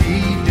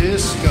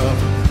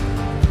rediscover.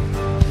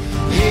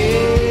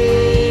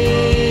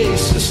 Hey,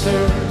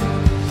 sister,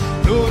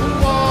 know the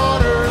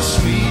water's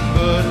sweet,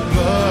 but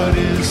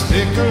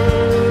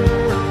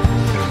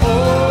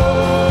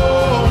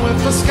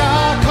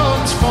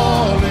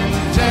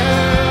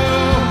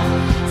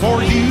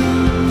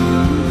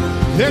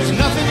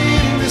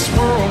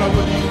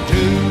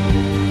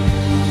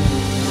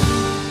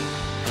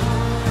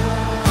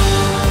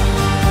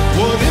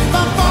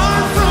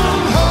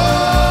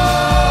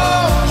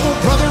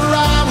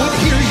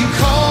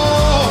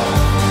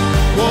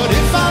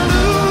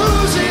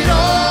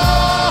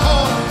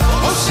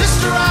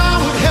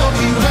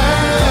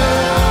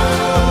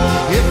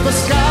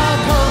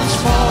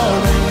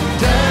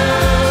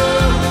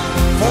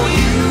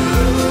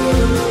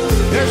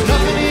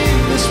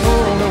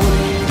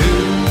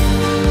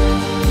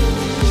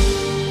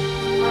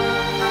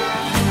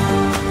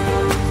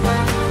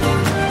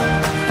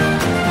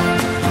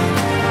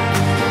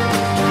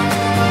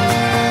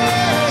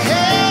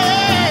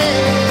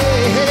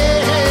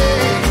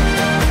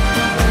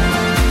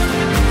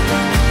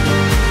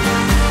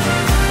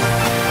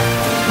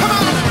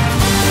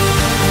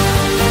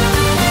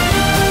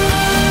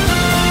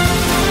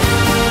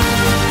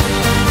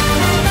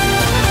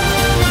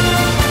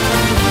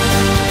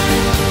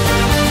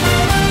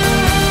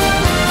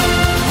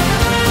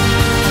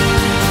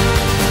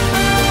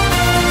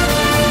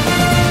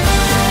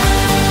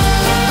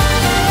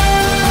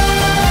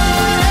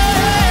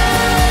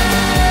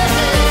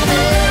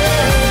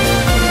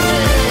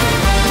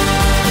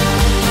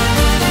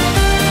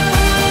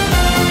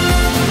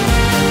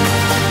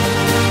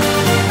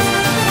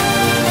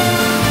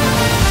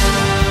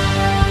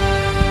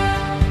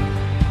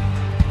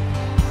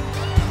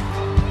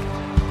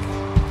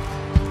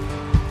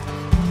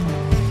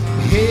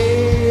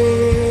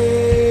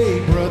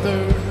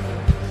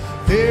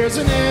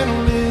an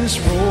endless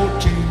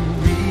road to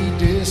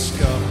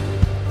rediscover.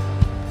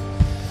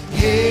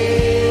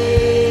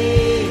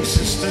 Hey,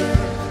 sister,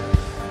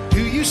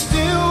 do you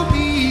still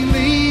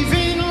believe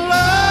in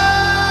love?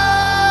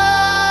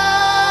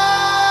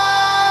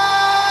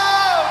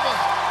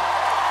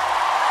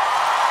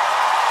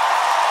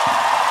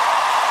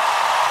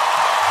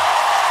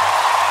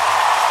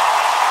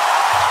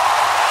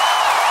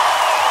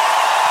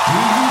 Do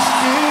you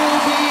still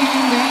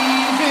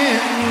believe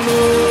in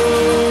love?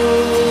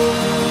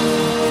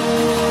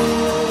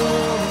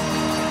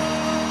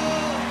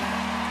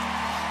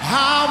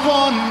 I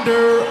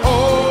wonder,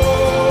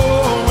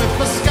 oh, if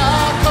the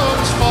sky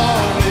comes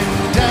falling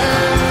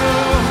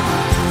down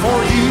for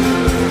you,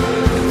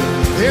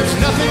 there's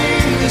nothing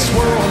in this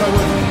world I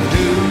wouldn't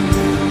do.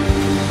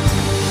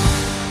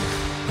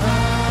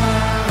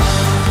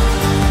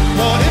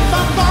 What if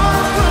I'm far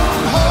from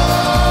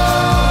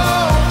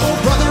home? Oh,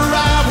 brother,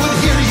 I would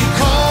hear you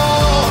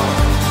call.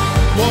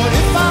 What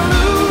if I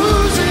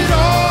lose it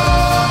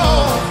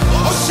all?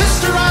 Oh,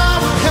 sister, I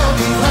would help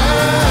you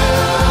out.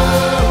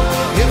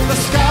 If the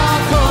sky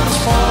comes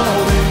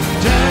falling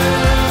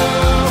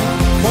down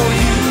for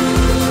you,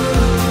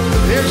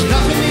 there's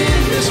nothing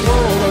in this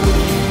world I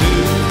wouldn't do.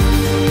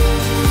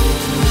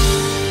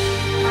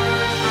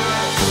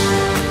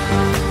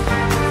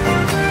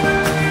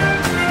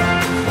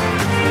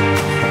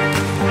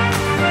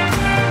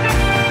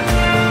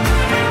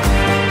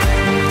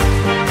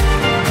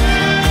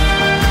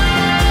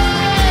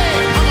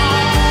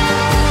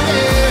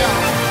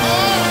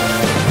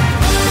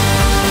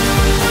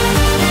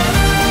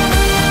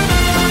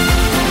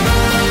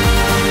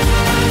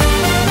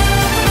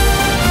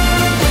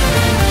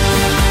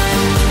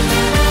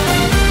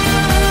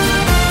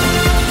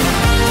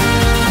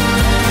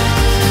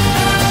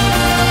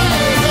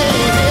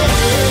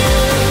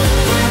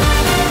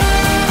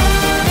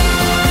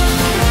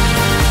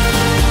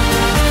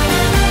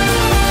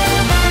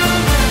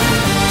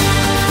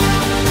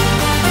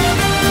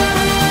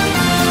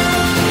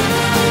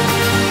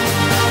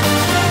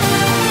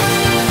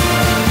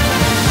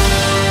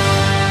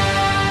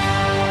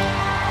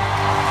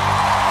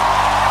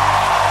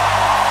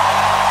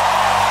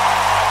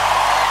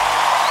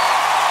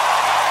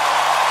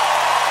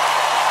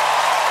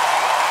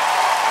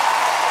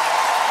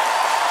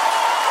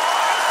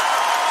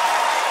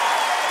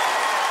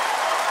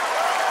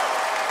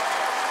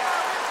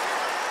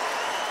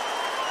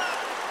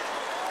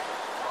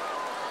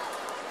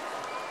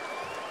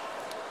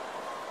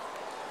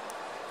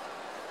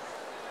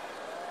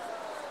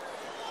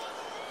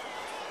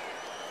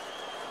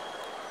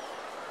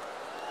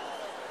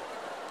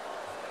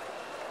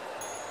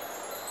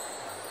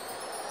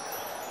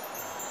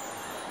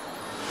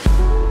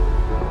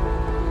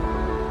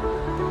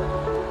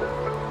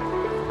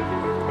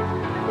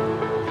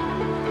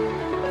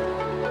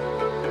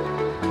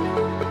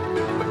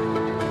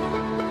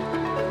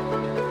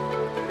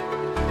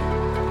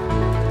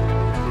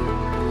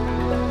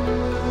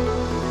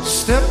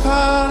 Step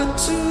out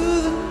into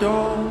the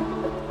dawn.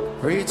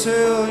 Pray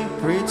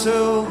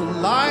till the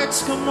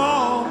lights come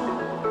on.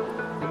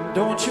 And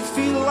don't you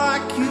feel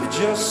like you've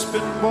just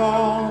been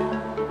born?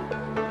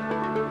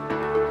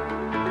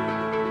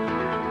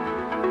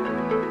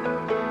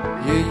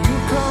 Yeah, you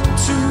come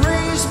to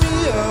raise me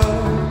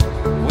up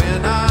when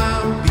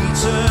I'm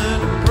beaten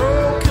and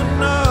broken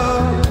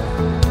up.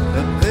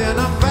 And then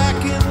I'm back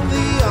in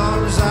the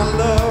arms I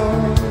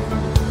love.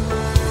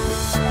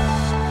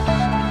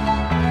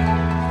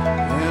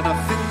 And I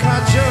think I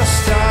just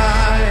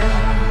died.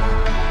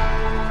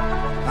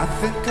 I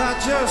think I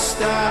just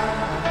died.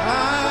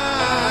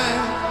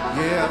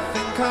 Yeah, I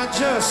think I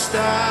just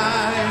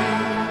died.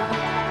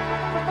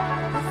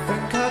 I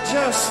think I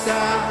just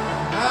died.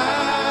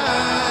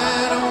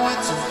 I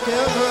went to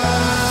heaven.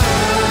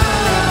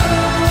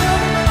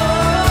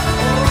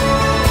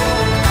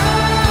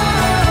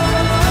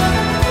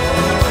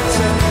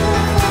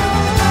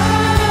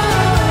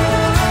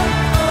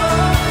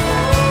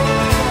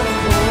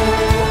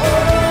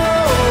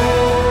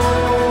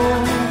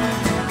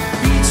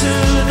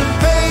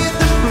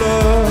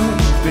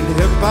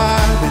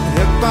 Been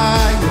hit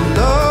by your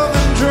love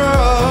and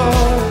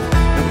drug,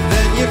 and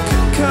then you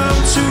could come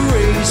to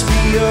raise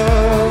me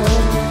up.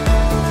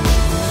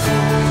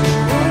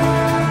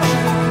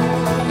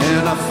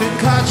 And I think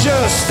I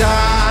just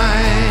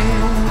died.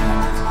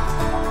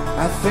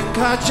 I think I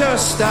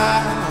just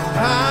died.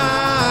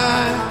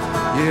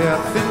 Yeah,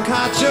 I think I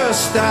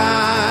just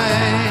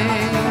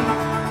died.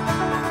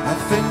 I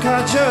think I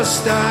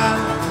just died.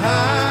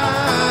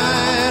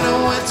 I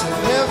went to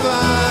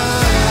heaven.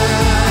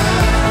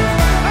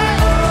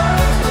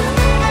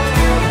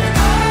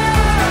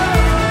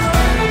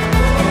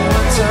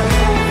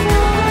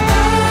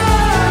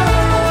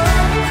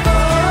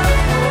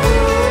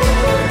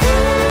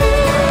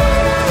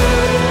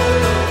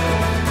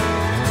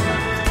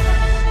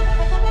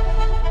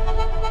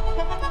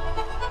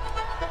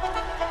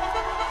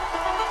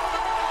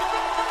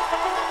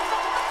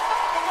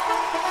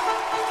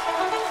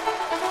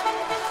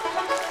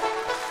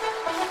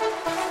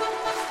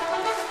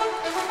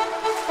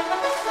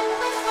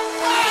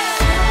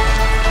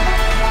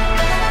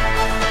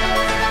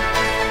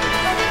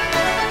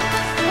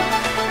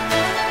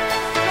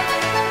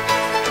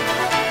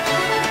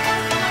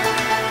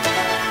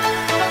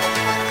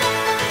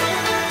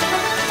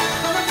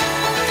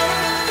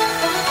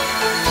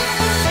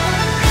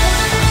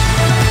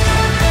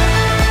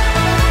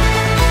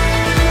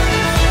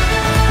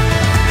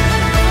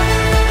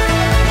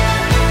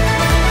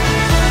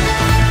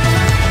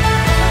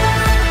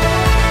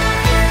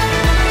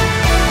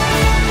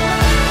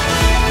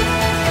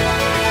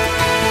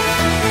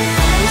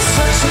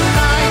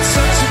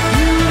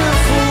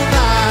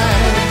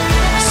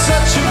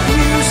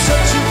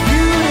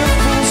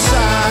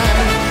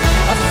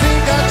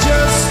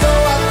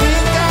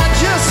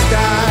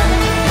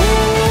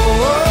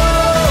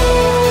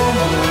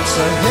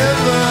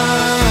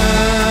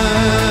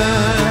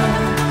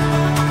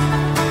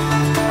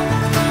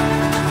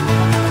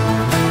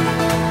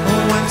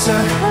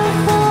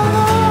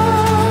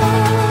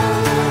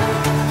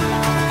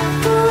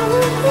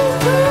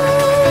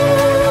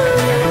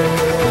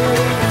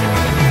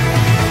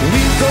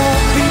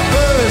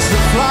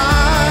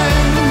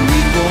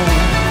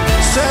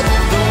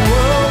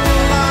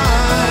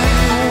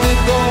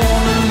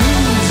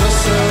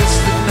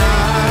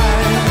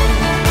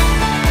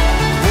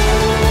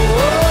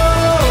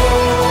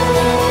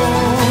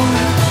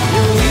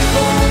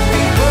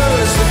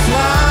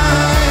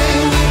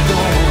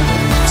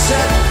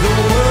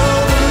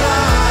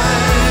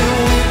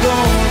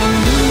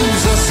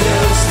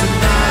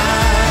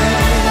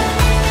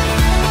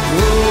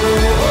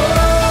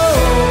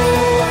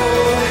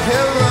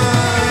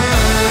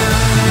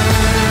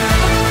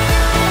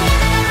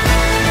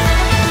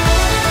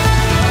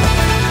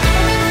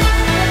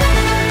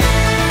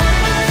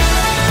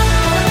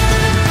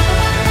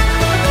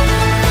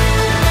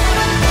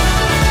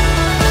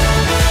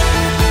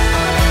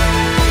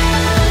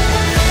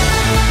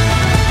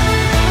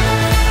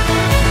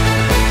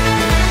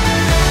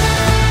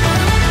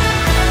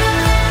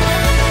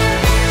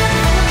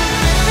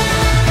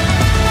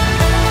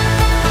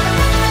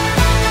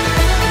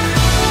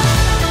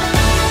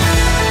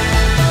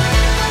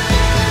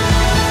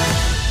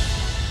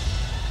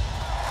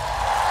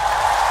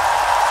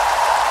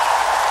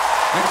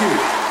 Thank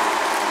you.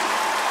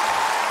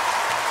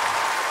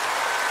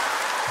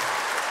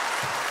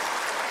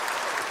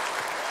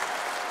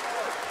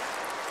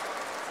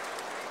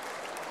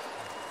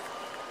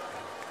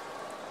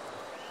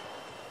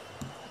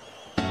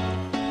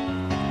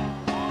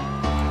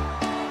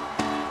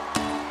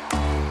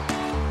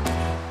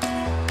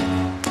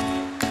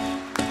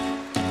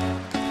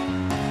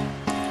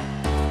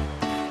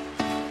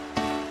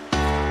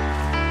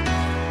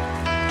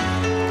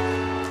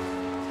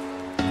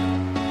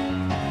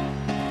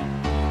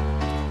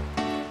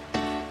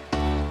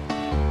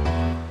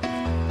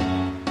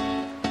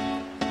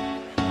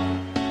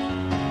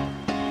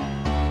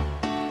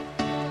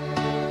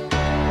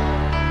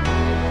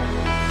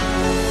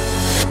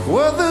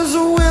 Well, there's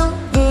a will,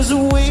 there's a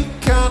way,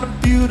 kind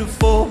of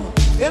beautiful.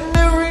 And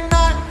every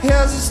night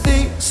has its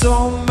day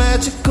so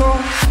magical.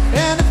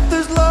 And if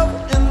there's love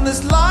in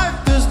this life,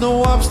 there's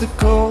no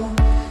obstacle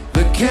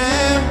that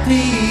can't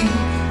be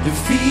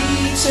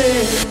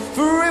defeated.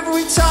 For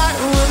every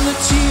tyrant, a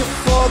tear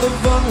for the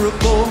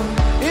vulnerable.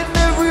 In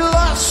every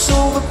loss,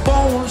 so the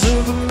bones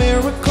of a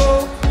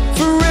miracle.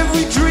 For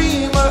every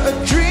dreamer,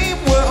 a dream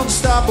we're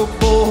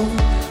unstoppable.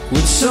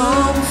 With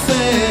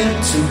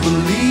something to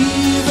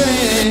believe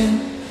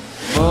in.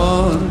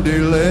 Monday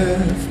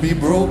left me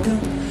broken.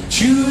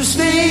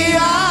 Tuesday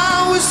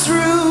I was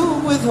through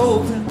with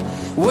hoping.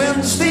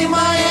 Wednesday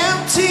my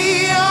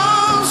empty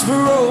arms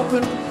were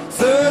open.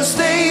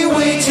 Thursday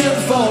waiting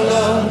for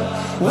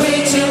love,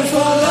 waiting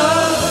for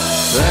love.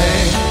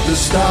 Thank the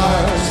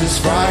stars it's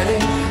Friday.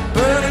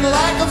 Burning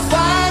like a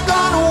fire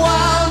gone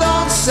wild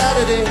on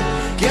Saturday.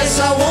 Guess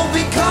I won't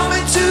be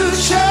coming to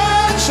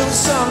church on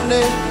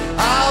Sunday.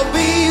 I'll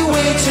be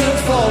waiting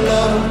for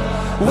love,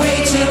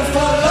 waiting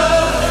for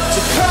love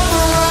to come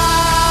around.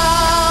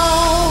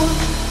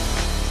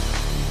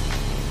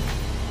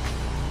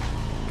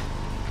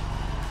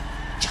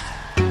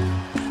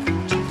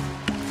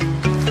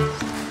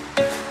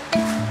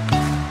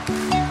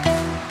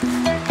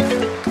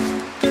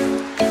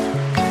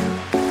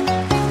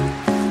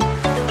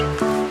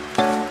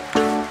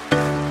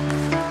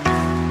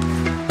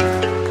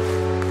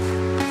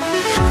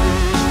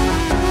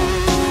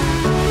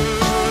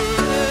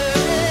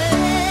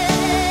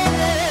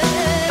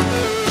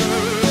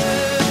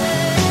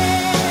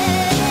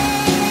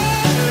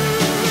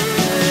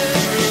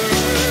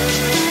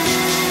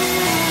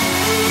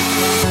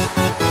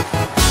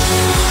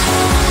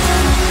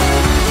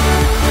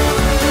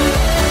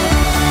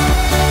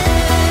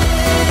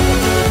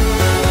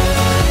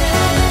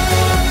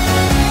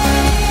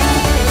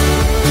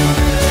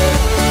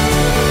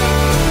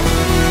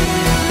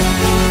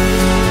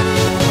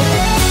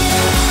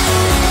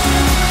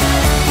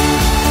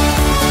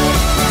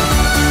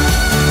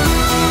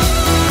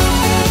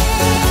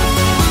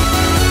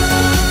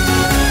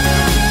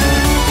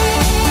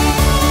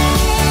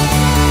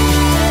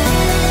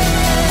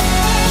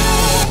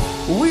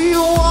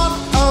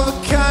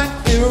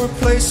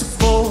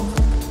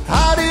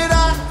 How did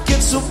I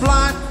get so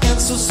blind and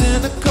so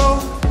cynical?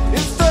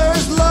 If there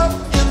is love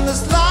in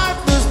this life,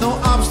 there's no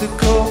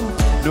obstacle.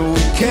 No,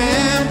 it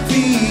can't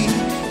be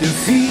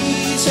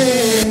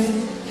defeated.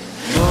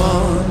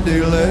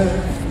 Monday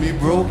left me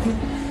broken.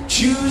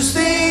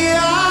 Tuesday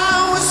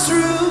I was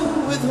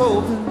through with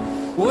hoping.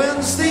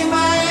 Wednesday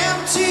my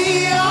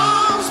empty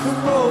arms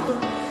were open.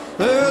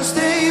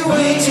 Thursday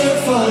waiting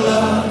for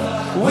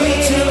love,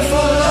 waiting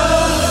for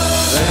love.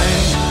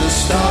 Thank the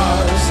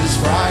stars it's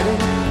Friday.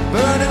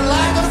 Burning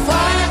like a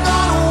fire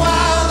gone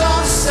wild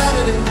on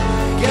Saturday.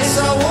 Guess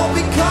I won't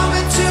be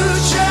coming to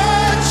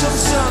church on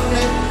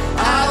Sunday.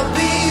 I'll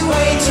be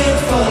waiting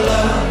for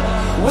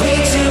love,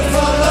 waiting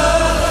for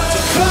love to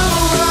come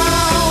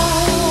around.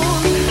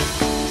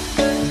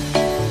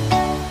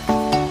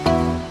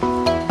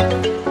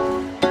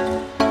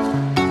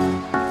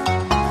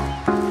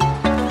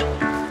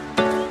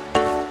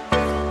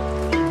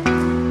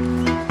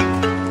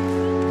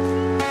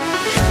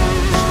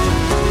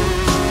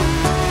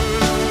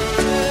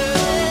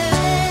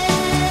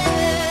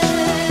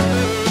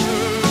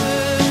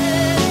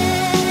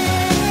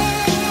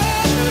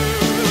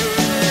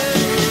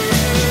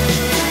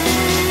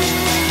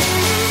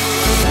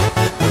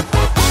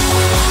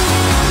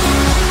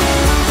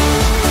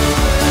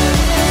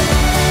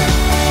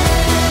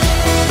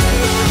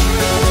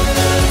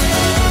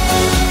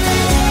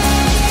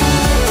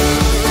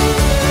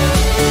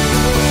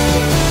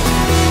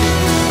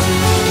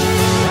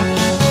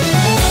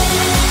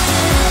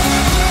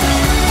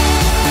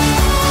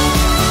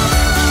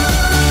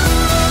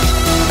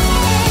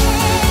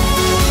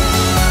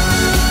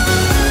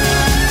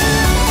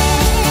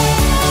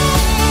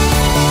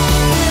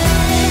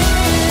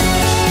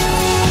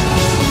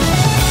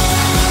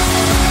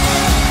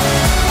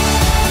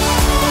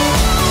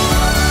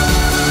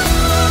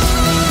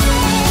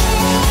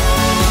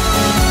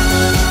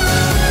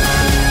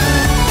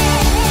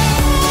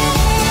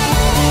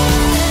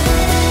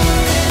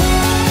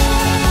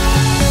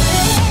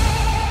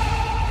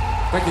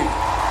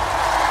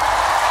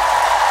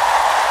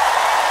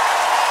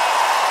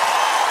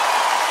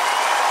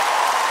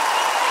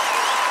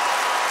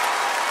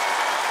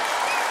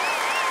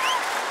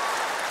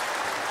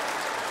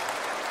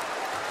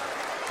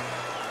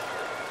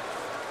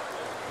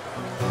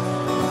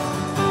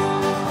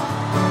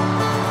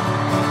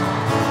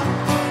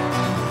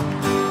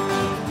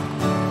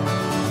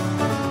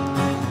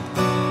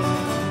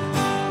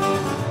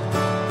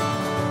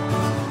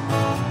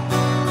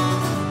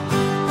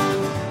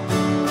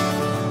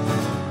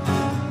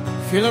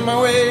 Feeling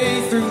my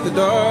way through the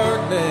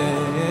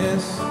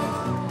darkness,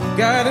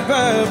 guided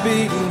by a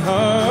beating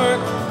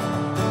heart.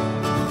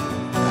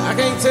 I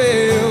can't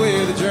tell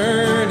where the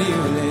journey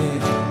will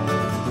end,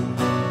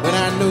 but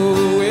I know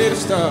where to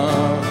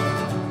start.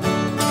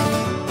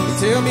 You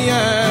tell me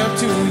I'm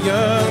too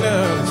young to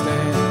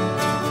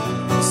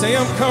understand, say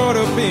I'm caught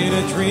up in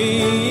a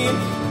dream,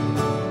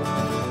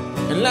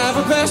 and life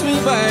will pass me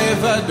by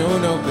if I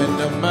don't open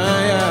up my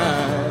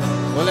eyes.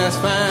 Well, that's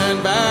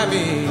fine by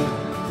me.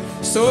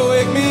 So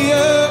wake me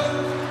up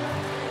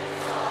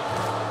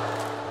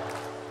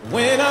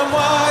when I'm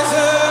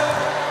wiser.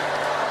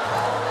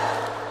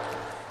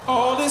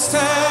 All this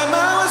time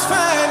I was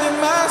finding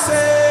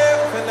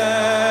myself, and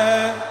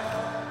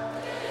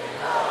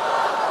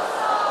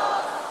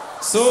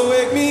so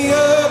wake me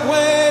up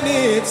when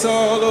it's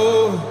all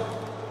over.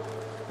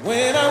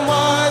 When I'm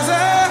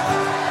wiser.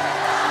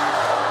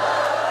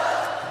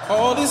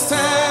 All this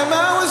time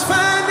I was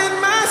finding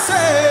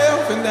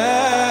myself, and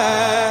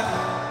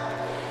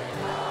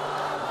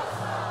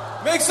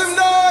make some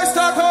noise,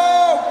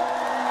 Stockholm!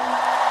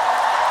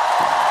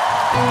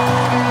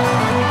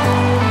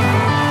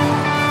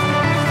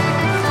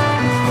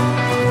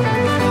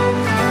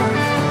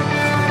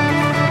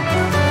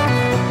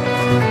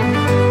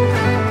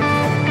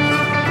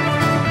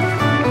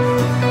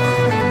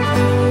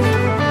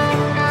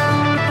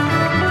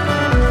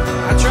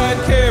 I tried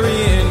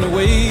carrying the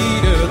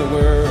weight of the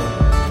world,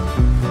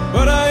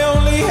 but I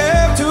only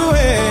have two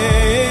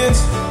hands.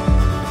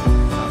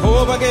 I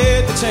hope I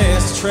get the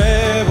chance to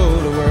travel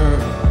the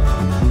world,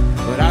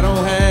 but I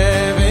don't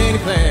have any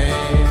plans.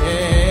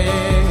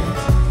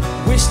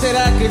 Wish that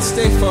I could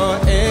stay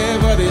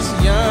forever this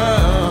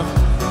young,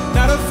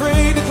 not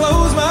afraid to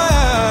close my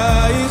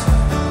eyes.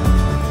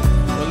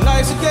 But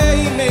life's a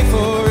game made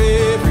for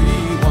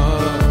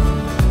everyone,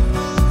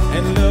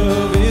 and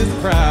love is the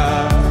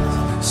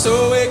prize. So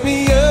wake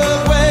me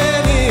up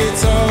when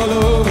it's all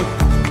over,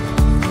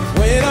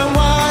 when I'm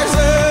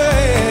wiser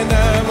and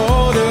I'm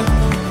older.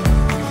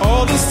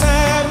 All this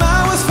time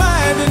I was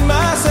finding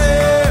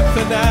myself,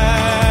 and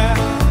I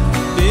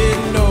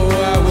didn't know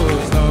I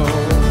was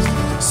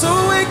lost. So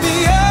wake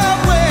me up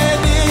when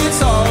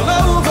it's all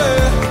over,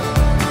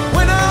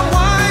 when I'm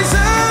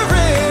wiser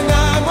and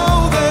I'm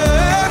older.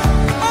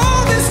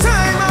 All this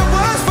time I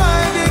was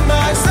finding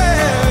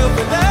myself,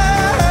 and I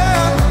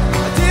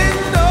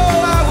didn't know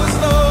I was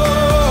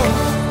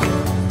lost.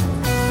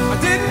 I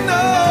didn't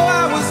know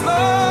I was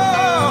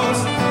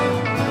lost.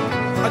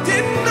 I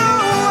didn't know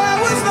I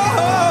was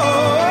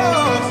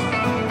lost.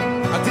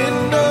 I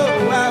didn't know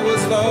I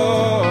was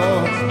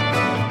lost.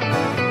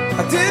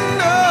 I didn't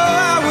know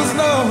I was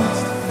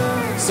lost.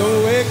 So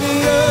wake me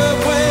up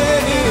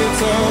when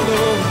it's all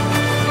over,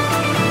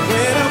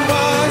 when I'm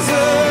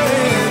wiser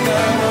and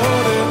I'm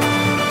older.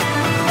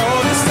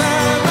 All this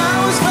time I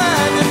was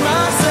finding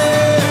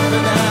myself,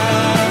 and I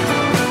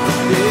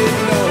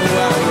didn't know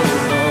I was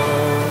lost.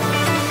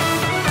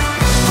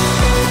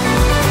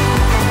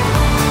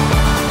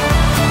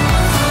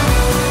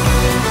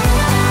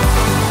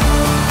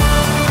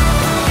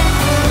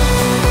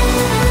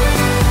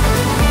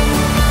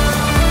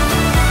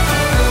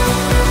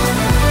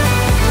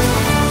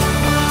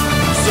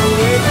 So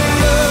wake me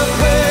up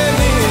when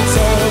it's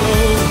all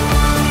over,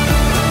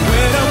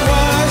 when I'm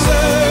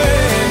wiser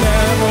and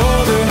I'm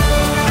older.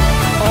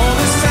 All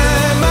this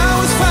time I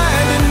was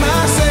finding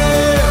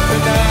myself,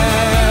 and I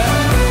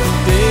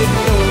didn't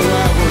know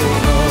I was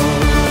lost.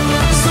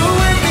 So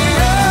wake me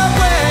up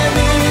when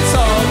it's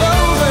all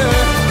over,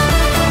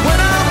 when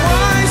I'm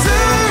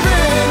wiser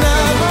and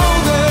I'm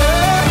older.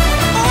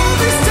 All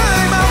this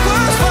time I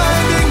was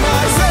finding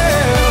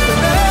myself,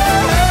 and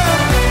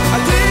I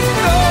didn't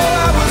know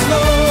I was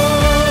lost.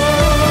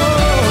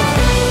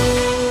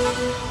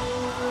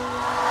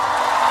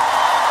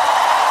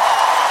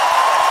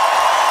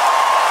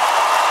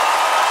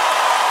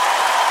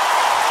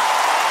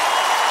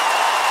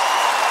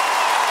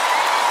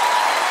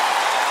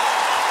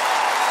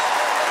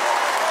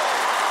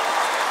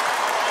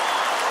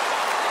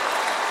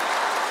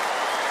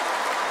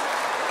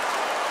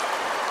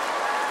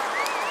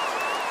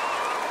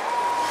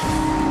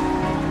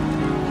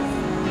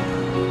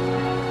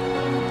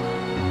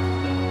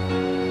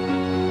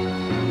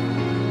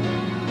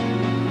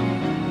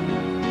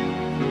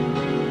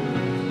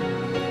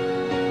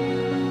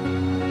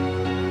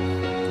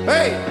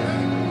 Hey!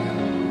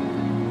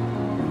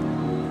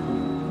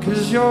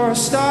 'Cause you're a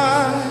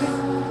star,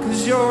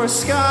 'cause you're a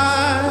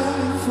sky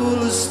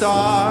full of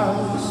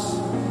stars.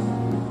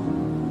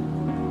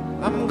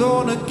 I'm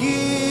gonna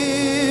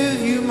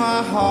give you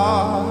my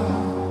heart.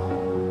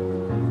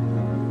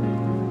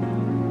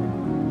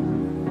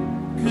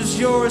 'Cause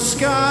you're a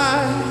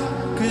sky,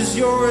 'cause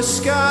you're a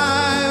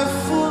sky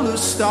full of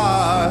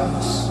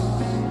stars.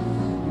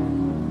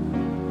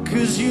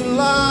 'Cause you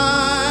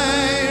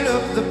light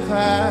up the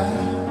path.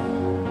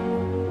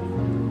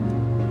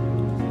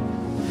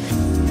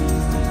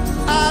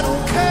 I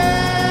don't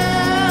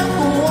care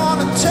who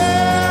wanna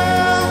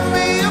tear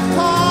me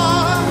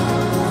apart.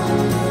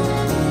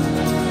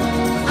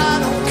 I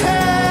don't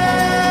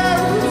care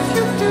if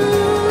you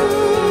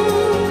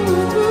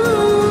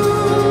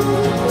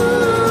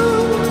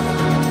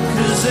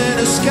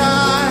a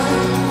sky,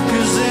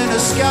 'cause in a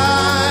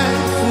sky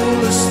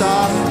full of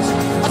stars,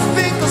 I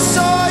think I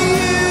saw you.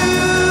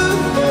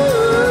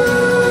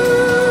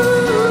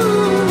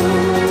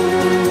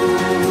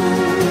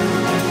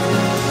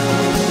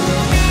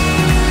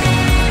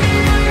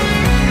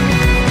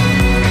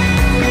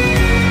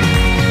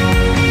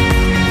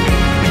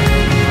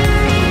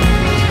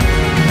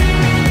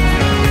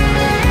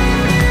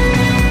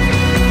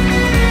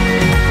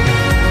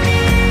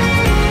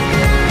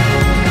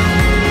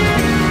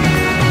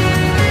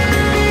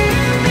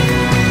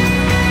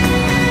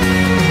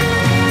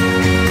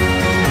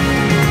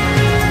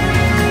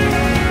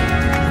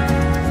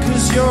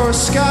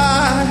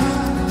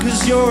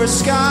 You're a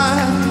sky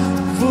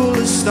full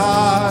of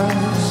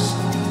stars.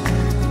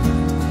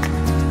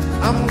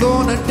 I'm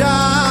gonna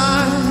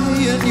die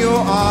in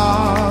your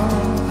arms,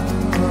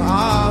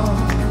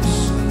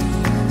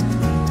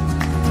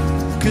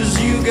 'cause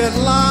you get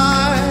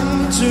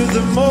lighter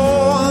the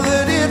more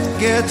that it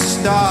gets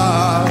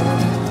dark.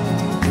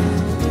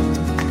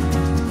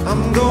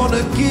 I'm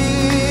gonna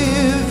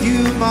give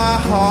you my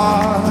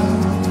heart.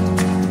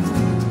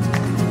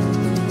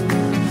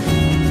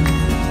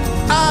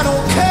 I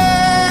don't care.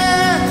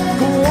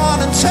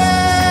 Wanna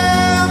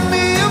tear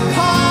me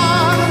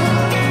apart.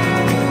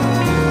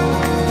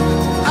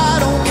 I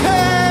don't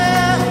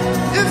care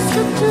if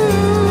you do.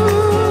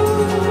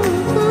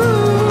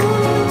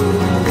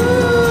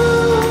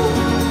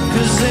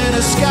 'Cause in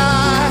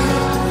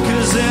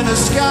a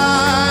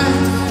sky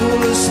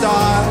full of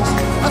stars,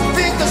 I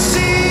think I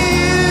see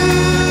you.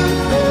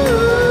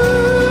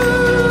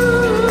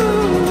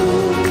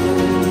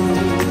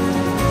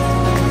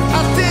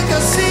 I think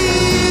I see you.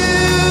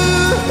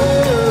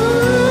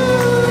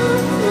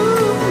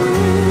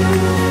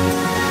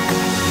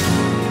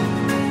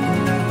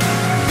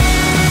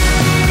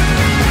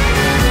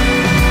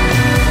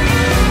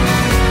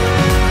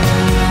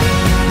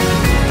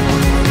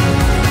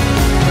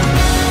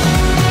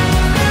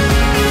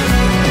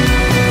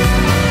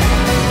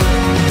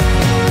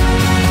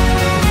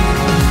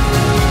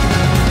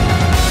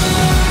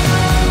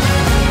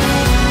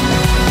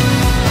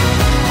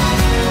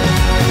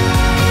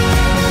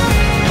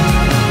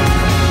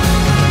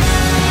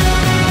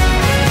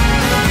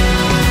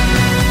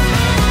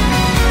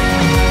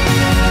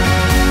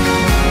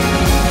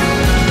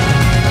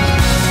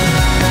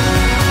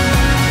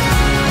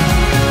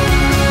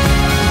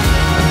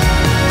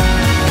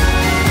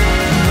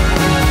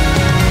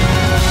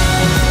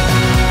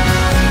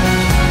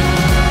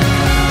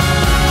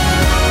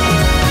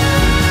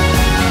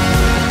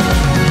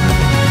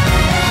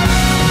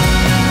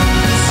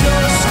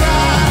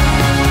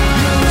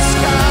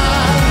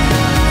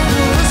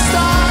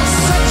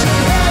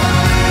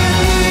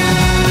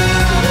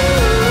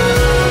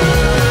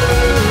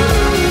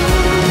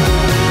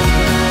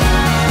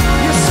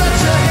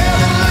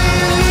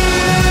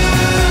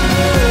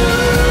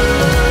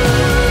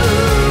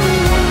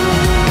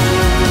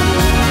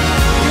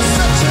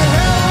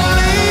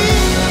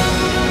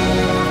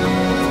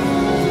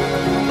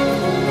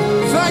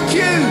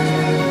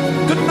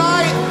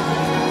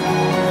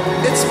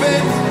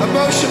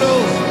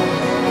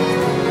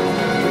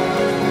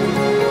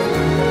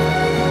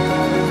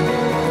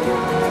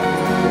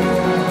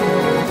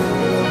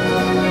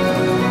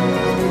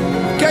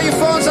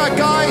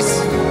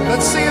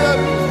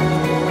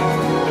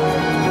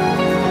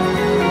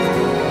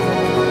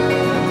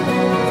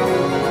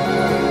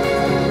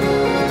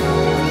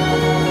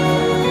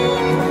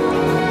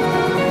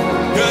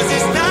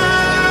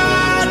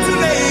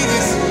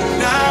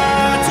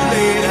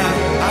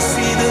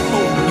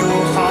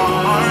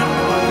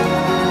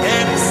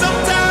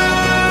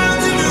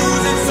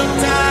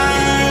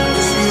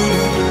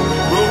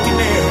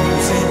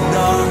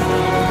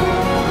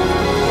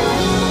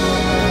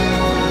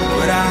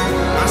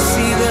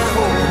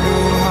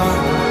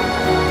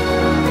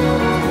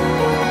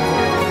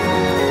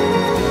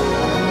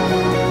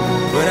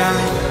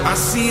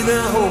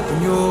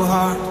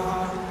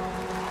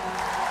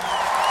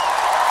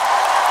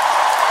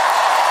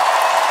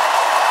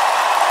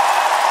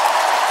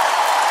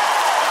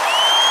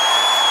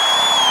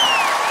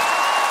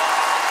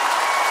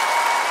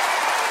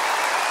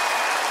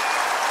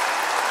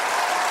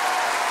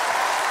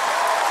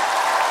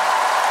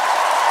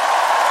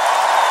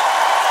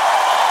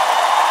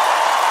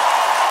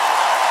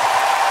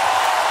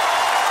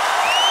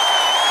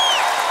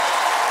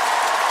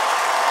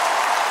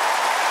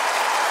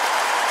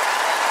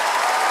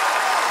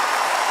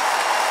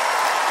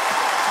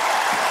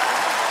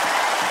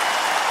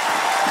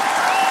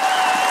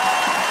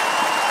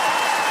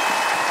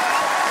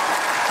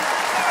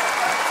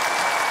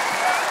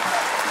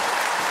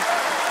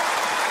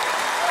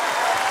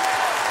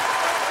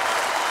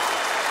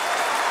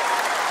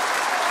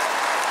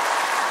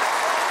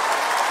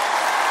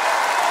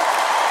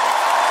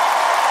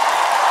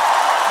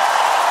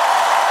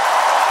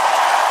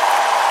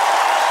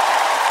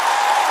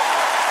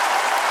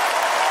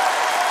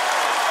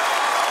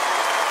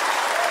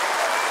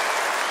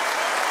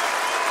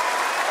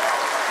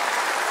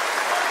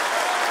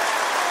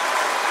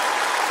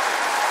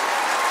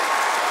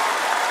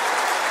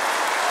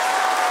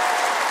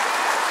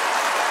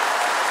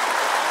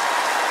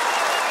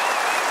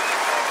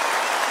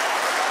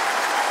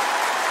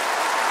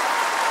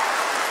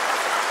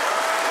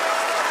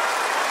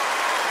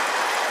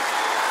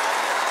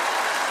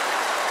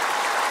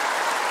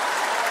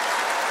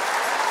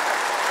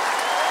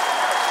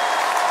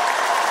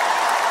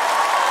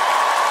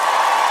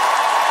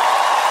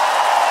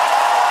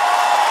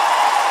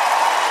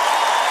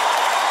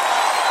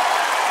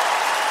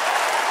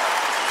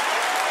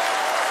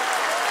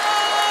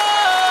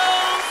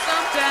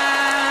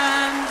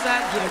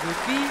 good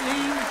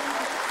feeling,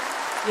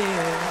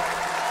 yeah.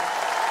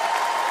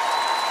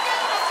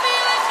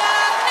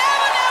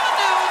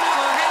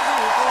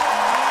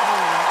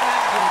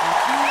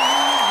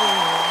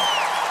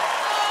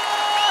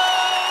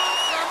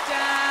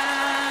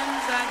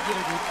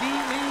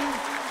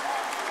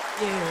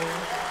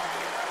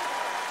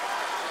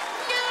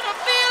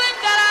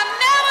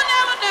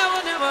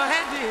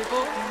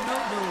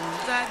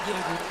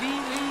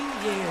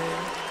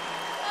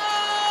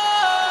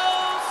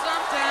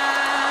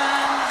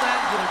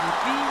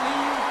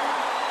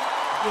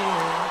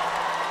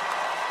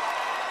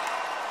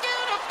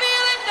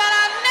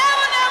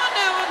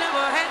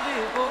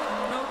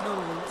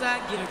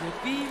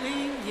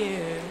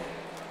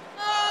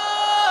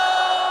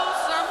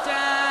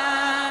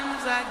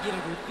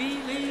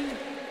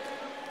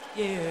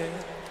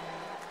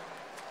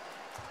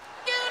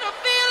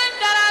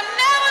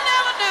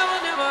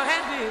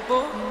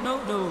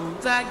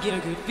 Get a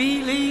good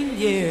feeling,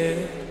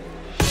 yeah.